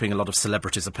 I'm hoping a lot of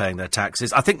celebrities are paying their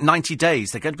taxes. I think 90 days,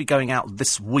 they're going to be going out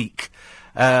this week.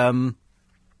 And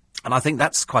I think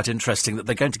that's quite interesting that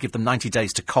they're going to give them 90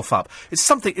 days to cough up. It's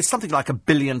something like £1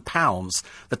 billion.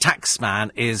 The tax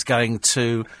man is going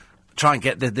to try and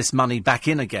get this money back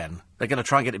in again. They're going to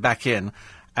try and get it back in,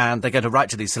 and they're going to write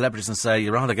to these celebrities and say,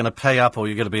 you're either going to pay up or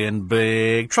you're going to be in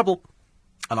big trouble.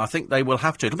 And I think they will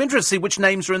have to. It'll be interesting to see which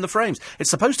names are in the frames. It's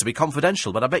supposed to be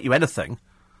confidential, but I bet you anything,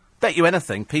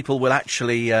 people will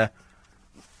actually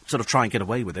sort of try and get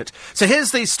away with it. So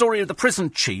here's the story of the prison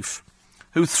chief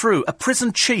who threw... A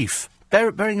prison chief,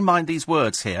 bearing in mind these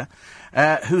words here,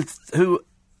 who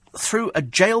threw a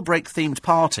jailbreak-themed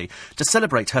party to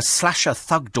celebrate her slasher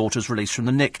thug daughter's release from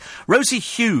the Nick. Rosie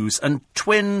Hughes and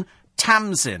twin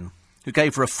Tamsin, who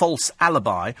gave her a false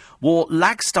alibi, wore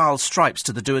lag-style stripes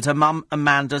to the do at her mum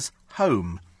Amanda's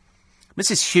home.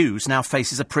 Mrs. Hughes now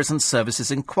faces a prison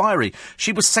services inquiry.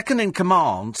 She was second in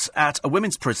command at a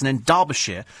women's prison in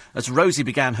Derbyshire as Rosie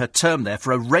began her term there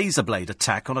for a razor blade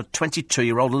attack on a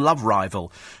 22-year-old love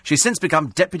rival. She's since become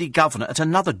deputy governor at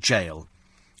another jail.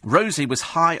 Rosie was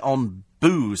high on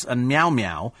booze and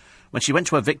meow-meow when she went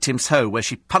to her victim's home where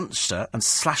she punched her and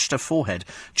slashed her forehead.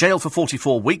 Jailed for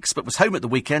 44 weeks, but was home at the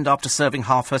weekend after serving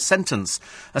half her sentence.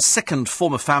 A second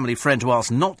former family friend who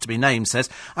asked not to be named says,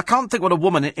 "I can't think what a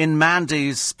woman in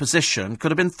Mandy's position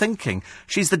could have been thinking.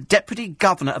 She's the deputy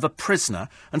governor of a prisoner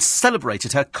and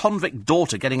celebrated her convict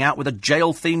daughter getting out with a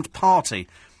jail-themed party.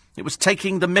 It was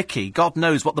taking the mickey. God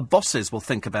knows what the bosses will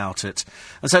think about it."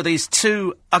 And so these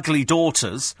two ugly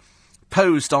daughters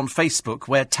posed on Facebook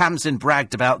where Tamsin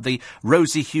bragged about the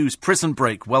Rosie Hughes prison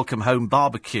break welcome home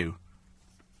barbecue.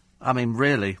 I mean,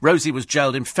 really. Rosie was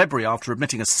jailed in February after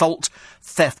admitting assault,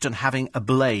 theft and having a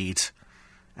blade.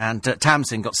 And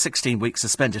Tamsin got 16 weeks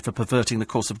suspended for perverting the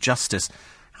course of justice.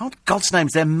 How in God's name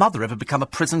has their mother ever become a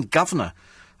prison governor?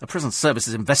 The prison service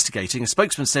is investigating. A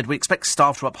spokesman said, "We expect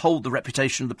staff to uphold the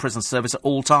reputation of the prison service at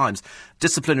all times.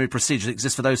 Disciplinary procedures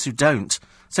exist for those who don't."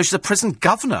 So she's a prison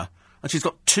governor. And she's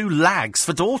got two lags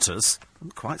for daughters.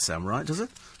 Doesn't quite sound right, does it?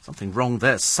 Something wrong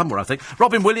there somewhere, I think.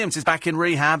 Robin Williams is back in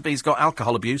rehab. He's got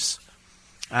alcohol abuse.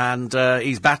 And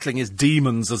he's battling his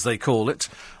demons, as they call it.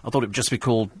 I thought it would just be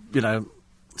called,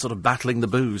 sort of battling the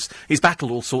booze. He's battled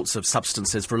all sorts of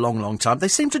substances for a long, long time. They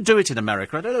seem to do it in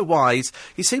America. I don't know why.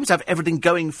 He seems to have everything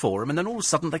going for him, and then all of a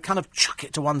sudden they kind of chuck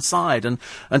it to one side and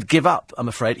give up, I'm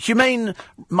afraid. Humane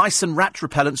mice and rat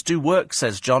repellents do work,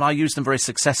 says John. I use them very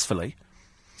successfully.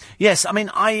 Yes, I mean,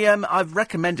 I've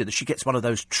recommended that she gets one of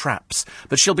those traps,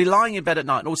 but she'll be lying in bed at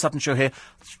night and all of a sudden she'll hear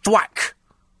thwack,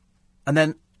 and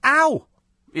then ow,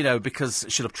 because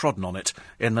she'll have trodden on it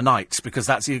in the night, because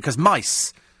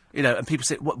mice, and people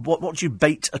say, what do you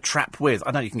bait a trap with?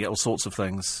 I know you can get all sorts of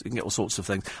things.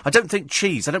 I don't think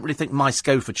cheese. I don't really think mice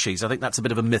go for cheese. I think that's a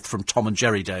bit of a myth from Tom and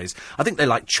Jerry days. I think they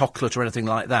like chocolate or anything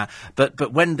like that.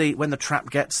 But when the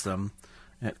trap gets them,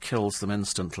 it kills them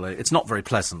instantly. It's not very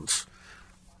pleasant.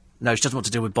 No, she doesn't want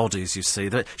to deal with bodies, you see.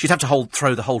 She'd have to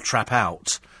throw the whole trap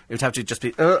out. It would have to just be,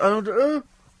 throw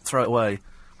it away.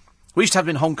 We used to have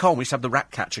it in Hong Kong. We used to have the rat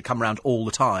catcher come round all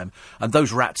the time. And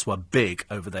those rats were big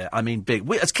over there. I mean,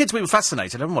 big. As kids, we were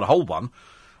fascinated. I didn't want to hold one.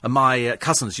 And my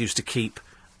cousins used to keep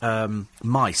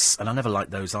mice. And I never liked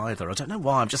those either. I don't know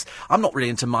why. I'm not really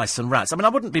into mice and rats. I mean, I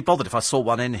wouldn't be bothered if I saw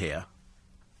one in here,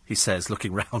 he says,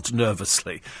 looking round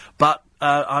nervously. But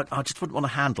I just wouldn't want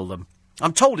to handle them.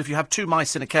 I'm told if you have two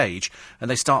mice in a cage and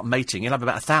they start mating, you'll have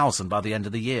about 1,000 by the end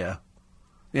of the year.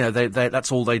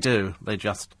 That's all they do. They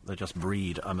just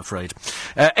breed, I'm afraid.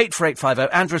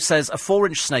 84850. Andrew says, a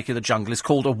 4-inch snake in the jungle is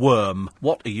called a worm.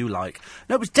 What are you like?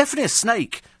 No, it was definitely a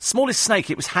snake. Smallest snake.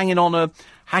 It was hanging on a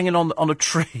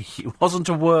tree. It wasn't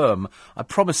a worm. I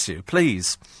promise you.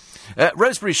 Please.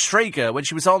 Rosemary Schrager, when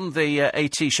she was on the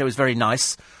AT show, was very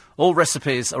nice. All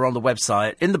recipes are on the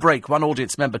website. In the break, one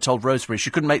audience member told Rosemary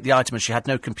she couldn't make the item as she had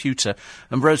no computer,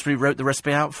 and Rosemary wrote the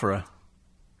recipe out for her.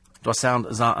 Do I sound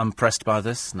as unimpressed by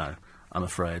this? No, I'm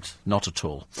afraid. Not at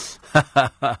all.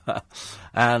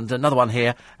 And another one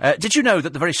here. Did you know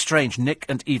that the very strange Nick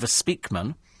and Eva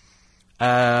Speakman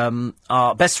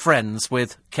are best friends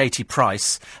with Katie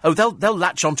Price? Oh, they'll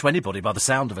latch on to anybody by the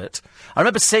sound of it. I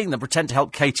remember seeing them pretend to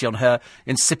help Katie on her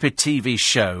insipid TV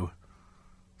show.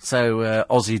 So,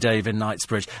 Aussie Dave in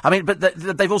Knightsbridge. I mean, but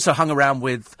they've also hung around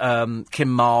with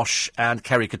Kim Marsh and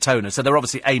Kerry Katona, so they're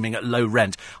obviously aiming at low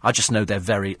rent. I just know they're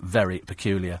very, very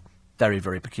peculiar. Very,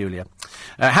 very peculiar.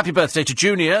 Happy birthday to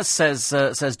Junior, says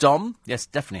Dom. Yes,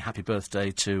 definitely happy birthday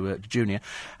to Junior.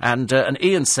 And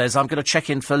Ian says, I'm going to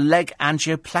check in for leg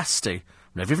angioplasty.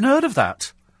 Never even heard of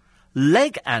that.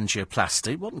 Leg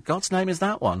angioplasty? What in God's name is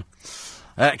that one?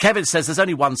 Kevin says there's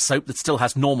only one soap that still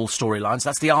has normal storylines.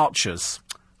 That's The Archers.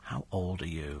 How old are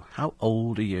you?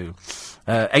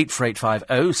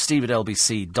 84850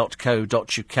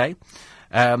 steve@lbc.co.uk.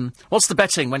 What's the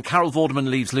betting? When Carol Vorderman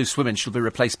leaves Loose Women, she'll be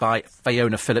replaced by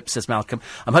Fiona Phillips, says Malcolm.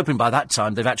 I'm hoping by that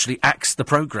time they've actually axed the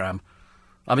programme.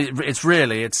 I mean,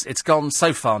 it's gone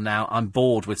so far now, I'm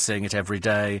bored with seeing it every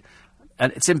day.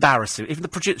 And it's embarrassing. Even the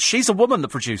producer, she's a woman, the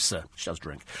producer. She does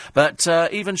drink. But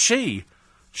even she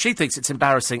thinks it's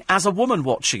embarrassing as a woman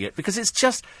watching it, because it's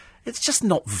just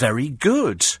not very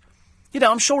good.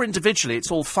 I'm sure individually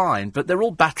it's all fine, but they're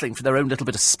all battling for their own little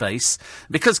bit of space.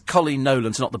 Because Colleen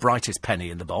Nolan's not the brightest penny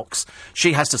in the box,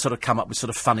 she has to sort of come up with sort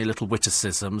of funny little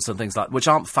witticisms and things which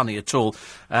aren't funny at all.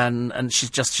 And she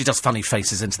does funny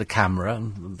faces into the camera,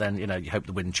 and then, you hope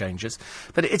the wind changes.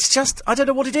 But it's just, I don't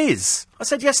know what it is. I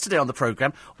said yesterday on the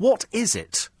programme, what is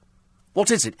it?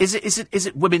 What is it? Is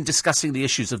it women discussing the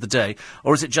issues of the day,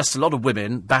 or is it just a lot of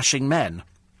women bashing men?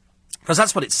 Because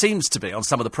that's what it seems to be on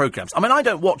some of the programmes. I mean, I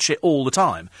don't watch it all the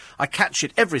time. I catch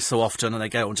it every so often, and they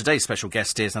go, on today's special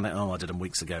guest is, and I think, I did them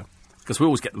weeks ago. Because we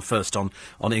always get them first on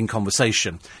In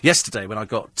Conversation. Yesterday, when I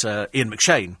got Ian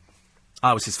McShane,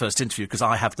 I was his first interview, because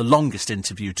I have the longest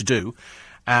interview to do,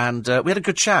 and we had a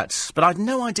good chat. But I had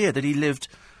no idea that he lived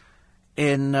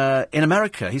in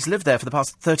America. He's lived there for the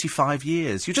past 35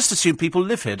 years. You just assume people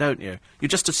live here, don't you? You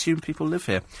just assume people live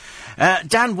here.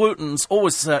 Dan Wooten's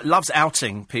always loves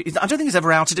outing people. I don't think he's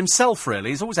ever outed himself, really.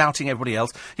 He's always outing everybody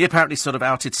else. He apparently sort of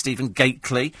outed Stephen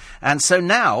Gately. And so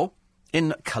now,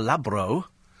 in Calabro,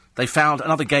 they found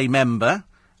another gay member.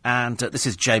 And this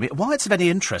is Jamie. Why it's of any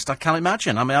interest, I can't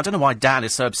imagine. I mean, I don't know why Dan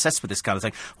is so obsessed with this kind of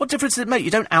thing. What difference does it make? You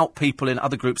don't out people in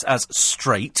other groups as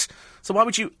straight. So why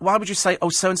would you say, oh,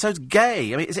 so-and-so's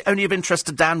gay? I mean, is it only of interest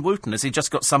to Dan Wooten? Has he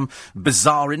just got some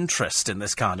bizarre interest in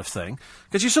this kind of thing?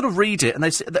 Because you sort of read it, and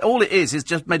all it is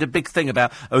just made a big thing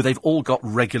about, oh, they've all got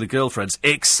regular girlfriends,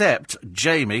 except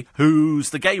Jamie,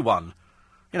 who's the gay one.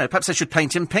 You know, perhaps they should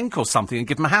paint him pink or something and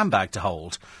give him a handbag to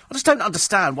hold. I just don't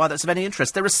understand why that's of any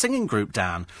interest. They're a singing group,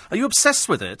 Dan. Are you obsessed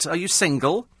with it? Are you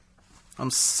single?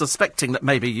 I'm suspecting that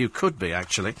maybe you could be,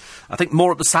 actually. I think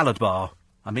more at the salad bar.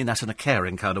 I mean that in a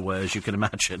caring kind of way, as you can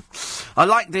imagine. I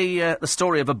like the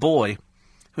story of a boy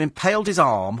who impaled his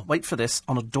arm, wait for this,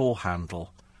 on a door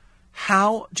handle.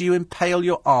 How do you impale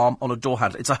your arm on a door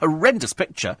handle? It's a horrendous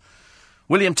picture.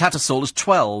 William Tattersall is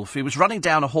 12. He was running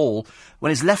down a hall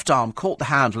when his left arm caught the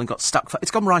handle and got stuck.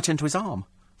 It's gone right into his arm.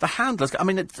 The handle I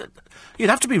mean, you'd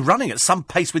have to be running at some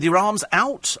pace with your arms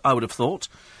out, I would have thought.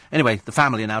 Anyway, the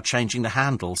family are now changing the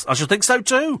handles. I should think so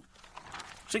too.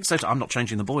 I'm not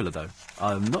changing the boiler, though.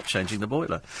 I'm not changing the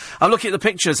boiler. I'm looking at the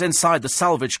pictures inside the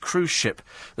salvage cruise ship.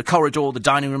 The corridor, the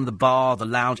dining room, the bar, the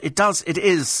lounge. It's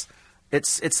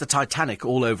the Titanic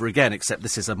all over again, except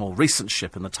this is a more recent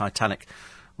ship, and the Titanic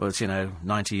was,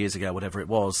 90 years ago, whatever it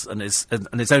was, and is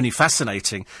only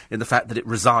fascinating in the fact that it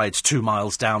resides 2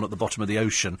 miles down at the bottom of the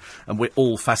ocean, and we're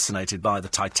all fascinated by the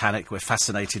Titanic. We're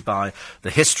fascinated by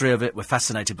the history of it. We're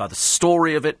fascinated by the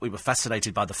story of it. We were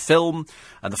fascinated by the film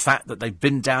and the fact that they've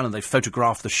been down and they've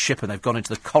photographed the ship and they've gone into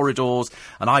the corridors.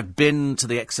 And I've been to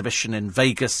the exhibition in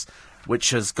Vegas, which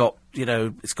has got,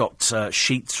 it's got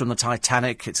sheets from the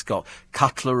Titanic. It's got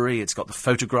cutlery. It's got the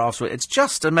photographs. It's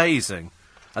just amazing.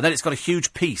 And then it's got a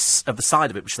huge piece of the side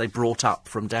of it, which they brought up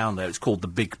from down there. It's called the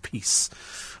Big Piece.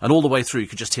 And all the way through, you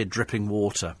could just hear dripping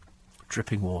water.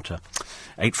 Dripping water.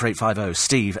 84850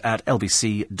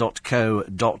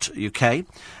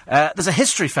 steve@lbc.co.uk. There's a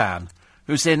history fan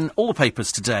who's in all the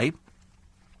papers today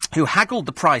who haggled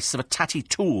the price of a tatty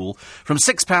tool from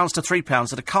 £6 to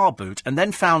 £3 at a car boot and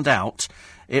then found out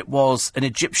it was an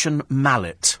Egyptian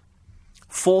mallet.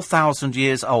 4,000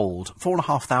 years old.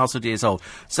 4,500 years old.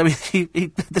 So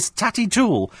this tatty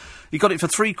tool, he got it for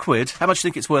 £3. How much do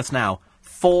you think it's worth now?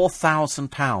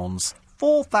 £4,000.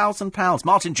 £4,000.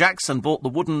 Martin Jackson bought the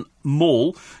wooden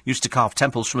maul, used to carve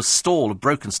temples, from a stall of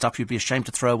broken stuff you'd be ashamed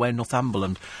to throw away in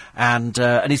Northumberland. And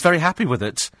he's very happy with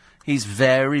it. He's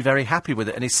very, very happy with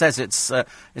it, and he says it's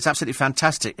absolutely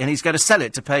fantastic, and he's going to sell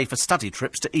it to pay for study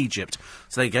trips to Egypt.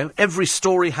 So there you go. Every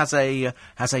story has a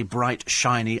bright,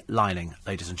 shiny lining,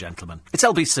 ladies and gentlemen. It's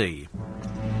LBC.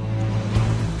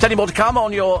 Plenty more to come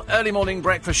on your early morning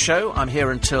breakfast show. I'm here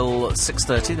until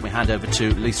 6:30. Then we hand over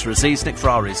to Lisa Aziz. Nick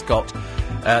Ferrari's got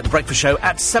the breakfast show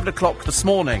at 7 o'clock this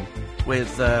morning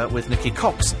with Nikki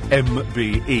Cox,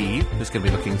 MBE, who's going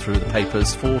to be looking through the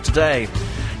papers for today.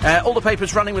 All the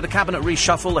papers running with the cabinet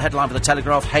reshuffle. The headline for the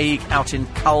Telegraph: Hague out in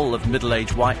cull of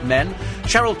middle-aged white men.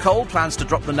 Cheryl Cole plans to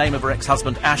drop the name of her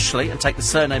ex-husband Ashley and take the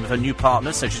surname of her new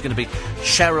partner, so she's going to be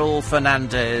Cheryl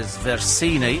Fernandez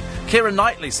Versini. Keira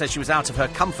Knightley says she was out of her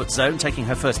comfort zone, taking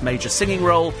her first major singing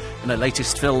role in her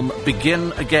latest film,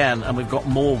 Begin Again. And we've got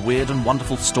more weird and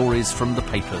wonderful stories from the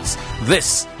papers.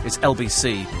 This is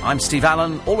LBC. I'm Steve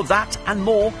Allen. All of that and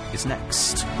more is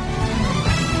next.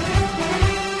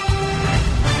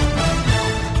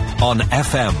 On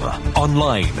FM,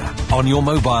 online, on your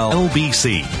mobile,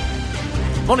 LBC.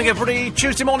 Morning, everybody.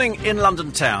 Tuesday morning in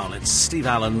London town. It's Steve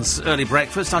Allen's early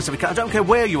breakfast. Nice to be. I don't care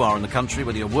where you are in the country,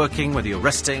 whether you're working, whether you're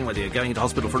resting, whether you're going into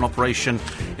hospital for an operation,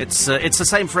 It's the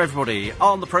same for everybody.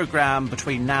 On the programme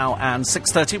between now and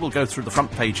 6:30, we'll go through the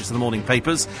front pages of the morning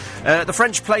papers. The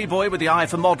French playboy with the eye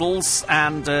for models,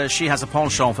 and she has a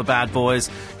penchant for bad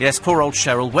boys. Yes, poor old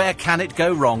Cheryl. Where can it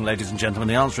go wrong, ladies and gentlemen?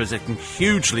 The answer is it can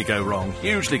hugely go wrong,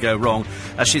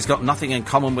 as she's got nothing in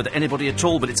common with anybody at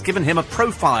all, but it's given him a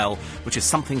profile, which is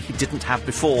something he didn't have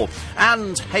before.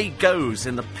 And Hay goes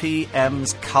in the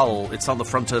PM's cull. It's on the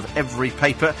front of every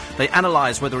paper. They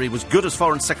analyse whether he was good as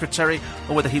Foreign Secretary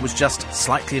or whether he was just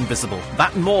slightly invisible.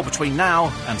 That and more between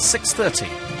now and 6:30.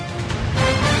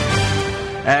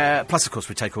 Plus, of course,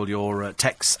 we take all your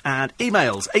texts and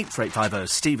emails. 84850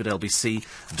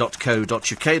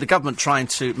 steve@lbc.co.uk. The government trying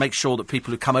to make sure that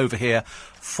people who come over here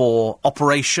for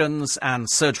operations and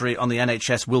surgery on the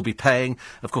NHS will be paying,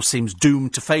 of course, seems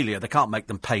doomed to failure. They can't make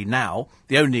them pay now.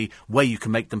 The only way you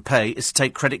can make them pay is to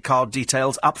take credit card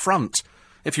details up front.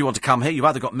 If you want to come here, you've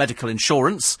either got medical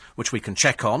insurance, which we can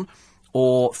check on,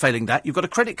 or, failing that, you've got a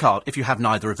credit card. If you have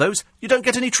neither of those, you don't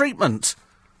get any treatment.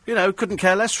 You know, couldn't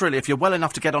care less, really. If you're well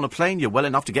enough to get on a plane, you're well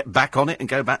enough to get back on it and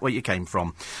go back where you came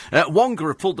from. Wonga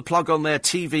have pulled the plug on their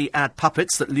TV ad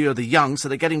puppets that lure the young, so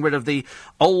they're getting rid of the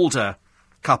older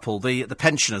couple, the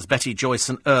pensioners, Betty, Joyce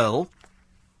and Earl.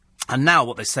 And now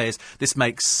what they say is this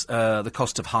makes the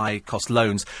cost of high-cost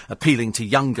loans appealing to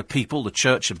younger people. The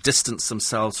Church have distanced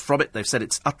themselves from it. They've said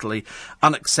it's utterly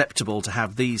unacceptable to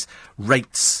have these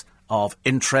rates of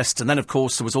interest. And then, of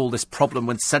course, there was all this problem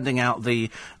with sending out the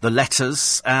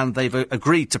letters, and they've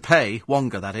agreed to pay,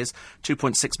 Wonga that is,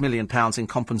 £2.6 million in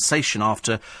compensation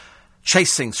after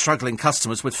chasing struggling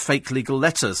customers with fake legal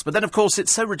letters. But then, of course,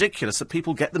 it's so ridiculous that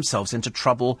people get themselves into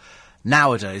trouble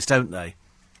nowadays, don't they?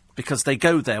 Because they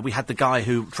go there. We had the guy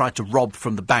who tried to rob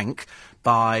from the bank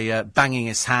by banging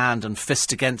his hand and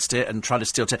fist against it and tried to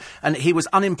steal and he was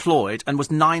unemployed and was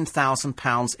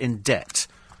 £9,000 in debt.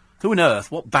 Who on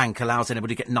earth, what bank allows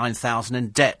anybody to get £9,000 in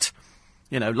debt?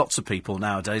 You know, lots of people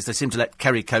nowadays, they seem to let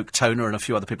Kerry Coke Toner and a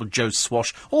few other people, Joe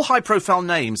Swash, all high-profile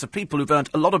names of people who've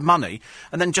earned a lot of money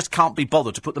and then just can't be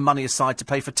bothered to put the money aside to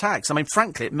pay for tax. I mean,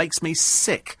 frankly, it makes me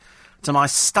sick to my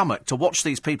stomach to watch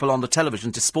these people on the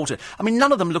television disport it. I mean,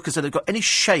 none of them look as though they've got any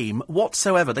shame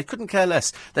whatsoever. They couldn't care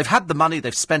less. They've had the money,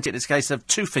 they've spent it. It's a case of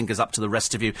two fingers up to the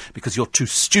rest of you because you're too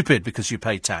stupid because you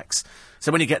pay tax.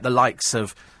 So when you get the likes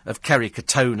of Kerry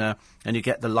Katona and you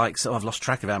get the likes of, I've lost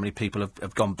track of how many people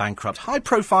have gone bankrupt.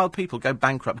 High-profile people go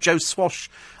bankrupt. Joe Swash,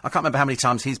 I can't remember how many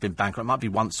times he's been bankrupt. It might be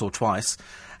once or twice.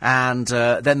 And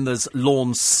then there's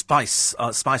Lorne Spicer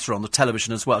on the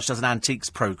television as well. She does an antiques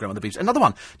programme on the BBC. Another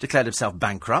one declared himself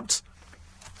bankrupt.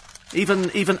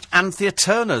 Even Anthea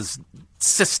Turner's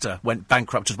sister went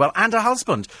bankrupt as well, and her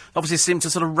husband obviously seemed to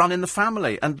sort of run in the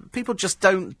family, and people just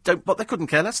don't but they couldn't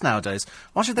care less nowadays.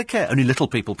 Why should they care? Only little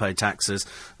people pay taxes,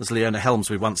 as Leona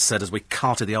Helmsby once said as we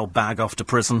carted the old bag off to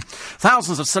prison.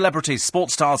 Thousands of celebrities,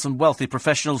 sports stars and wealthy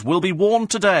professionals will be warned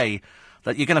today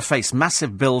that you're going to face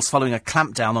massive bills following a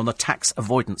clampdown on the tax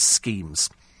avoidance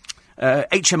schemes.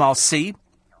 HMRC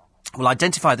will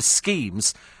identify the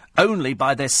schemes only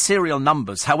by their serial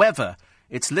numbers. However,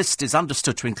 its list is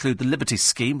understood to include the Liberty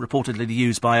Scheme, reportedly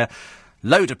used by a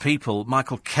load of people.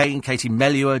 Michael Caine, Katie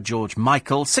Melua, George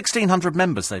Michael. 1,600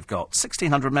 members they've got.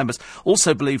 1,600 members.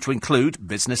 Also believed to include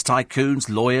business tycoons,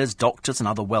 lawyers, doctors and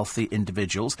other wealthy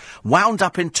individuals. Wound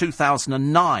up in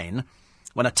 2009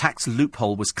 when a tax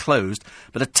loophole was closed.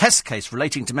 But a test case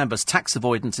relating to members' tax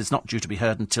avoidance is not due to be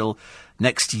heard until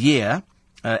next year.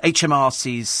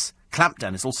 HMRC's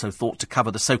clampdown is also thought to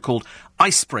cover the so-called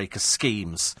icebreaker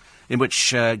schemes, in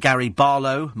which Gary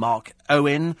Barlow, Mark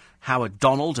Owen, Howard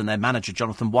Donald and their manager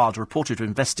Jonathan Wilder reported to have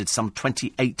invested some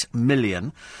 $28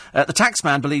 million. The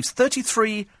taxman believes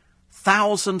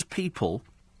 33,000 people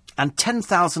and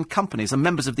 10,000 companies are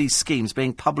members of these schemes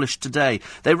being published today.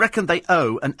 They reckon they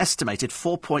owe an estimated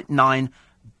 $4.9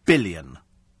 billion.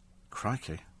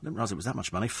 Crikey, I didn't realise it was that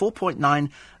much money. $4.9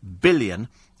 billion.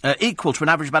 Equal to an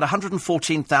average of about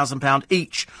 £114,000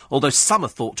 each, although some are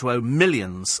thought to owe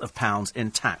millions of pounds in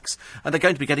tax. And they're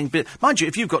going to be getting... Mind you,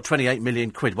 if you've got 28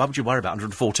 million quid, why would you worry about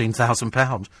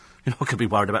 £114,000? You're not going to be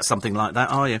worried about something like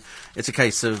that, are you? It's a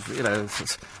case of, you know,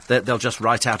 they'll just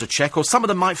write out a cheque, or some of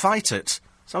them might fight it.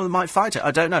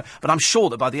 I don't know. But I'm sure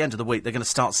that by the end of the week they're going to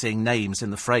start seeing names in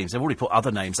the frames. They've already put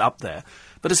other names up there.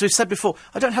 But as we've said before,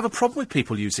 I don't have a problem with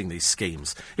people using these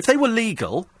schemes. If they were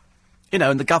legal... You know,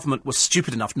 and the government was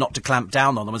stupid enough not to clamp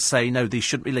down on them and say, no, these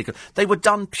shouldn't be legal. They were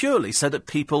done purely so that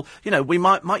people, you know, we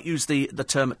might use the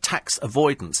term tax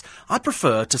avoidance. I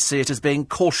prefer to see it as being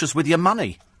cautious with your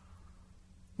money.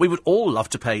 We would all love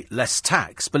to pay less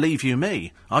tax, believe you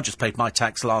me. I just paid my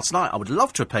tax last night. I would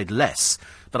love to have paid less,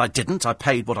 but I didn't. I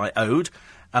paid what I owed.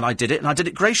 And I did it, and I did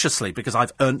it graciously, because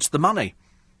I've earned the money.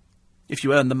 If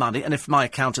you earn the money, and if my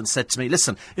accountant said to me,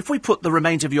 listen, if we put the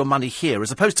remainder of your money here, as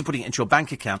opposed to putting it into your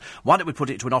bank account, why don't we put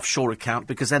it into an offshore account?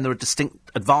 Because then there are distinct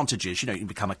advantages. You know, you can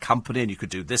become a company and you could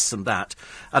do this and that.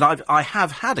 And I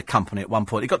have had a company at one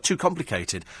point. It got too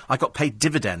complicated. I got paid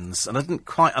dividends, and I didn't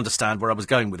quite understand where I was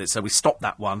going with it, so we stopped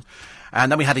that one.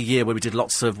 And then we had a year where we did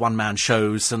lots of one-man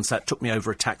shows, and so that took me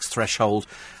over a tax threshold.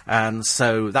 And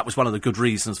so that was one of the good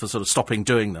reasons for sort of stopping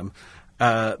doing them.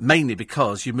 Mainly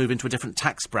because you move into a different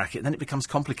tax bracket, and then it becomes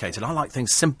complicated. I like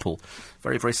things simple.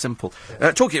 Very, very simple.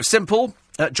 Talking of simple,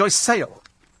 Joyce Sale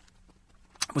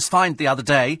was fined the other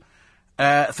day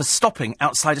for stopping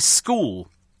outside a school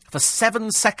for 7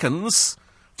 seconds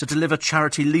to deliver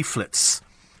charity leaflets.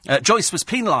 Joyce was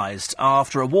penalised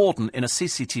after a warden in a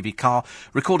CCTV car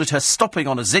recorded her stopping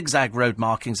on a zigzag road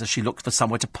markings as she looked for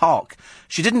somewhere to park.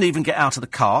 She didn't even get out of the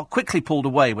car, quickly pulled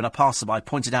away when a passerby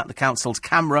pointed out the council's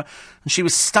camera, and she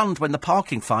was stunned when the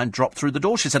parking fine dropped through the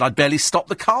door. She said, "I'd barely stopped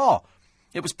the car.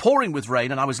 It was pouring with rain,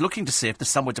 and I was looking to see if there's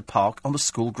somewhere to park on the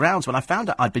school grounds. When I found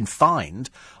out I'd been fined,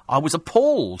 I was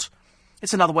appalled."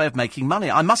 It's another way of making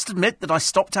money. I must admit that I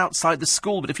stopped outside the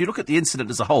school, but if you look at the incident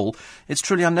as a whole, it's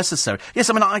truly unnecessary. Yes,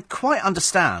 I mean, I quite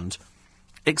understand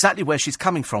exactly where she's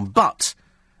coming from, but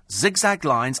zigzag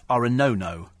lines are a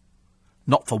no-no.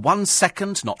 Not for 1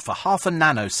 second, not for half a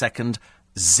nanosecond,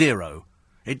 zero.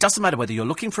 It doesn't matter whether you're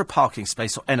looking for a parking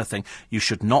space or anything, you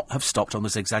should not have stopped on the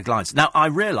zigzag lines. Now, I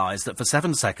realise that for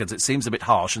 7 seconds it seems a bit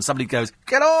harsh, and somebody goes,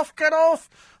 "Get off, get off!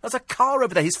 There's a car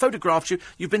over there, he's photographed you,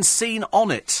 you've been seen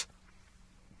on it."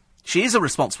 She is a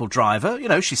responsible driver, you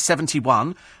know, she's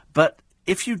 71, but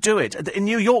if you do it... In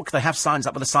New York, they have signs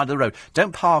up on the side of the road.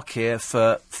 Don't park here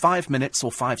for 5 minutes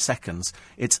or 5 seconds.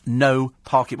 It's no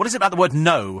parking. What is it about the word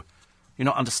no? You're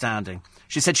not understanding.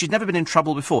 She said she'd never been in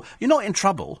trouble before. You're not in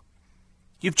trouble.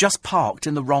 You've just parked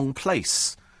in the wrong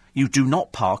place. You do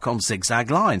not park on zigzag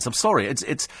lines. I'm sorry,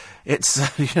 it's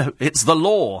you know, it's the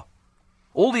law.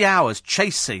 All the hours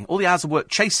of work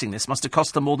chasing this must have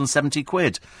cost them more than 70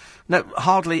 quid. No,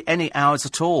 hardly any hours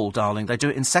at all, darling. They do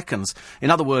it in seconds.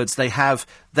 In other words, they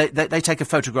take a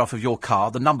photograph of your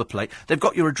car, the number plate. They've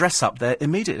got your address up there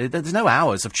immediately. There's no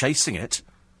hours of chasing it.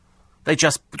 They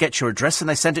just get your address and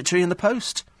they send it to you in the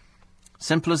post.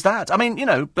 Simple as that. I mean, you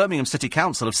know, Birmingham City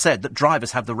Council have said that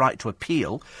drivers have the right to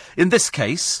appeal. In this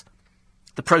case,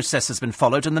 the process has been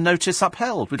followed and the notice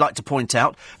upheld. We'd like to point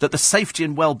out that the safety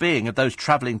and well-being of those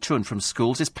travelling to and from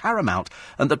schools is paramount,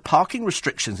 and that parking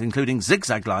restrictions, including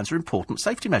zigzag lines, are important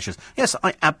safety measures. Yes,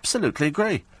 I absolutely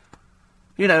agree.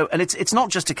 You know, and it's not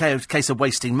just a case of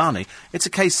wasting money. It's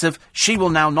a case of she will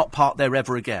now not park there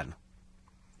ever again.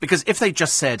 Because if they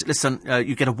just said, listen,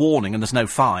 you get a warning and there's no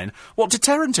fine, what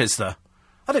deterrent is there?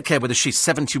 I don't care whether she's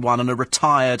 71 and a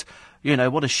retired, you know,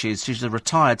 what is she? She's a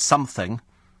retired something.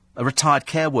 A retired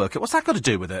care worker. What's that got to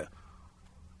do with it?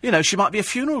 You know, she might be a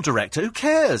funeral director. Who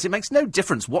cares? It makes no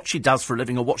difference what she does for a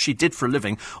living or what she did for a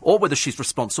living, or whether she's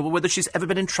responsible, or whether she's ever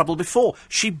been in trouble before.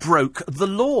 She broke the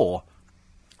law.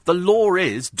 The law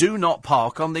is, do not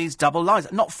park on these double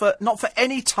lines. Not for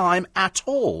any time at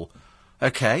all.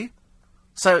 OK?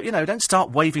 So, you know, don't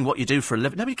start waving what you do for a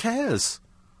living. Nobody cares.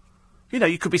 You know,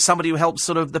 you could be somebody who helps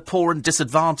sort of the poor and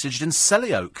disadvantaged in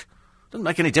Sellyoak. Doesn't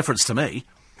make any difference to me.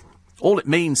 All it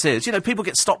means is, you know, people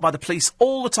get stopped by the police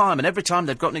all the time, and every time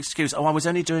they've got an excuse. Oh, I was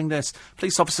only doing this.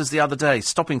 Police officers the other day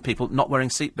stopping people not wearing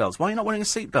seatbelts. Why are you not wearing a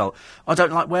seatbelt? I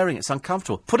don't like wearing it. It's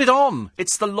uncomfortable. Put it on.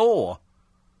 It's the law.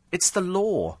 It's the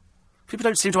law. People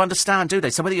don't seem to understand, do they?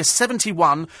 So whether you're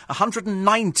 71,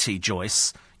 190,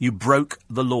 Joyce, you broke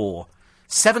the law.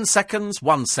 7 seconds,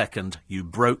 1 second, you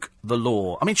broke the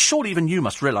law. I mean, surely even you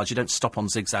must realise you don't stop on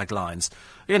zigzag lines.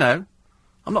 You know?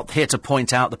 I'm not here to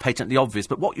point out the patently obvious,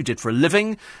 but what you did for a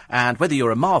living, and whether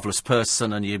you're a marvellous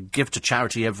person and you give to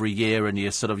charity every year and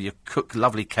you cook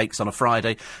lovely cakes on a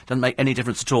Friday, doesn't make any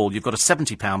difference at all. You've got a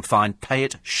 £70 fine. Pay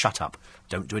it. Shut up.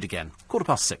 Don't do it again.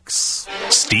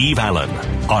 6:15. Steve Allen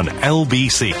on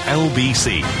LBC.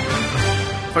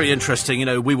 Very interesting. You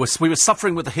know, we were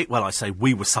suffering with the heat. Well, I say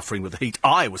we were suffering with the heat.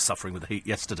 I was suffering with the heat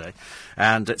yesterday,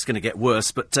 and it's going to get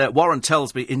worse. But Warren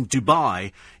tells me in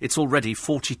Dubai it's already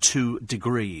 42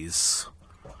 degrees.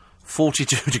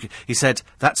 42 degrees. He said,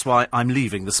 that's why I'm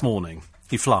leaving this morning.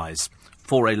 He flies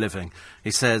for a living.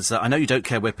 He says, I know you don't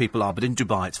care where people are, but in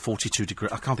Dubai it's 42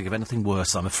 degrees. I can't think of anything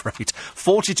worse, I'm afraid.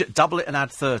 42, double it and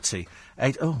add 30.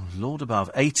 Oh, Lord above.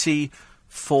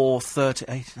 84, 30,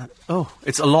 80. Oh,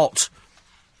 it's a lot.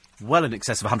 Well in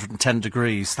excess of 110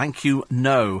 degrees. Thank you,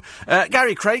 no.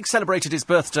 Gary Craig celebrated his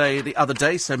birthday the other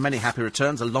day, so many happy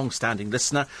returns. A long-standing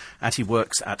listener, and he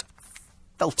works at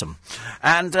Feltham.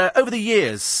 And over the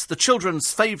years, the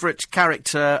children's favourite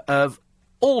character of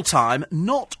all time,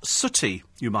 not Sooty,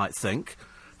 you might think,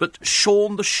 but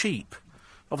Shaun the Sheep.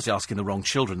 Obviously asking the wrong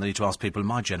children. They need to ask people in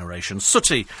my generation.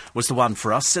 Sooty was the one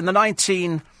for us. In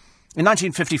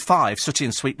 1955, Sooty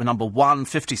and Sweet were number 1.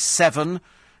 57,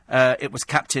 it was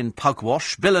Captain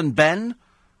Pugwash. Bill and Ben,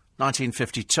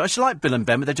 1952. I actually like Bill and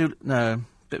Ben, but they do... No, a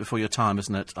bit before your time,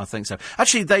 isn't it? I think so.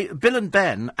 Actually, Bill and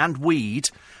Ben and Weed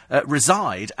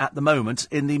reside at the moment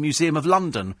in the Museum of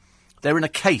London. They're in a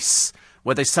case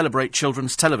where they celebrate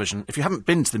children's television. If you haven't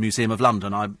been to the Museum of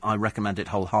London, I recommend it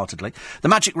wholeheartedly. The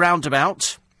Magic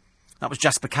Roundabout, that was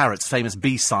Jasper Carrot's famous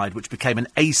B-side, which became an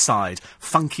A-side.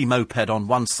 Funky Moped on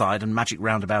one side and Magic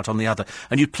Roundabout on the other.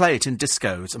 And you'd play it in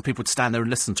discos, and people would stand there and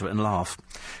listen to it and laugh.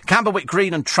 Camberwick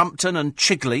Green and Trumpton and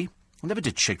Chigley. I never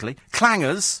did Chigley.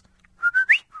 Clangers.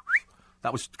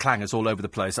 That was clangers all over the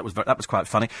place. That was quite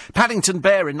funny. Paddington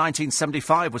Bear in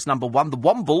 1975 was number 1. The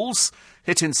Wombles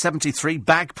hit in 73.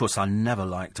 Bagpuss I never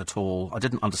liked at all. I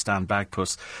didn't understand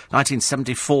Bagpuss.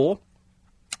 1974.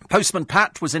 Postman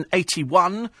Pat was in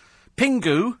 81.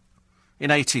 Pingu in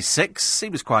 86. He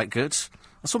was quite good.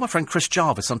 I saw my friend Chris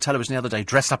Jarvis on television the other day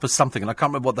dressed up as something, and I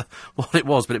can't remember what it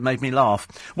was, but it made me laugh.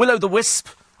 Will o' the Wisp,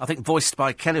 I think voiced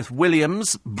by Kenneth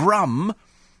Williams. Brum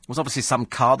was obviously some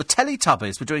car. The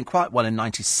Teletubbies were doing quite well in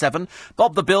 97.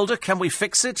 Bob the Builder, Can We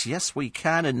Fix It? Yes, we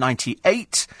can, in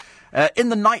 98. In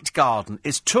the Night Garden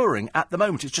is touring at the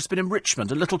moment. It's just been in Richmond,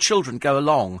 and little children go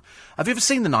along. Have you ever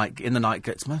seen In the Night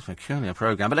Garden? It's a most peculiar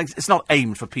programme, but it's not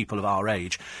aimed for people of our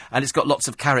age. And it's got lots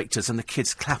of characters, and the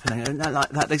kids clapping and like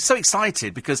that. They're so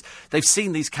excited because they've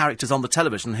seen these characters on the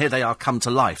television, and here they are come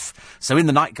to life. So In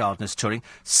the Night Garden is touring.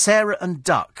 Sarah and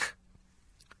Duck.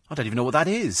 I don't even know what that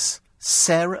is.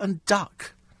 Sarah and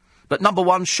Duck. But number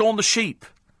 1, Shaun the Sheep.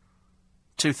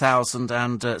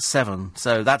 2007.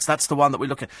 So that's the one that we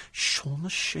look at. Shaun the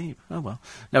Sheep. Oh, well.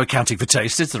 No accounting for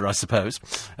taste, is there, I suppose?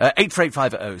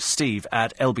 84850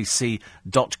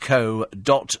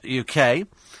 steve@lbc.co.uk.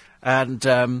 And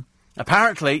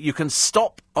apparently you can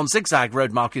stop on zigzag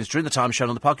road markings during the time shown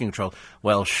on the parking control.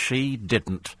 Well, she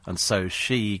didn't, and so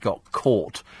she got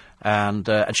caught. And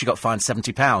she got fined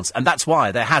 £70. And that's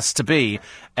why there has to be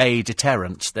a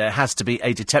deterrent. There has to be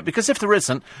a deterrent. Because if there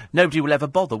isn't, nobody will ever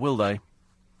bother, will they?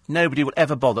 Nobody will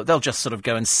ever bother. They'll just sort of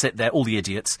go and sit there, all the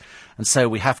idiots. And so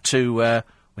we have to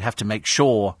make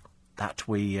sure that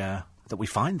we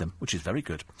find them, which is very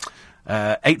good.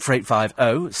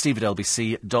 84850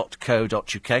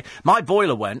 steve@lbc.co.uk. My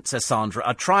boiler went, says Sandra.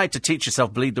 I tried to teach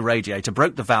yourself bleed the radiator,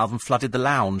 broke the valve and flooded the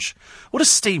lounge. Would a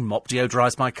steam mop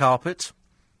deodorise my carpet?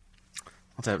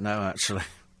 I don't know, actually.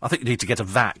 I think you need to get a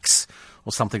Vax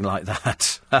or something like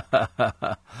that.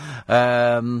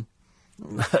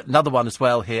 Another one as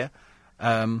well here,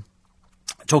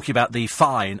 talking about the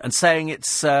fine and saying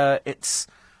it's right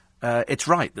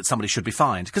that somebody should be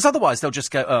fined, because otherwise they'll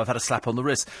just go, oh, I've had a slap on the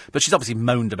wrist. But she's obviously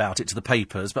moaned about it to the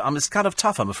papers, but it's kind of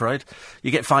tough, I'm afraid. You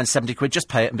get fined 70 quid, just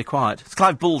pay it and be quiet. It's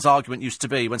Clive Bull's argument used to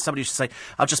be when somebody used to say,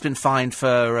 I've just been fined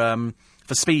for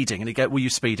speeding, and he'd go, were you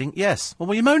speeding? Yes. Well,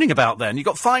 what are you moaning about then? You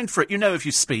got fined for it. You know if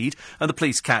you speed and the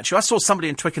police catch you. I saw somebody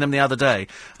in Twickenham the other day,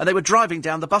 and they were driving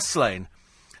down the bus lane.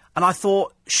 And I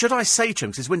thought, should I say to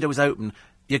him, because his window was open,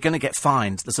 you're going to get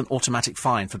fined. There's an automatic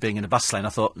fine for being in a bus lane. I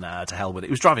thought, nah, to hell with it.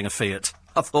 He was driving a Fiat.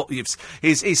 I thought,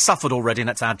 he's suffered already, and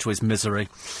let's add to his misery.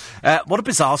 What a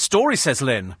bizarre story, says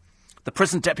Lynn. The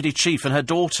prison deputy chief and her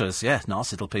daughters. Yeah,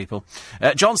 nasty little people.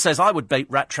 John says, I would bait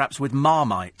rat traps with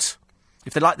Marmite.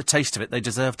 If they like the taste of it, they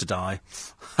deserve to die.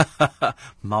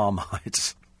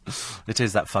 Marmite. It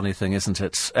is that funny thing, isn't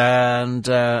it? And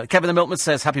Kevin the Milkman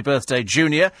says, happy birthday,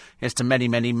 Junior. Here's to many,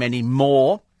 many, many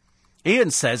more. Ian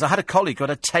says, I had a colleague who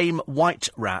had a tame white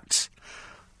rat.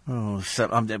 Oh, so,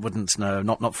 it wouldn't, no,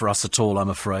 not for us at all, I'm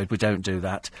afraid. We don't do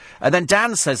that. And then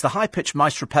Dan says, the high-pitched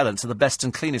mice repellents are the best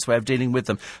and cleanest way of dealing with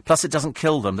them. Plus, it doesn't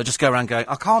kill them. They just go around going,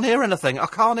 I can't hear anything, I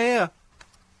can't hear.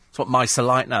 That's what mice are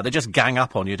like now. They just gang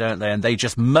up on you, don't they? And they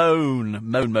just moan.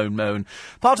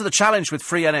 Part of the challenge with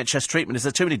free NHS treatment is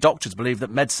that too many doctors believe that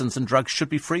medicines and drugs should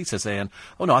be free, says Ian.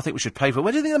 Oh, no, I think we should pay for it.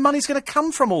 Where do you think the money's going to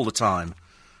come from all the time?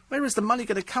 Where is the money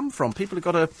going to come from? People have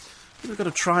got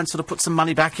to try and sort of put some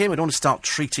money back in. We don't want to start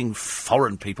treating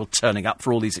foreign people turning up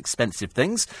for all these expensive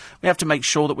things. We have to make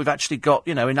sure that we've actually got,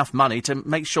 enough money to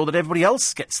make sure that everybody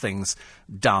else gets things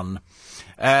done.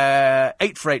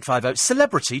 84850.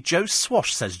 Celebrity Joe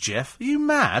Swash, says Jeff. Are you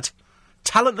mad?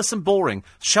 Talentless and boring.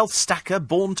 Shelf stacker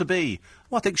born to be.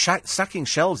 Well, I think stacking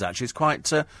shelves, actually, is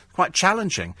quite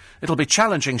challenging. It'll be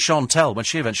challenging Chantel when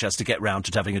she eventually has to get round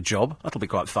to having a job. That'll be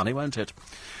quite funny, won't it?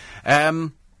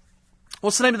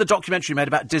 What's the name of the documentary made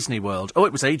about Disney World? Oh,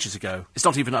 it was ages ago. It's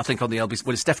not even, I think, on the LBC...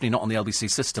 Well, it's definitely not on the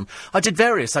LBC system. I did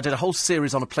a whole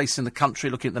series on a place in the country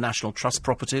looking at the National Trust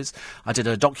properties. I did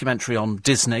a documentary on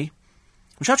Disney,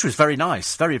 which actually was very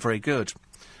nice, very, very good.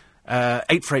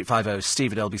 84850,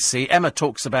 Steve at LBC. Emma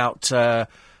talks about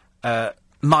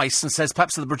mice and says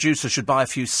perhaps the producer should buy a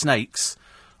few snakes.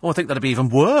 Oh, I think that'd be even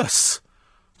worse.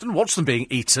 Doesn't watch them being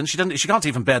eaten. She can't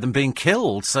even bear them being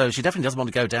killed, so she definitely doesn't want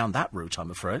to go down that route,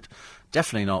 I'm afraid.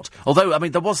 Definitely not. Although, I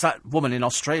mean, there was that woman in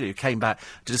Australia who came back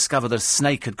to discover that a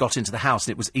snake had got into the house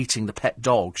and it was eating the pet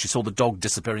dog. She saw the dog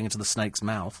disappearing into the snake's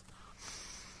mouth.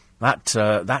 That's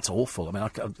awful. I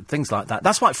mean, things like that.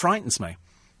 That's why it frightens me.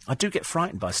 I do get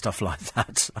frightened by stuff like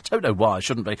that. I don't know why I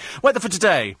shouldn't be. Weather for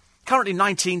today. Currently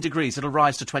 19 degrees. It'll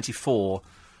rise to 24.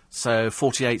 So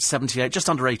 48, 78, just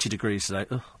under 80 degrees today.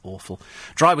 Ugh, awful.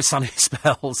 Dry with sunny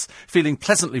spells. Feeling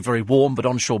pleasantly very warm, but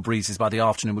onshore breezes by the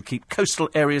afternoon would keep coastal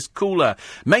areas cooler.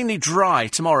 Mainly dry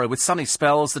tomorrow with sunny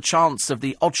spells. The chance of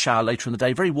the odd shower later in the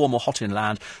day. Very warm or hot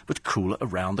inland, but cooler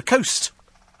around the coast.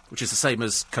 Which is the same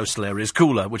as coastal areas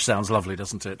cooler, which sounds lovely,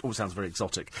 doesn't it? All sounds very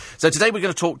exotic. So today we're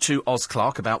going to talk to Oz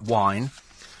Clarke about wine.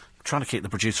 Trying to keep the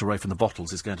producer away from the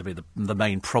bottles is going to be the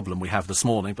main problem we have this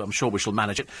morning, but I'm sure we shall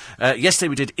manage it. Yesterday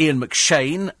we did Ian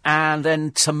McShane, and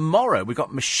then tomorrow we've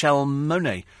got Michelle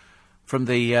Monet from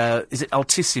the, is it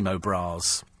Altissimo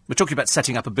Bras? We're talking about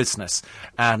setting up a business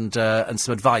and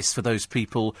some advice for those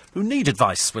people who need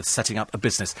advice with setting up a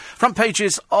business. Front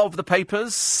pages of the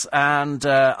papers, and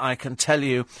I can tell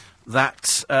you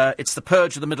that it's the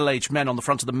purge of the middle-aged men on the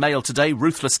front of the Mail today.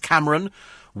 Ruthless Cameron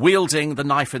wielding the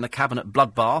knife in the cabinet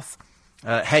bloodbath.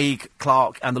 Haig,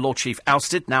 Clark and the Lord Chief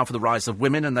ousted, now for the rise of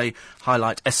women, and they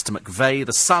highlight Esther McVeigh.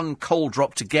 The Sun, Cole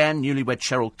dropped again, newlywed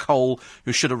Cheryl Cole,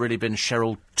 who should have really been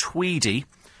Cheryl Tweedy.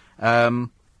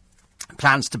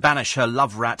 Plans to banish her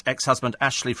love rat ex-husband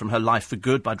Ashley from her life for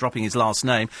good by dropping his last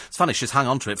name. It's funny, she's hung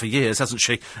on to it for years, hasn't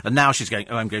she? And now she's going,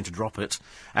 I'm going to drop it.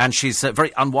 And she's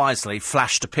very unwisely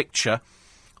flashed a picture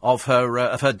of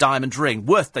her diamond ring,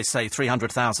 worth, they say,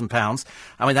 £300,000.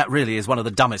 I mean, that really is one of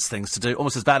the dumbest things to do,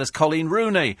 almost as bad as Colleen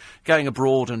Rooney going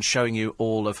abroad and showing you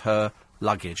all of her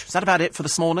luggage. Is that about it for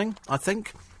this morning, I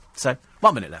think? So,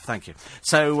 1 minute left, thank you.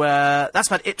 So, that's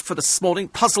about it for this morning.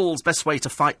 Puzzles, best way to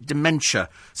fight dementia.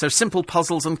 So, simple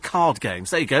puzzles and card games.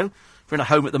 There you go. If you're in a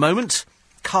home at the moment,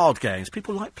 card games.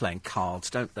 People like playing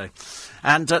cards, don't they?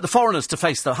 And the foreigners to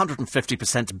face the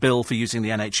 150% bill for using the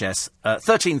NHS.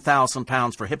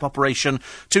 £13,000 for a hip operation,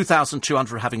 $2,200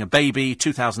 for having a baby,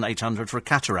 $2,800 for a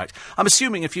cataract. I'm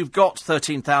assuming if you've got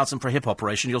 $13,000 for a hip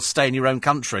operation, you'll stay in your own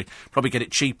country, probably get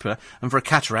it cheaper, and for a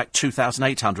cataract,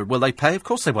 $2,800. Will they pay? Of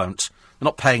course they won't. They're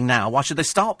not paying now. Why should they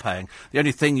start paying? The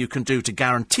only thing you can do to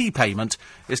guarantee payment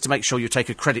is to make sure you take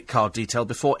a credit card detail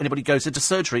before anybody goes into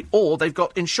surgery, or they've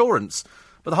got insurance.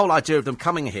 But the whole idea of them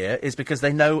coming here is because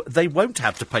they know they won't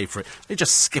have to pay for it. They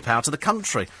just skip out of the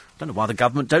country. I don't know why the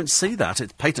government don't see that.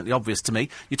 It's patently obvious to me.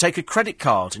 You take a credit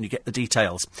card and you get the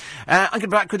details. I'm going to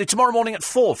be back with you tomorrow morning at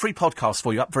 4. Free podcast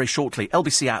for you up very shortly.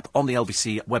 LBC app on the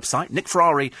LBC website. Nick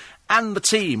Ferrari and the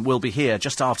team will be here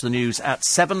just after the news at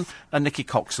 7. And Nikki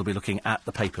Cox will be looking at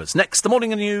the papers. Next, the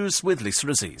morning news with Lisa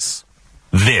Aziz.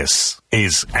 This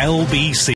is LBC.